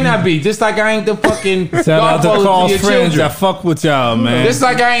 We might not be. Just like I ain't the fucking Shout out to godfather to Carl's your friends. I children. fuck with y'all, man. Just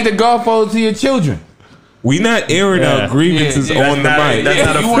like I ain't the godfather to your children. We not airing Yeah. out grievances Yeah, on the mic. that's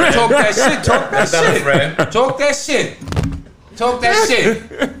not a You want to friend. talk that shit? Talk that That's not a shit. friend. Talk that shit. Talk that shit.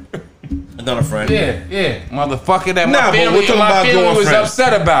 That's not a friend. Yeah, motherfucker. That Nah, my but family, we're talking my about family going was friends.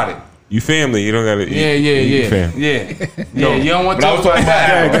 upset about it. You family. You don't gotta. Yeah. You fam. Yeah. You don't want to But I talk was talking about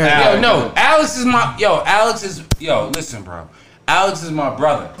that. about Alex. Yo, no. Alex is listen, bro. Alex is my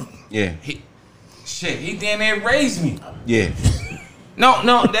brother. Yeah. He damn near raised me. Yeah.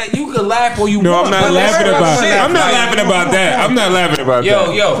 No, that you can laugh or you No, want. I'm not but let's laughing talk about shit. that. I'm not laughing about that. I'm not laughing about Yo,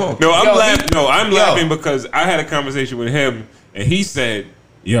 that. yo. No, I'm Yo, laughing. No, I'm yo. laughing because I had a conversation with him, and he said,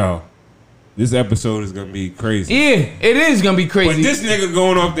 "Yo, this episode is gonna be crazy." Yeah, it is gonna be But crazy. this nigga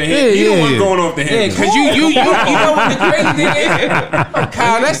going off the head. He the one going off the Yeah, head. cause you know what the crazy thing is? Oh,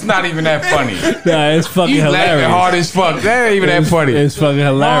 Kyle, that's not even that funny. Nah, it's fucking You laughing hilarious. hard as fuck. That ain't even that funny. It's fucking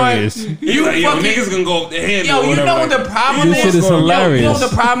hilarious. You like, yo, fucking- niggas gonna go off the head. Yo, you know what the problem This is? shit is Yo, you know hilarious. what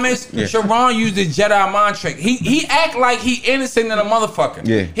the problem is? Sharon used the Jedi mind trick. He act like he innocent in a motherfucker.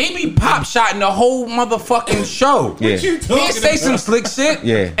 Yeah. He be pop shotting the whole motherfucking show. Yeah. He say some slick shit.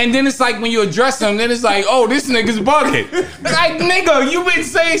 Yeah. And then it's like when you address him, then it's like, oh, this nigga's bugging. Like, nigga, you been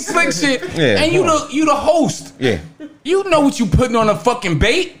saying slick shit. Yeah. And you the host. Yeah. You know what you putting on a fucking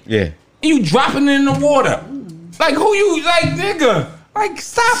bait. Yeah. And you dropping it in the water. Like who you like, nigga? Like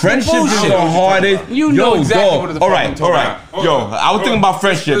stop Friendship the is bullshit. the hardest. You know exactly dog. what the All fuck I'm right, talking all right. about. Yo, I was thinking about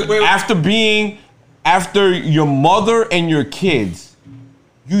friendship. Wait. After your mother and your kids,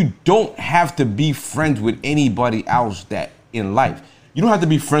 you don't have to be friends with anybody else that in life. You don't have to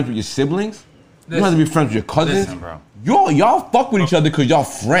be friends with your siblings. You don't have to be friends with your cousins. Listen, bro. Y'all fuck with each other because y'all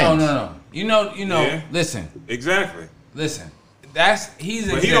friends. No. You know. Yeah. Listen. Exactly. He's But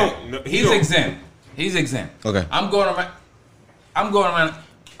exempt. he don't- no, he He's don't- exempt. He's exempt. Okay. I'm going around.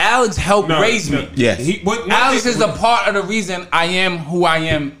 Alex helped raise me. Yes. Alex is a part of the reason I am who I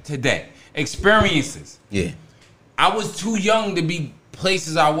am today. Experiences. Yeah. I was too young to be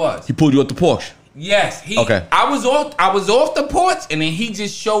places I was. He pulled you up the Porsche. Yes. Okay. I was off the porch, and then he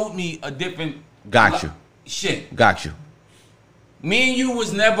just showed me a different. Got you. Shit. Got you. Me and you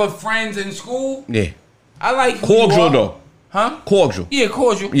was never friends in school. Yeah. I like who you Cordial are. though. Huh? Cordial. Yeah,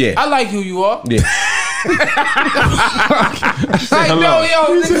 cordial. Yeah. I like who you are. Yeah. Like, no,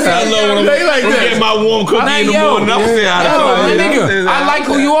 yo, Hello, they like I'm that. getting my warm cookie Like, in the yo, morning. I'm saying hi to Yo, my somebody. I'm nigga, saying I hi. like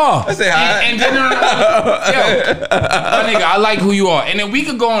who you are. I say hi. And then, my nigga, I like who you are. And then we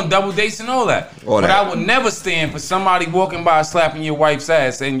could go on double dates and all that. All but that. I would never stand for somebody walking by slapping your wife's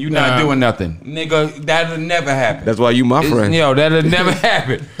ass and you not doing nothing. Nigga, that'll never happen. That's why you my friend. Yo, that'll never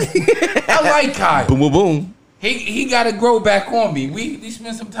happen. I like Kyle. Boom, boom, boom. He got to grow back on me. We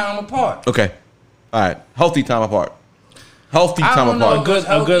spent some time apart. Okay. All right. Healthy time apart. Healthy I time don't know. apart.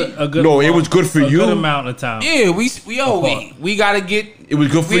 A good. No, it was good for a you. good amount of time. Yeah, we gotta get. It was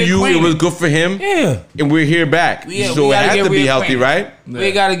good for you. It was good for him. Yeah, And we're here back. Yeah, so we it gotta has get to be healthy, reacquainted. right?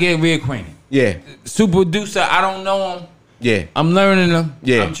 we gotta get reacquainted. Yeah. Super producer, I don't know him. Yeah. I'm learning him.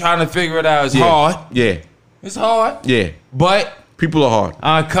 Yeah. I'm trying to figure it out. It's Yeah. hard. Yeah. It's hard. Yeah. But People are hard.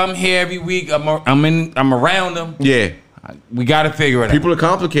 I come here every week. I'm around them. Yeah. We gotta figure it out. People are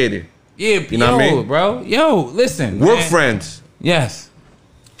complicated. Yeah, You know what I mean? bro. Yo, listen. Work man. friends. Yes.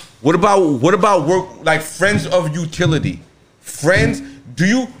 What about work like friends of utility? Friends, do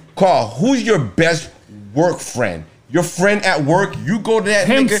you call who's your best work friend? Your friend at work, you go to that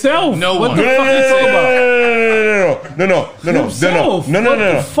Himself. No what one. the fuck you talking about? No. What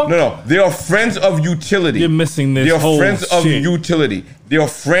the fuck? They are friends of utility. You're missing this They are whole friends of shit. utility. They are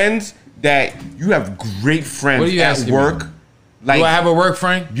friends that you have great friends What are you at asking work. me? Like, Do I have a work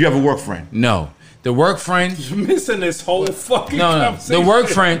friend? do you have a work friend? No. The work friend. You're missing this whole fucking No.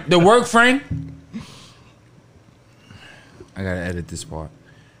 conversation. The work friend. I gotta edit this part.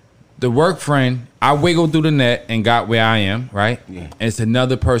 The work friend, I wiggled through the net and got where I am, right? Yeah. And it's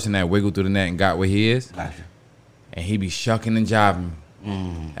another person that wiggled through the net and got where he is. Gotcha. And he be shucking and jiving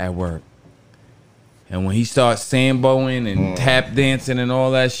at work. And when he starts samboing and tap dancing and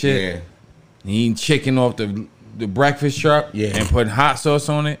all that shit, Yeah. and eating chicken off the breakfast truck Yeah. and putting hot sauce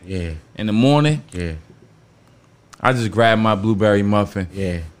on it Yeah. in the morning, Yeah. I just grab my blueberry muffin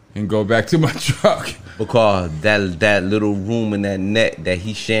Yeah. and go back to my truck. Because that little room in that net that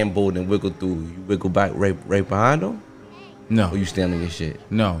he shambled and wiggled through, you wiggle back right behind him? No, Or you stand on your shit?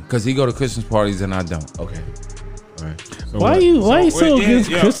 no, because he go to Christmas parties and I don't. Okay. All right. Why you so wait,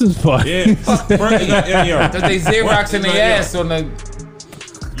 against Christmas party? Yeah. Yo. Because they Xerox in their ass on the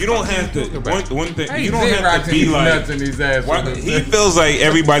You don't have to. One thing. Hey, You don't have to be like. in these ass. He feels like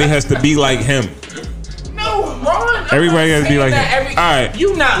everybody has to be like him. No, Ron. Everybody has to be like him. All right.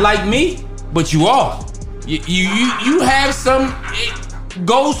 You not like me, but you are. You have some. It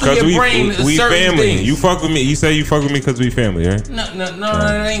goes through your brain. We certain family. things. You fuck with me. You say you fuck with me because we family, right? No,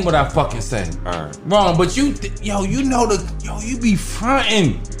 that ain't what I fucking said. All right. Wrong, but you be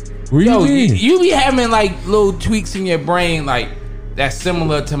fronting. What Yo, you mean? you be having like little tweaks in your brain, like that's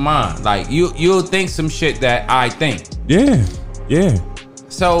similar to mine. Like you'll think some shit that I think. Yeah.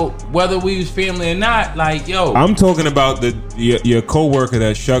 So whether we was family or not, like yo, I'm talking about your coworker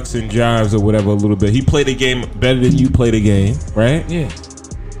that shucks and jives or whatever a little bit. He played the game better than you play the game, right? yeah.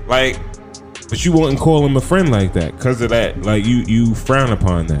 Like, but you wouldn't call him a friend like that because of that. Like you frown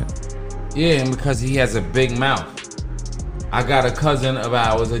upon that. Yeah, and because he has a big mouth. I got a cousin of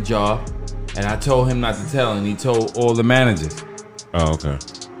ours a job, and I told him not to tell, and he told all the managers. Oh, okay.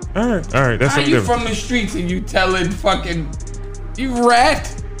 All right. That's How something you different. from the streets and you telling fucking you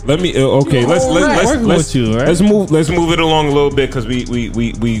rat? Let me. Okay. You Let's all right. Working with you, right? Let's move it along a little bit because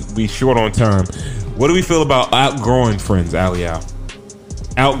we short on time. What do we feel about outgrowing friends, Ali Al?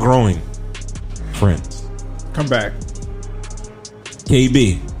 Outgrowing friends. Come back.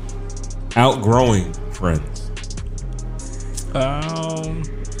 KB. Outgrowing friends.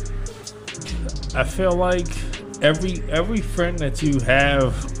 I feel like every friend that you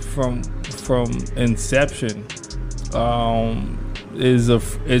have from inception is a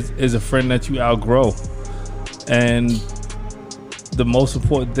friend that you outgrow, and the most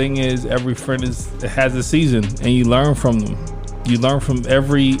important thing is every friend has a season, and you learn from them. You learn from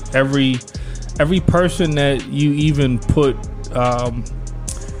every person that you even put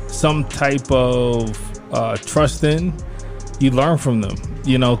some type of trust in. You learn from them,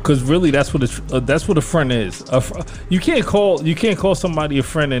 you know, because really that's what a friend is. You can't call somebody a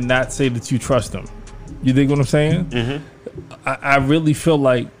friend and not say that you trust them. You dig what I'm saying? Mm-hmm. I really feel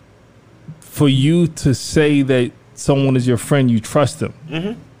like for you to say that someone is your friend, you trust them.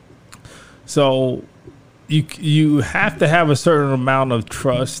 Mm-hmm. So you have to have a certain amount of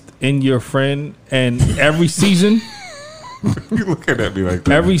trust in your friend, and every season. You looking at me like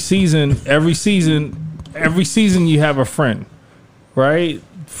that? Every season you have a friend, right?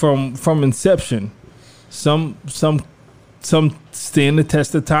 From inception. Some stand the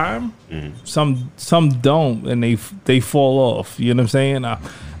test of time. Some don't, and they fall off. You know what I'm saying?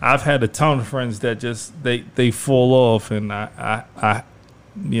 I've had a ton of friends that just they fall off, and I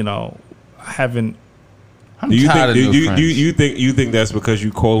haven't. Do you tired of new think friends. you think that's because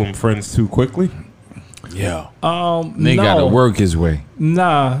you call them friends too quickly? Yeah. They no. gotta work his way.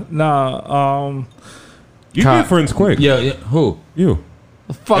 Nah. You get friends quick. Yeah. Who? You.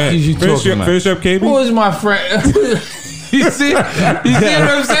 The fuck Hey, is you talking about? Finish up, KB. Who is my friend? You see what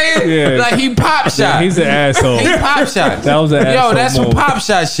I'm saying? Yeah. Like he pop shot. He's an asshole. He pop shot. That was an asshole Yo, that's some move. pop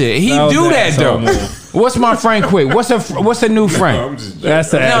shot shit. He That was do an that asshole though. move. What's my friend quick? What's a new friend?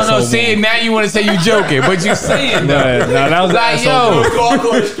 That's the asshole. No. See, now you want to say you joking, but you saying though. No, that was an Like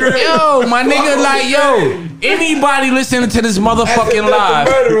asshole move. yo, my nigga, like yo. Anybody listening to this motherfucking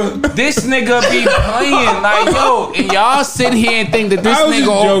live, this nigga be playing like yo, and y'all sit here and think that this I was nigga.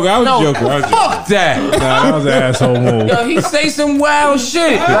 just joking. I was joking. Fuck that. Nah, that was an asshole move. Yo, he say some wild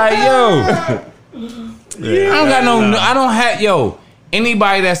shit. Like yo, I don't have yo.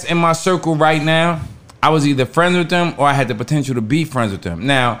 Anybody that's in my circle right now, I was either friends with them or I had the potential to be friends with them.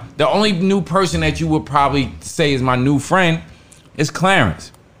 Now, the only new person that you would probably say is my new friend is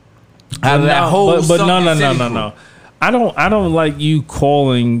Clarence. Out of that whole but Sunken no. City crew. I don't like you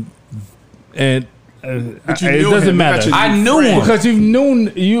calling and it knew doesn't him. matter. You got I knew him. Because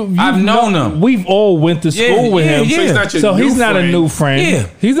I've known him. We've all went to school with him. yeah. So he's not your So new he's not a friend. new friend. Yeah.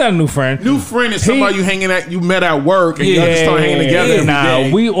 He's not a new friend. New friend is somebody you met at work and y'all just start hanging together. Yeah, every nah,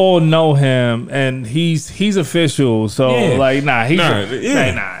 day. we all know him, and he's official. So Yeah. like,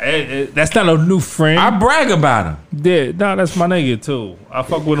 he's that's not a new friend. I brag about him. Yeah, that's my nigga too. I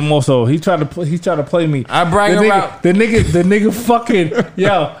fuck with him also. He tried to play me. I brag about- the nigga fucking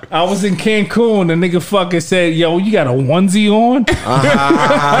yo. I was in Cancun. The nigga fucking said, "Yo, you got a onesie on?"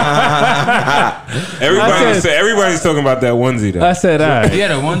 Everybody's talking about that onesie though. I said, "All right." You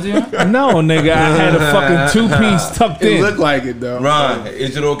had a onesie on? No, nigga, I had a fucking 2-piece tucked It in. looked like it though. Ron,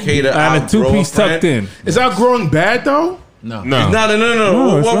 is it okay to I had a outgrow 2-piece friend? tucked in. Is outgrowing bad though? No. No. it's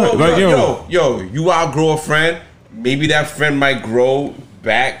not. Like, Yo, you outgrow a friend. Maybe that friend might grow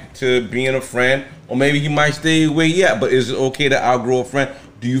back to being a friend, or maybe he might stay where he at. But is it okay to outgrow a friend?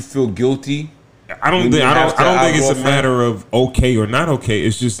 Do you feel guilty? I don't When think you have to it's a outgrow a friend? matter of okay or not okay.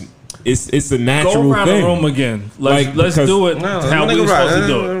 It's just it's a natural Go around thing. the room again. Let's Like, do it No, how let we it were rock. supposed to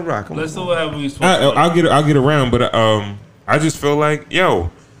do Let it it. rock. Come Let's on. do it how we were supposed to do it. I'll get around, but I just feel like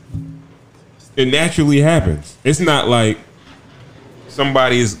it naturally happens. It's not like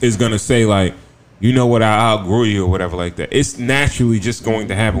somebody is gonna say like, you know what, I outgrew you or whatever like that. It's naturally just going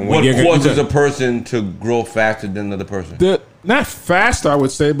to happen. What you're causes a person to grow faster than another person? Not faster, I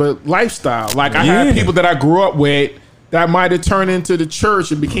would say, but lifestyle. Like I Yeah. had people that I grew up with that might have turned into the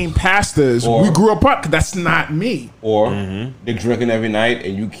church and became pastors. Or- We grew up. That's not me. Or they're drinking every night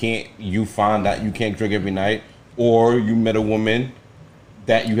and you find out you can't drink every night. Or you met a woman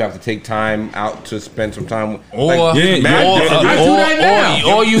that you have to take time out to spend some time with. Or, Like, yeah, mad or- different. I do that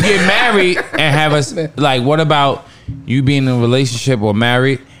now. or you get married and have us like. What about you being in a relationship or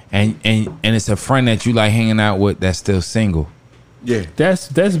married and it's a friend that you like hanging out with that's still single? Yeah. That's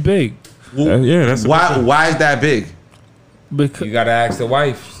big. that's Why is that big? Because You gotta ask the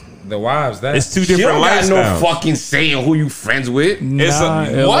wives that. it's two She different don't got no lifestyles. fucking say in who you friends with.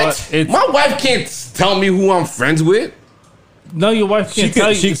 What? It's, My wife can't tell me who I'm friends with. no, your wife She can't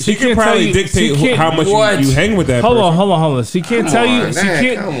tell can, you. she can can't tell probably you- dictate she can't- how much What? you hang with that Hold person. on, hold on. She can't tell you. on, She man,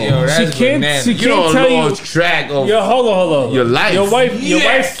 can't. come on. Yo, She that's can't. bananas. She You can't don't tell you. lose track of Yo, hold on. your life. Your wife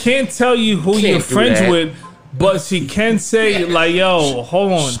Yes. can't tell you who Can't you're do friends that. with, but she can say like, "Yo,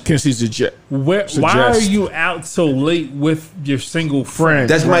 hold on. Can she suggest? Why Suggest. are you out so late with your single friend?"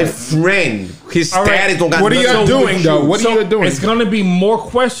 That's my friend. His All right. status don't got What are nothing y'all to do doing with though? you. What are you doing? It's gonna be more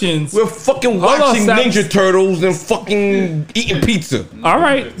questions. We're fucking Hold on, watching stop. Ninja Turtles and fucking eating pizza. All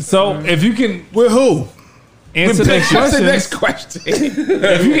right, so if you can With who? answer those What's the questions, next question?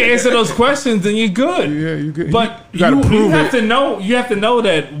 if you can answer those questions, then you're good. Yeah, you good. But you gotta prove have it. to know. You have to know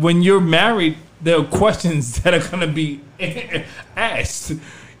that when you're married, there are questions that are gonna be asked.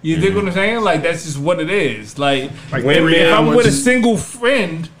 You dig what I'm saying? Like that's just what it is. Like women, if I'm with a just- single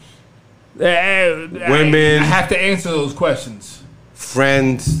friend, I Women. have to answer those questions.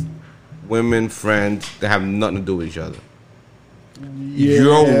 Friends, women, friends, they have nothing to do with each other. Yeah.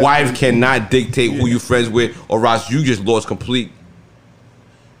 Your wife cannot dictate who you friends with, or else you just lost complete.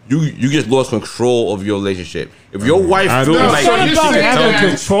 You just lost control of your relationship. If your wife I feels know. like It's not you about should having tell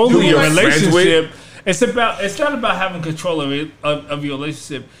control who of your you're friends with, relationship. It's not about having control of it, of your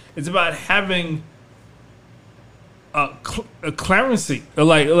relationship. It's about having a clarity,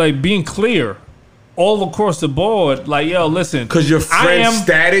 like being clear all across the board. Like, yo, listen, Because your I friend's am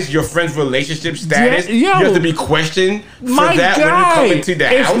status, your friend's relationship status, Yeah, yo. you have to be questioned for my that guy. when you come into the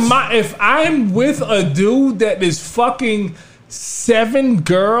house. If I'm with a dude that is fucking 7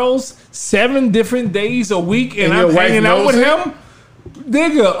 girls, 7 different days a week, and And I'm your wife hanging out knows with it? him,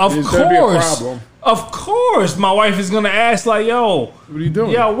 nigga, of There's gonna be a course. problem. Of course, my wife is gonna ask like, "Yo, What are you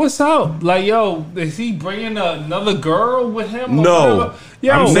doing? Yo, what's up? Like, yo, is he bringing another girl with him? or No. whatever?"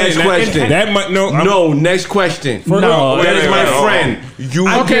 Yo, I'm saying Next that- question. That might no. No, next question. No, that is my wait, friend. You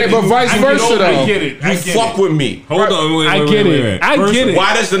Okay, but vice I get versa it. though. I get it. I you get fuck it. with me. Hold on, wait, I wait, get wait, it. wait. I First get it.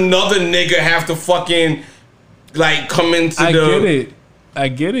 Why does another nigga have to fucking like come into I the? get it. I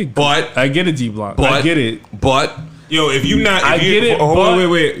get it. But- I get it, G Block. But I get it. But Yo, if you not, if I you, get it. Hold but on,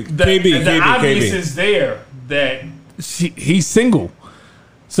 wait. The, KB, the obvious KB. is there that he's single,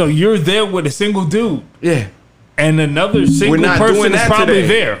 so you're there with a single dude, yeah, and another single not person doing is that probably today.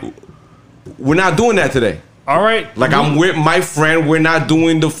 there. we're not doing that today. All right, Like I'm with my friend. We're not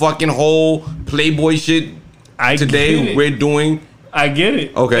doing the fucking whole Playboy shit I get today. it. We're doing. I get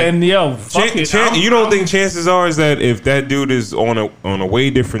it. Okay. and yo, fuck it. You don't think chances are is that if that dude is on a way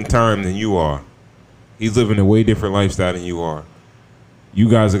different time than you are, he's living a way different lifestyle than you are. You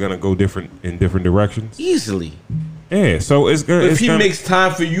guys are gonna go in different directions. Easily. Yeah, so it's good. If he makes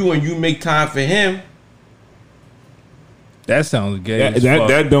time for you and you make time for him, that sounds gay. that, as that,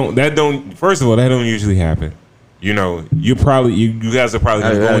 fuck. that don't. First of all, that don't usually happen. You know, you guys are probably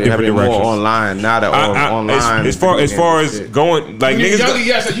gonna go in different more directions. online now that online. As far as shit. going, like You niggas. get younger,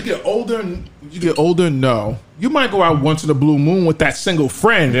 yes, as you get older. You get older. No, you might go out once in a blue moon with that single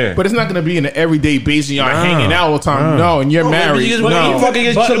friend, Yeah. but it's not going to be in an everyday basis. Y'all Nah, hanging out all the time. No, and you're maybe married. you just No. wanna fucking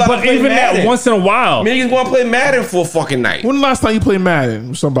just chill out but and play even that Madden. once in a while, Niggas want to play Madden for a fucking night, When the last time you played Madden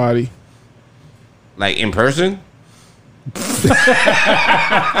with somebody? like in person,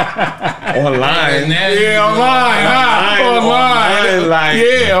 online. Yeah, online. Online, like-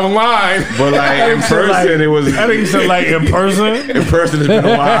 yeah, online. But like in person, it was. I think you said like in person. In person, it's been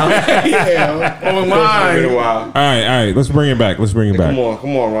a while. yeah, It's been a online. while. All right. Let's bring it back. Come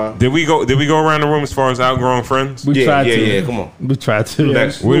on, Ron. Did we go around the room as far as outgrowing friends? We tried to. Yeah. Come on. We tried to.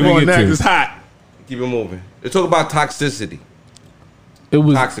 Next, Where Move did we on get next. to? It's hot. keep it moving. Let's talk about toxicity. It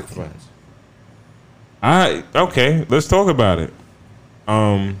was Toxic friends. Okay, let's talk about it.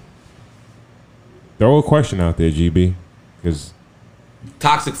 Throw a question out there, GB, because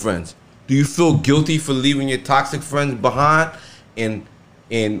Toxic friends. Do you feel guilty for leaving your toxic friends behind? And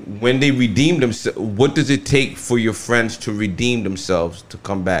when they redeem themselves, what does it take for your friends to redeem themselves to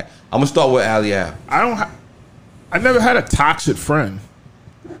come back? I'm gonna start with Ali Al. I never had a toxic friend.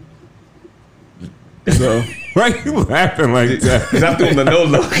 So why are you laughing like that? Cause I'm doing the no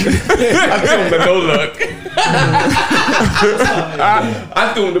look. I'm doing the no look.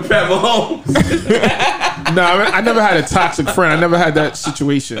 I'm doing the Pat Mahomes. no, I never had a toxic friend. I never had that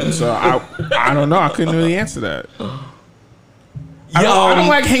situation. So I don't know. I couldn't really answer that. I don't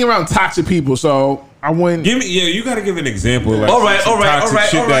like hanging around toxic people. So I wouldn't. You got to give an example. Like all right.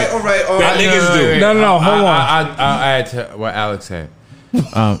 That niggas do. No, hold on. I'll add to what Alex said.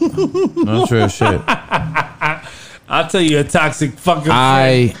 Not sure shit. I'll tell you a toxic fucking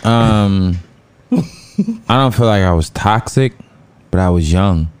friend. I don't feel like I was toxic, but I was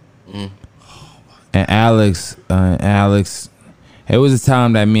young. And Alex, it was a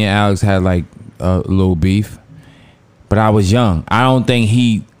time that me and Alex had like a little beef, but I was young. I don't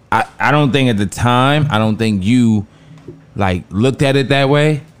think I don't think at the time, I don't think you like looked at it that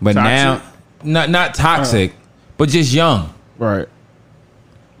way. But Toxic? now, not toxic, but just young. Right.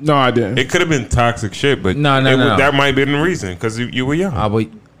 No, I didn't. It could have been toxic shit, but No. that might have been the reason because you were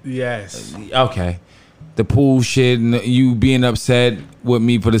young. Yes. Okay. The pool shit and you being upset with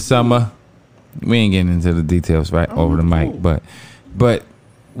me for the summer. We ain't getting into the details right over the mic, but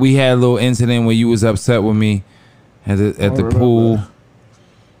we had a little incident where you was upset with me at the pool,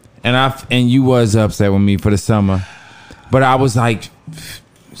 and you was upset with me for the summer, but I was like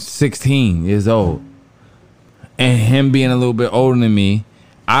 16 years old, and him being a little bit older than me.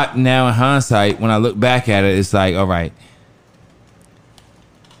 Now in hindsight, when I look back at it, it's like, all right,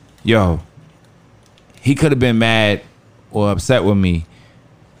 yo, he could have been mad or upset with me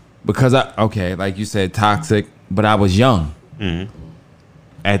because like you said, toxic, but I was young. Mm-hmm.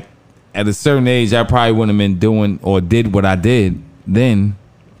 At a certain age, I probably wouldn't have been doing or did what I did then.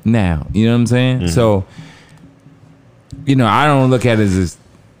 Now, you know what I'm saying? Mm-hmm. So, I don't look at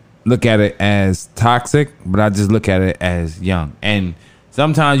it as toxic, but I just look at it as young. And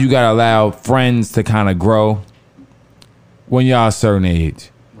sometimes you gotta allow friends to kind of grow when y'all a certain age.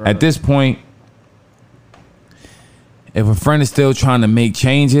 Right. At this point, if a friend is still trying to make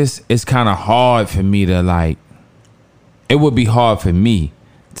changes, it's kind of hard for me to like. It would be hard for me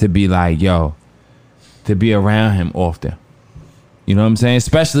to be like, to be around him often. You know what I'm saying?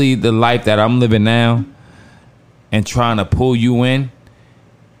 Especially the life that I'm living now, and trying to pull you in,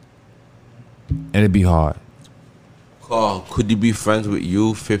 it'd be hard. Carl, could you be friends with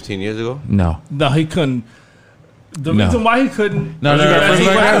you 15 years ago? No, he couldn't. The reason why he couldn't. No.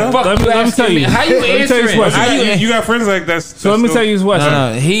 Let me tell you. How you answering? You got friends like that. So let me tell you his question.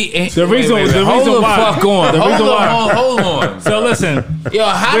 No. The reason why. Hold on. So listen. Yo,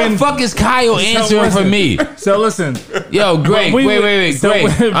 how the fuck is Kyle answering for me? So listen. Yo, Greg. Wait.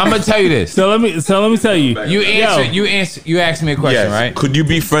 Greg, I'm gonna tell you this. So let me tell you. You asked me a question, Yes. right? Could you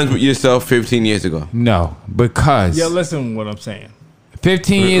be friends with yourself 15 years ago? No, because Yo, listen what I'm saying.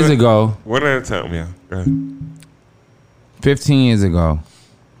 15 years ago. One at a time, yeah. Go ahead. 15 years ago,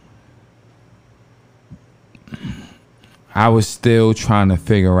 I was still trying to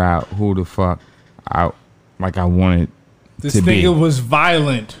figure out who the fuck I wanted This to be. nigga was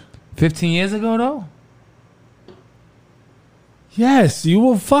violent. 15 years ago, though? Yes, you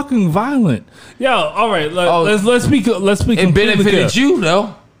were fucking violent. Yo, all right, let's be It completely benefited clear. you,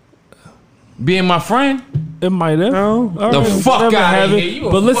 though. Being my friend. It might have. No. The fuck whatever outta have here. it. You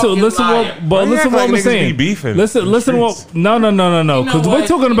a But listen fucking what I'm niggas saying. be beefing Listen in the what. streets? No. Because we're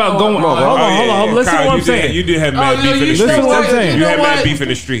talking about going. Hold on. Listen to what I'm saying. You did have mad beef in the streets. Listen to what I'm saying. You had mad beef in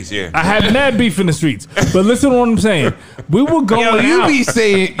the streets, yeah. I had mad beef in the streets. But listen to what I'm saying. We were going Yo, you out. be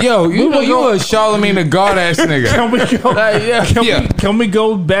saying, you a Charlemagne the God ass nigga. Can we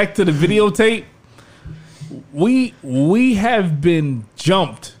go back to the videotape? We have been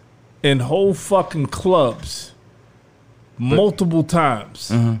jumped in whole fucking clubs multiple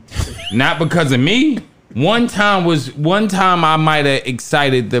times. Not because of me. One time I might have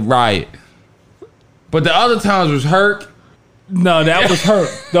excited the riot. But the other times was hurt. No, that was hurt.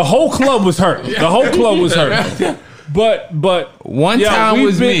 The whole club was hurt. The whole club was hurt. But One time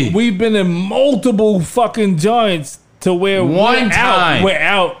was me. We've been in multiple fucking joints to where One time. We're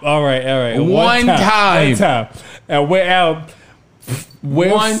out. All right. One time. And we're out.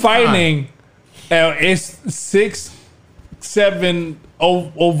 We're One fighting. And it's 6, 7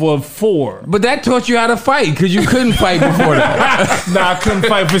 over 4. But that taught you how to fight because you couldn't fight before that. Nah, I couldn't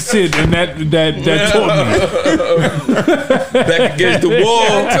fight for shit, and that taught me. Back against the wall.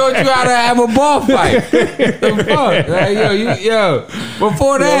 That taught you how to have a ball fight. The fuck? Like, yo.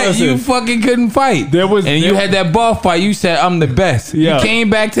 Before that, listen. you fucking couldn't fight. You had that ball fight. You said, I'm the best. Yo. You came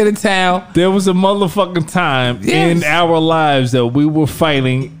back to the town. There was a motherfucking time in our lives that we were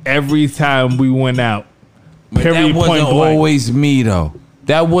fighting every time we went out. But Period, that wasn't point blank. always me, though.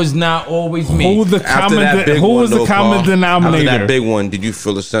 That was not always me. Who was the common denominator? After that big one, did you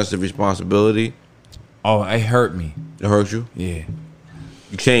feel a sense of responsibility? Oh, it hurt me. It hurt you? Yeah.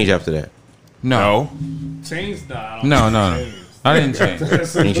 You changed after that? No. Changed that. No. I didn't change.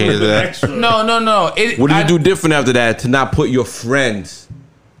 You changed after that? No. What did you do different after that to not put your friends,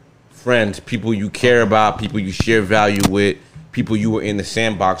 people you care about, people you share value with, people you were in the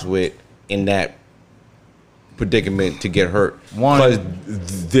sandbox with, in that predicament to get hurt? Because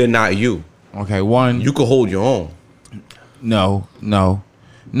they're not you. Okay, one. You could hold your own. No.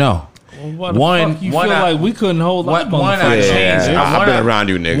 Well, what the One- fuck you one feel I- like we couldn't hold One, up one I changed. I've been around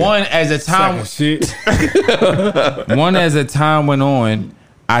you, nigga. One as a time. shit. One as a time went on,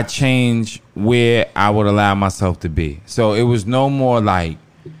 I changed where I would allow myself to be. So it was no more like,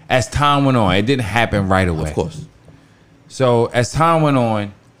 as time went on, it didn't happen right away. Of course. So as time went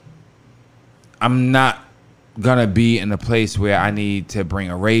on, I'm not gonna be in a place where I need to bring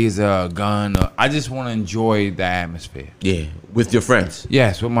a razor, a gun. I just want to enjoy the atmosphere. Yeah, with your friends.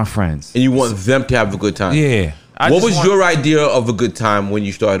 Yes, with my friends. And you want them to have a good time. Yeah. What was your idea of a good time when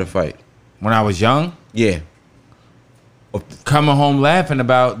you started to fight? When I was young? Yeah. Coming home laughing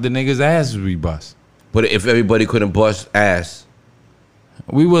about the niggas' asses we bust. But if everybody couldn't bust ass,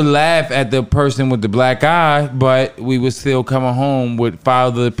 we would laugh at the person with the black eye, but we would still come home with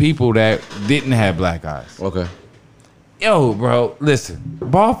 5 other people that didn't have black eyes. Okay. Yo, bro, listen.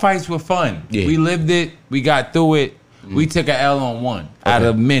 Ball fights were fun. Yeah. We lived it. We got through it. We took an L on one out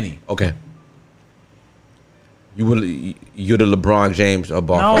of many. Okay. You're the LeBron James of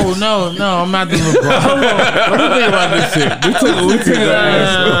ball fights. No, I'm not the LeBron. Let me think about this shit. We took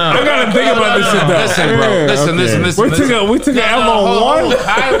I gotta think about this shit though. Listen. We took an L on one.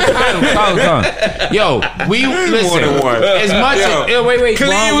 Hold. Yo, we listen. As much as wait. Wait.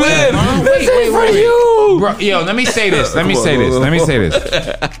 Bro, yo, let me say this.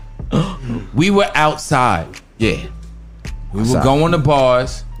 We were outside. Yeah. We were going to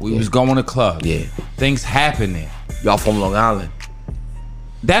bars. We was going to clubs. Yeah. Things happen there. Y'all from Long Island.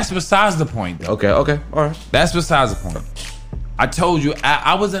 That's besides the point, though. Okay. All right. That's besides the point. I told you,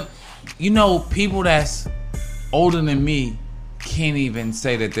 I wasn't, people that's older than me can't even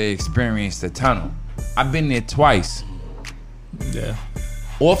say that they experienced the tunnel. I've been there twice. Yeah.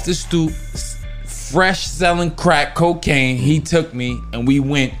 Off the stoop, fresh selling crack cocaine, he took me and we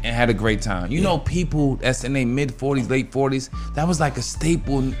went and had a great time. You know, people that's in their mid-40s, late 40s, that was like a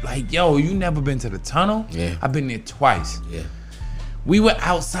staple. Like, yo, you never been to the tunnel? Yeah. I've been there twice. Yeah. We were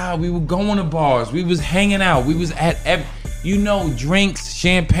outside. We were going to bars. We was hanging out. We was at, drinks,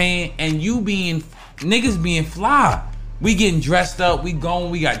 champagne, and niggas being fly. We getting dressed up. We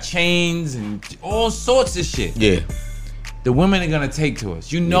going. We got chains and all sorts of shit. Yeah. The women are gonna take to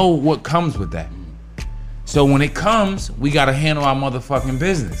us. You know what comes with that. So when it comes, we gotta handle our motherfucking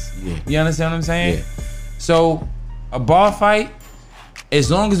business. Yeah. You understand what I'm saying? Yeah. So a bar fight, as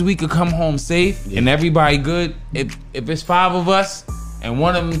long as we could come home safe and everybody good, if it's 5 of us and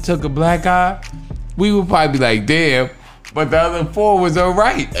one of them took a black eye, we would probably be like, damn, but the other 4 was all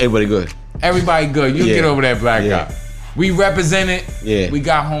right. Everybody good. Everybody good. You get over that black eye. We represented. Yeah. We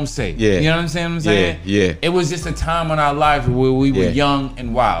got home safe. Yeah. You know what I'm saying? Yeah. It was just a time in our life where we were young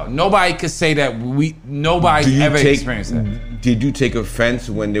and wild. Nobody could say that nobody ever experienced that. Did you take offense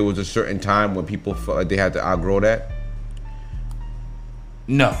when there was a certain time when people felt like they had to outgrow that?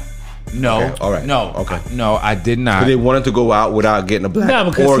 No. Okay, all right. No. Okay. No, I did not. But they wanted to go out without getting a black No,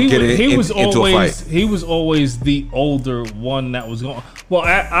 because or he getting was into a always fight. he was always the older one that was going. Well,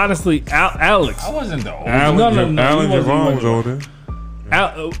 honestly, Alex. I wasn't the old. No, Alan he wasn't Javon was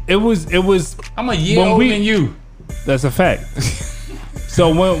the older. It was. I'm a year when older we- than you. That's a fact.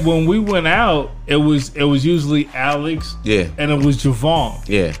 So when we went out, it was usually Alex. Yeah. And it was Javon.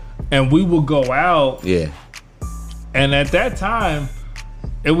 Yeah. And we would go out, Yeah. and at that time,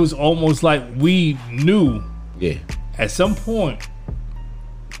 it was almost like we knew Yeah. at some point,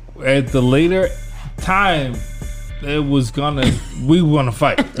 at the later time, we were gonna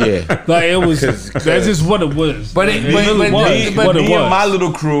fight. Yeah. Like it was. That's just what it was. But It really was what it me and my was.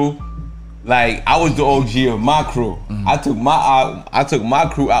 little crew, like I was the OG of my crew. I took my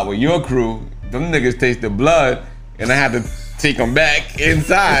crew out with your crew. Them niggas tasted blood, and I had to take them back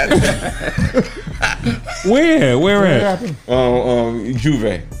inside. Where at?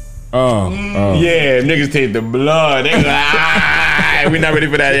 Juve. Oh, Yeah, niggas take the blood. They like, we're not ready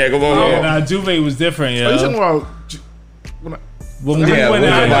for that yet. Come on. Yeah, nah, Juve was different, Are you talking yo. about? When we Yeah, went we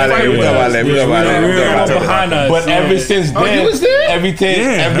out, talk about that. We talk about that. We talk about that. we We were talk all about that. behind us. But ever since Oh, then, you was there? everything, Yeah,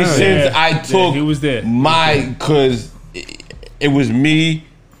 ever hell since yeah. I Yeah, took he was there. because it was me,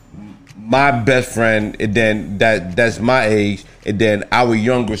 my best friend, and then that's my age, and then our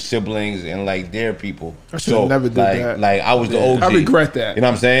younger siblings and like their people. I should've never did like, that. Like I was the OG. I regret that. You know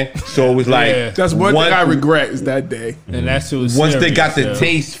what I'm saying? So it was like Yeah. That's one thing I regret is that day. and that's who was once they serious, got the yo.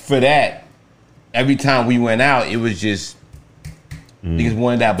 taste for that, every time we went out, it was just niggas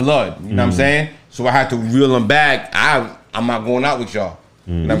wanted that blood. You know what I'm saying? So I had to reel them back. I'm not going out with y'all.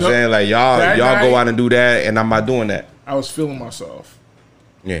 You know what I'm saying? Like y'all That go night- out and do that, and I'm not doing that. I was feeling myself.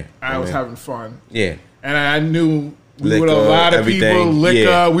 Yeah, I was having fun, yeah. and I knew we were Liquor, a lot of everything. people. Liquor,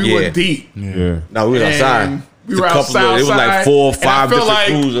 Yeah, we were yeah. deep. yeah. No, we was And outside. we It's a were couple outside. of- it was like 4 or 5 and I felt different like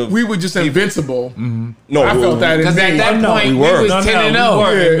crews of. we were just invincible. No, I felt that in Because me. at that No, point, we we were. was No, 10 and we 0.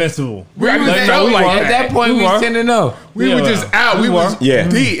 weren't Yeah. invincible. We At was that felt point, like at that point, we We was were. 10 and 0. We Yeah, were just out. We we was were. Yeah.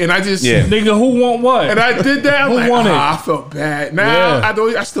 deep, and I just Yeah. Nigga, who want what? and I did that. I'm Who like, won it? I felt bad. Now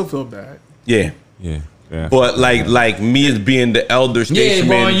Yeah. I still feel bad. Yeah, Yeah. Yeah. but like me as being the elder Yeah, statesman.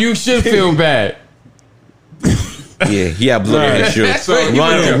 Vaughn, you should feel bad. Yeah, he had blood in his shoe. That's what you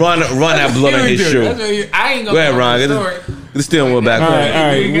Run would that blood in his shoe. I ain't Go ahead, Ron. Get the steering wheel back. All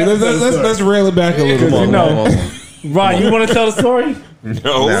right. Well, let's reel it back a little Come more. on, know. come on. Ron, you want to tell the story?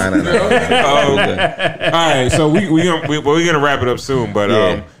 No. Nah. Oh, okay. All right. So we're gonna wrap it up soon. But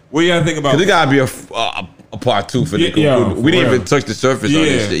Yeah. what do y'all think about? There gotta be a part 2 for this. Yeah, We didn't for even real. touch the surface on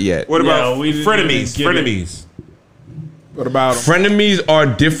this shit yet. What about Yeah, we didn't even frenemies? get it. Frenemies. What about him? Frenemies are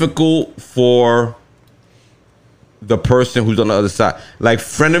difficult for the person who's on the other side. Like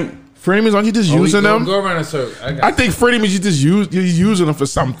Frenemies? Aren't you just using them? Go around in a circle. I think frenemies, you're using them for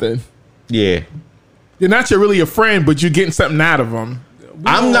something. yeah. You're not really a friend, but you're getting something out of them.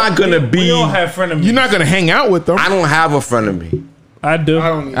 I'm not gonna be. We all have frenemies. You're not gonna hang out with them. I don't have a frenemy. I do. I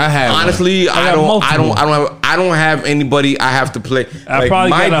don't. I have one. Honestly, I don't have anybody I have to play. I Like probably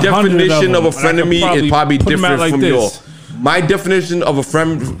my got 100 definition of of a them, and I could frenemy is probably put 'em out different like from this. yours. My definition of a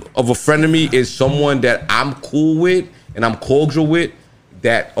frenemy is someone that I'm cool with and I'm cordial with,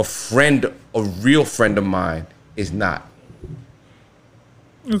 that a real friend of mine is not.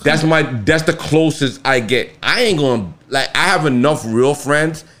 That's the closest I get. I ain't gonna I have enough real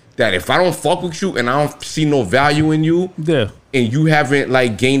friends that if I don't fuck with you and I don't see no value in you, Yeah. and you haven't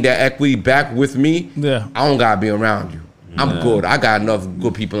gained that equity back with me, Yeah. I don't gotta be around you. I'm good. I got enough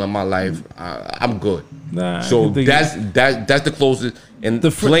good people in my life. I'm good. Nah, I So can think that's the closest. And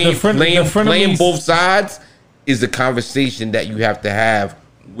The fr- playing the fren- playing the frenemies- playing both sides is the conversation that you have to have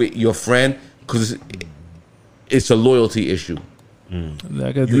with your friend, because it's a loyalty issue.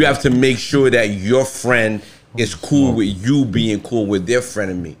 You have to make sure that your friend is cool with you being cool with their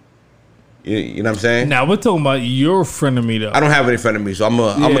frenemy. You know what I'm saying? Now we're talking about your frenemy though. I don't have any frenemies, so I'm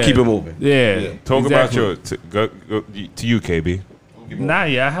gonna Yeah. keep it moving. Yeah. Talk about exactly. your go to you, KB. Nah,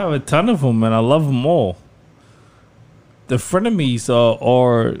 yeah, I have a ton of them, and I love them all. The frenemies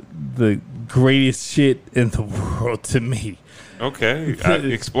are the greatest shit in the world to me. Okay,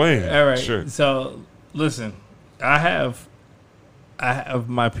 explain. All right. Sure. So listen, I have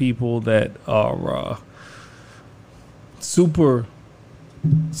my people that are super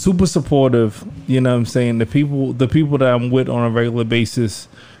supportive. You know what I'm saying? The people that I'm with on a regular basis,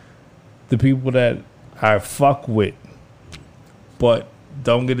 the people that I fuck with. But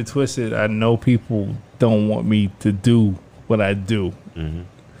don't get it twisted. I know people don't want me to do what I do, and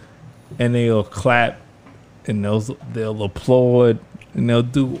they'll clap, and they'll applaud, and they'll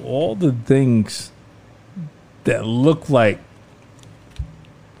do all the things that look like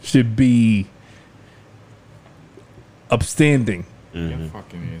should be upstanding.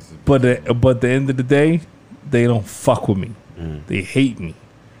 But at the end of the day, they don't fuck with me. They hate me,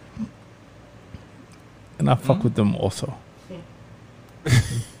 and I fuck with them also.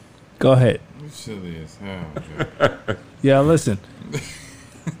 Go ahead. Silly as hell. Yeah, listen.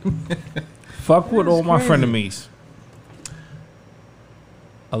 Fuck with all my frenemies.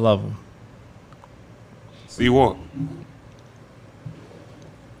 I love them. See you walk.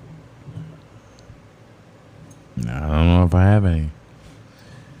 Nah, I don't know if I have any.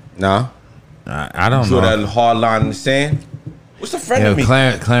 Nah. I don't So know. that hard line in the sand. What's the friend Yeah, of me?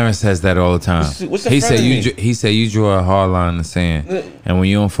 Clarence says that all the time. What's the he friend said of me? he said you draw a hard line in the sand, and when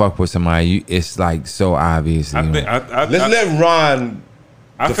you don't fuck with somebody, it's like so obvious. I you think know. Let's let Ron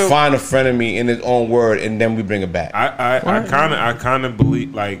define a frenemy in its own word, and then we bring it back. I kind of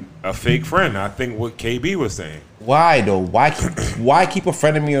believe like a fake friend. I think what KB was saying. Why though? Why keep a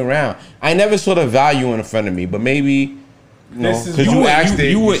frenemy around? I never saw the value in a frenemy, but maybe you know This is- because you asked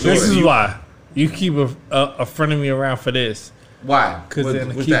it. you saw This it. is why you keep a friend of me around for this. Why? Because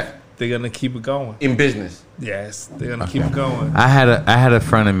What's that? they're gonna keep it going. In business. Yes, they're gonna keep it going. I had a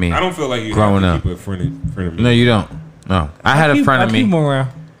friend of me. I don't feel like you Growing have up. to keep a friend of me. No, you don't. No, I had a friend of I keep me. them around.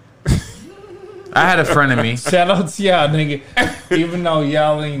 I had a friend of me. Shout out to y'all, nigga. Even though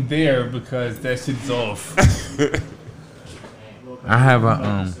y'all ain't there because that shit's off. I had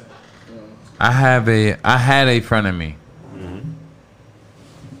a friend of me.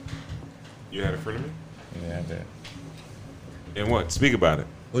 You had a friend of me? Yeah, I did. And what? Speak about it.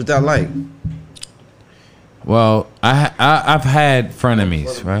 What's that like? Well, I've had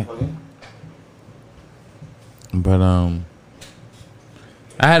frenemies, right? But I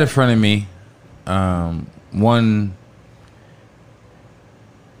had a friend of me. One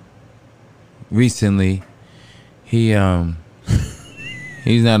recently, he's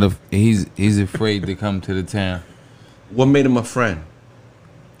afraid to come to the town. What made him a friend?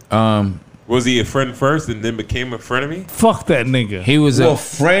 Was he a friend first and then became a friend of me? Fuck that nigga. He was Well, a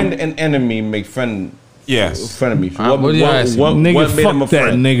friend and enemy make friend Yes. frenemies. what are you asking? Nigga, what made him a fuck that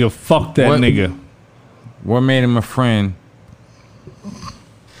friend? nigga. Fuck that What- nigga. What made him a friend?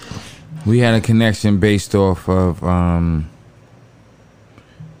 We had a connection based off of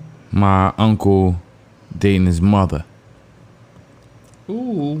my uncle dating his mother.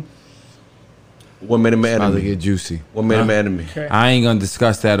 Ooh. What made him an About to enemy? get juicy. What made him an enemy? I ain't gonna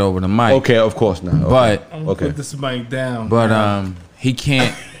discuss that over the mic. Okay, of course not. Okay. But I'm gonna put this mic down. he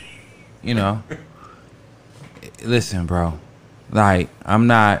can't. You know. Listen, bro. Like I'm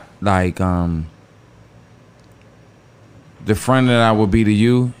not like the friend that I would be to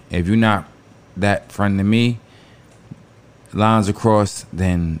you. If you're not that friend to me, lines across,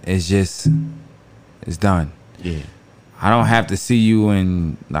 then it's done. Yeah. I don't have to see you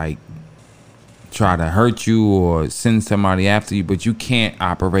and like try to hurt you or send somebody after you, but you can't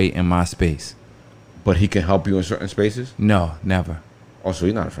operate in my space. But he can help you in certain spaces. No, never. Also,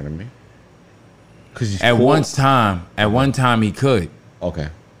 he's not a friend of me. Cause he's At cool. one time he could. Okay.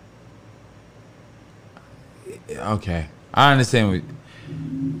 Okay, I understand.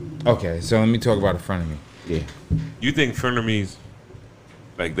 Okay, so let me talk about a friend of me. Yeah. You think frenemies,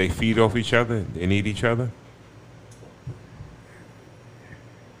 like they feed off each other? They need each other?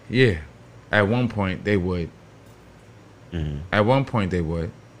 Yeah, at one point they would. At one point they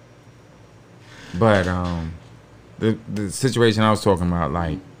would. But the situation I was talking about,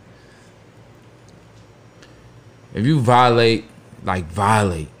 like, if you violate,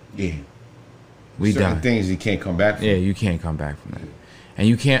 Yeah. we Certain done. things he can't come back from. Yeah, you can't come back from that, and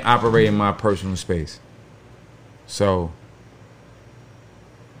you can't operate in my personal space. So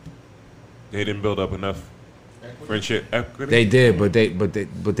They didn't build up enough friendship equity? they did, but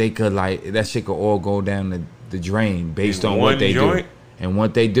they could, like, that shit could all go down the drain based In on one what they joint? do and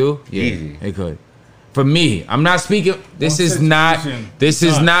what they do. Yeah, Easy. they could. For me, I'm not speaking. This One is not. situation This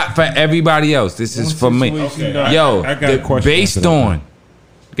is done. not for everybody else. This is for me. situation done. Yo, I got a question based after that. on.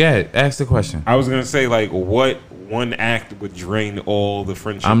 Go ahead, ask the question. I was gonna say, like, what one act would drain all the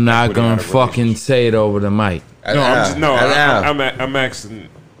friendship? I'm not equity gonna out of a fucking relationship? say it over the mic. No, I'm just, no. Al. I'm asking.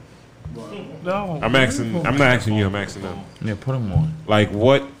 No. I'm asking. I'm not asking you. I'm asking them. Yeah, put them on. Like,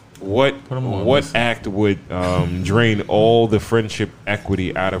 what 'em on, what listen. act would drain all the friendship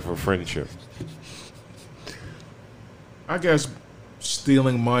equity out of a friendship? I guess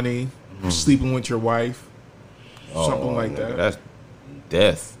stealing money, sleeping with your wife, something like that. That's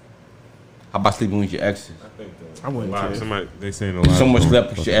death. How about sleeping with your exes? I wouldn't care. Somebody they saying a lot. Someone of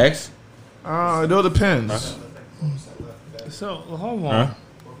slept with your ex? It all depends. So hold on. Huh?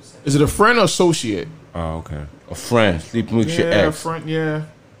 Is it a friend or associate? Oh, okay. A friend sleeping with your Yeah, a ex. friend. Yeah.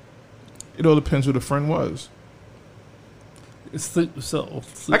 It all depends who the friend was.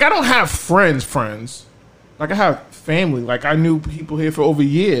 Like, I don't have friends. Like, I have family. Like, I knew people here for over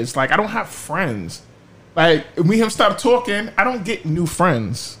years. Like, I don't have friends. Like, if we have stopped talking, I don't get new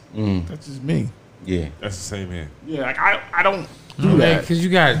friends. That's just me. Yeah. That's the same here. Yeah, like, I don't do that. Because you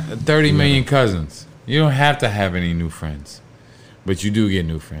got 30 million cousins. You don't have to have any new friends, but you do get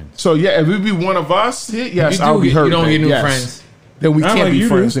new friends. So, yeah, if it be one of us here, yes, You I'll do be get- hurt. you don't then, get new yes. friends. Then we Not can't like be you do.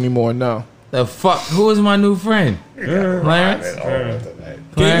 friends anymore, no. The fuck? Who is my new friend? Clarence?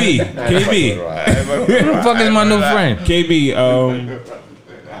 KB, Who the fuck is my new friend? KB.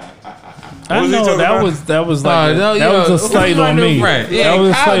 I was he know talking about? that was like that was a slight on me. Yeah, That was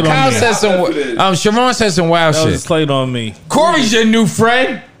a slight Kyle on me. said some. Sharon said some wild That was a shit. slight on me. Corey's your new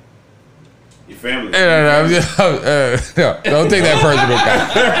friend. Your family. No, don't take that personal,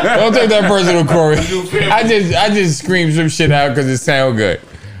 Kyle. Don't take that personal, Corey. I just screamed some shit out because it sound good.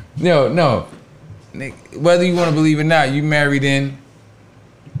 No. Nick, whether you want to believe it or not, you married in.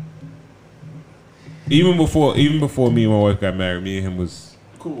 Even before me and my wife got married, me and him was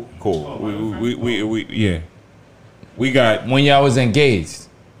cool. We yeah. We got When y'all was engaged.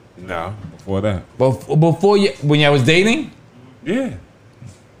 no before that. Before you, when y'all was dating? Yeah.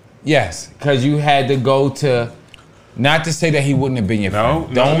 Yes, because you had to go to. Not to say that he wouldn't have been your No,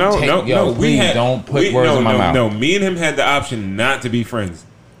 friend. no. Please don't put words in my mouth. No, me and him had the option not to be friends.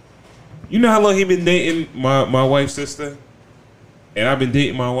 You know how long he been dating my wife's sister, and I've been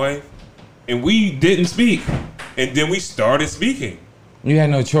dating my wife, and we didn't speak, and then we started speaking. You had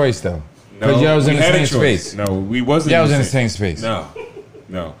no choice though, No, because y'all was in we the had a same choice. space. No, we wasn't. Y'all was in the same space. No.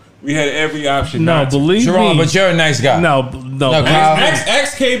 We had every option. No, not to. believe Sharon, me. but you're a nice guy. No. Kyle.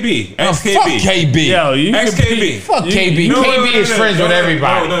 XKB. Oh, fuck KB. Yo, you can XKB. be- Fuck KB. KB is friends with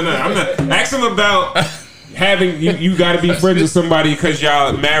everybody. No. I'm not. Ask him about having you got to be friends with somebody because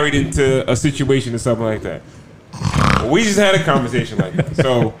y'all married into a situation or something like that. We just had a conversation like that.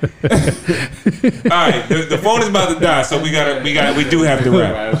 So, all right, the phone is about to die, so we do have to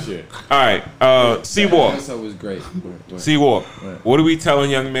wrap. All right, C-Walk. That was great. C-Walk. What are we telling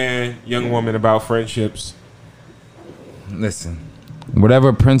young woman about friendships? Listen,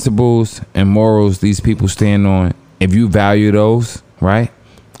 whatever principles and morals these people stand on, if you value those, right,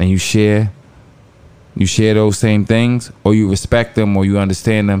 and you share those same things, or you respect them, or you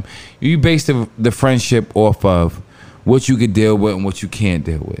understand them, you base the friendship off of what you could deal with and what you can't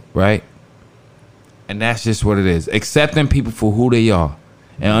deal with, right? And that's just what it is. Accepting people for who they are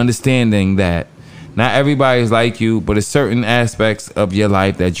and understanding that not everybody is like you, but there's certain aspects of your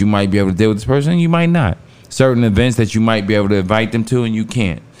life that you might be able to deal with this person, you might not. Certain events that you might be able to invite them to and you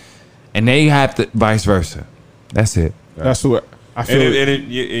can't. And they have to, vice versa. That's it. That's what I feel.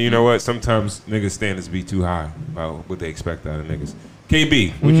 You know what? Sometimes niggas' standards be too high about what they expect out of niggas.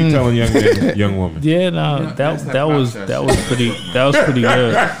 KB, what you telling young woman? Yeah, no, that was pretty good.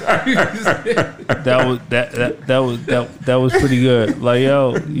 that was pretty good. Like,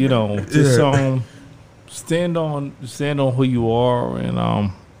 yo, you know, just stand on who you are,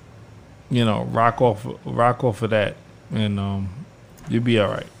 and you know, rock off of that, and you'll be all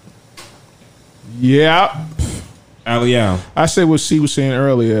right. Yeah. Aliyah. I say what she was saying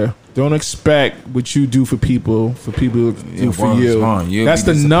earlier. Don't expect what you do for people to do for you. That's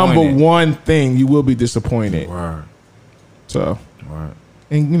the number one thing. You will be disappointed. Word. So, Word.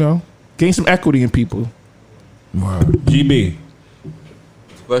 and you know, gain some equity in people. Word. GB.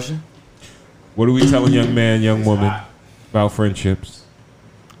 Question? What are we telling young woman about friendships?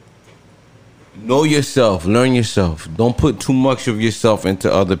 Know yourself. Learn yourself. Don't put too much of yourself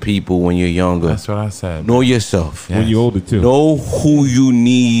into other people when you're younger. That's what I said. Know yourself. When you're older too. Know who you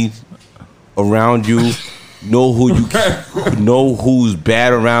need around you. Know who's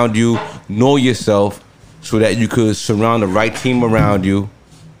bad around you. Know yourself so that you could surround the right team around you.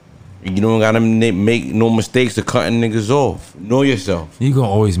 You don't gotta make no mistakes of cutting niggas off. Know yourself. You gonna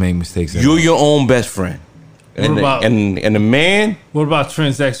always make mistakes. You're your own best friend. And the man. What about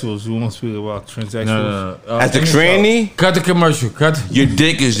transsexuals? You want to speak about transsexuals? No. As a tranny, Cut the commercial. Cut. your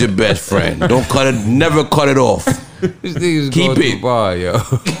dick is your best friend. Don't cut it. Never cut it off. This nigga's Keep going it. too far, yo.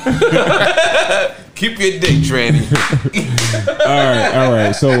 Keep your dick, tranny. All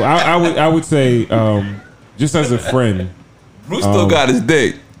right. So I would say, just as a friend, Bruce still got his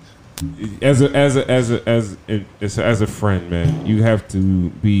dick. as a friend, man, you have to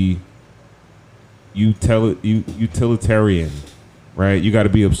be utilitarian, right? You got to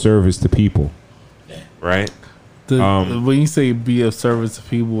be of service to people, right? When you say be of service to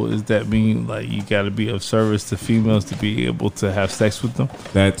people, does that mean like you got to be of service to females to be able to have sex with them?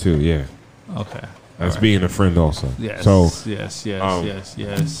 That too, yeah. Okay. That's being a friend also. Yes. So yes.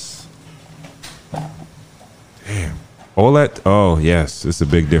 all that. Oh yes, it's a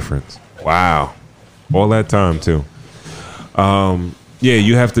big difference. Wow, all that time too. Yeah,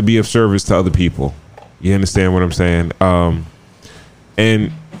 you have to be of service to other people. You understand what I'm saying?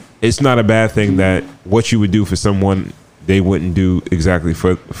 And it's not a bad thing that what you would do for someone, they wouldn't do exactly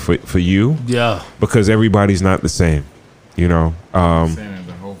for you. Yeah. Because everybody's not the same. You know. Saying it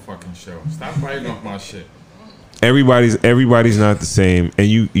the whole fucking show. Stop biting off my shit. Everybody's not the same, and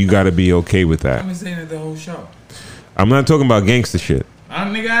you got to be okay with that. I've been saying it the whole show. I'm not talking about gangster shit.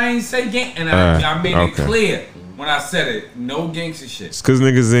 I ain't say gang, and I made it clear. When I said it, no gangster shit. It's because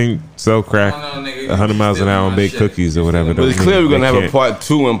niggas ain't sell crack No, nigga, 100 miles an hour and bake shit. cookies or whatever. But it's Don't clear mean we're gonna they have a can't. part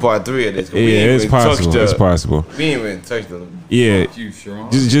 2 and part 3 of this. 'cause Yeah, we ain't it's even touched possible. It's possible. We ain't even touched them. Yeah, You, Sharon.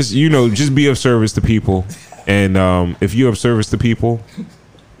 just you know, just be of service to people, and if you're of service to people,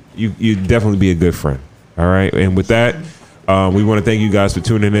 you definitely be a good friend. All right, and with that, we want to thank you guys for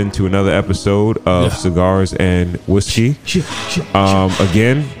tuning in to another episode of Cigars and Whiskey.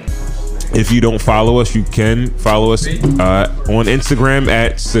 Again, if you don't follow us, you can follow us on Instagram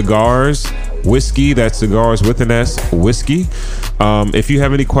at Cigars Whiskey. That's Cigars with an S, Whiskey. If you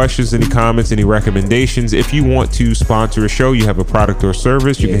have any questions, any comments, any recommendations, if you want to sponsor a show, you have a product or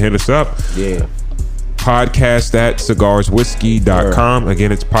service, you can hit us up. Yeah. Podcast at cigarswhiskey.com.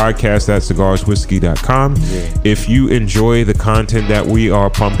 Again, it's podcast at cigarswhiskey.com. If you enjoy the content that we are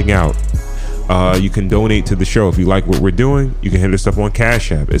pumping out, you can donate to the show. If you like what we're doing, you can hit us up on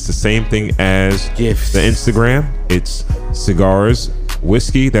Cash App. It's the same thing as Gifts. the Instagram. It's Cigars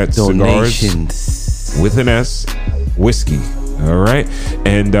Whiskey. That's Donations. Cigars with an S, Whiskey. All right.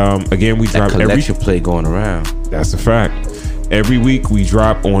 And again, we That drop every. collection play going around. That's a fact. Every week we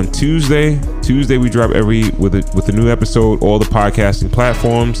drop on Tuesday. Tuesday we drop with a new episode. All the podcasting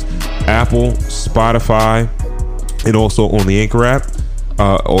platforms, Apple, Spotify, and also on the Anchor app.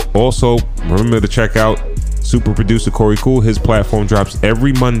 Also, remember to check out super producer Corey Cool. His platform drops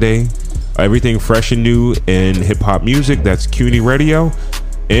every Monday. Everything fresh and new in hip hop music. That's CUNY Radio.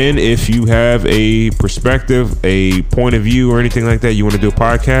 And if you have a perspective, a point of view, or anything like that, you want to do a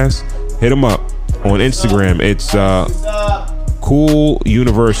podcast, hit him up on Instagram. It's Cool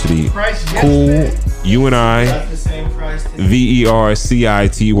University. Cool UNI VERCITY.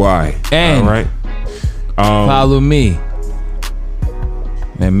 And all right. follow me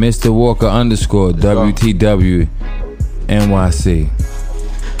and Mr. Walker _ WTW NYC.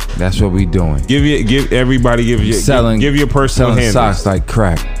 That's what we doing. Give your personal selling handles. socks like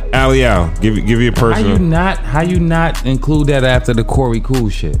crack. Ali Al, give your personal. How you not include that after the Corey Cool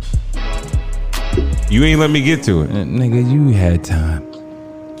shit? You ain't let me get to it. Nigga, you had time.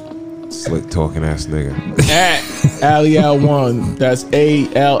 Slick talking ass nigga. At Alial1. That's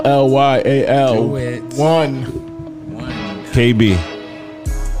ALLYAL. Do it. 1. KB,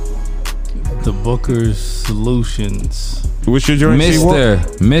 The Booker's Solutions. what's your joint?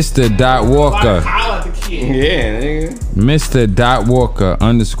 Mr. Dot Walker. Yeah, nigga. Mr. Dot Walker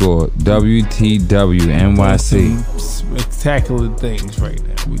 _ WTW NYC. Some spectacular things right now.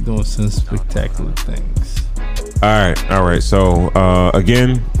 We doing some spectacular things. All right. So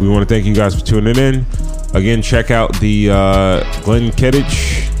again, we want to thank you guys for tuning in. Again, check out the Glenn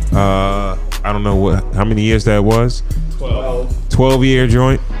Kettich. I don't know how many years that was. 12-year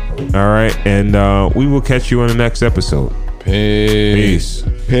joint. All right, and we will catch you on the next episode. Peace.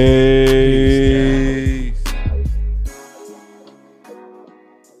 Peace. Peace.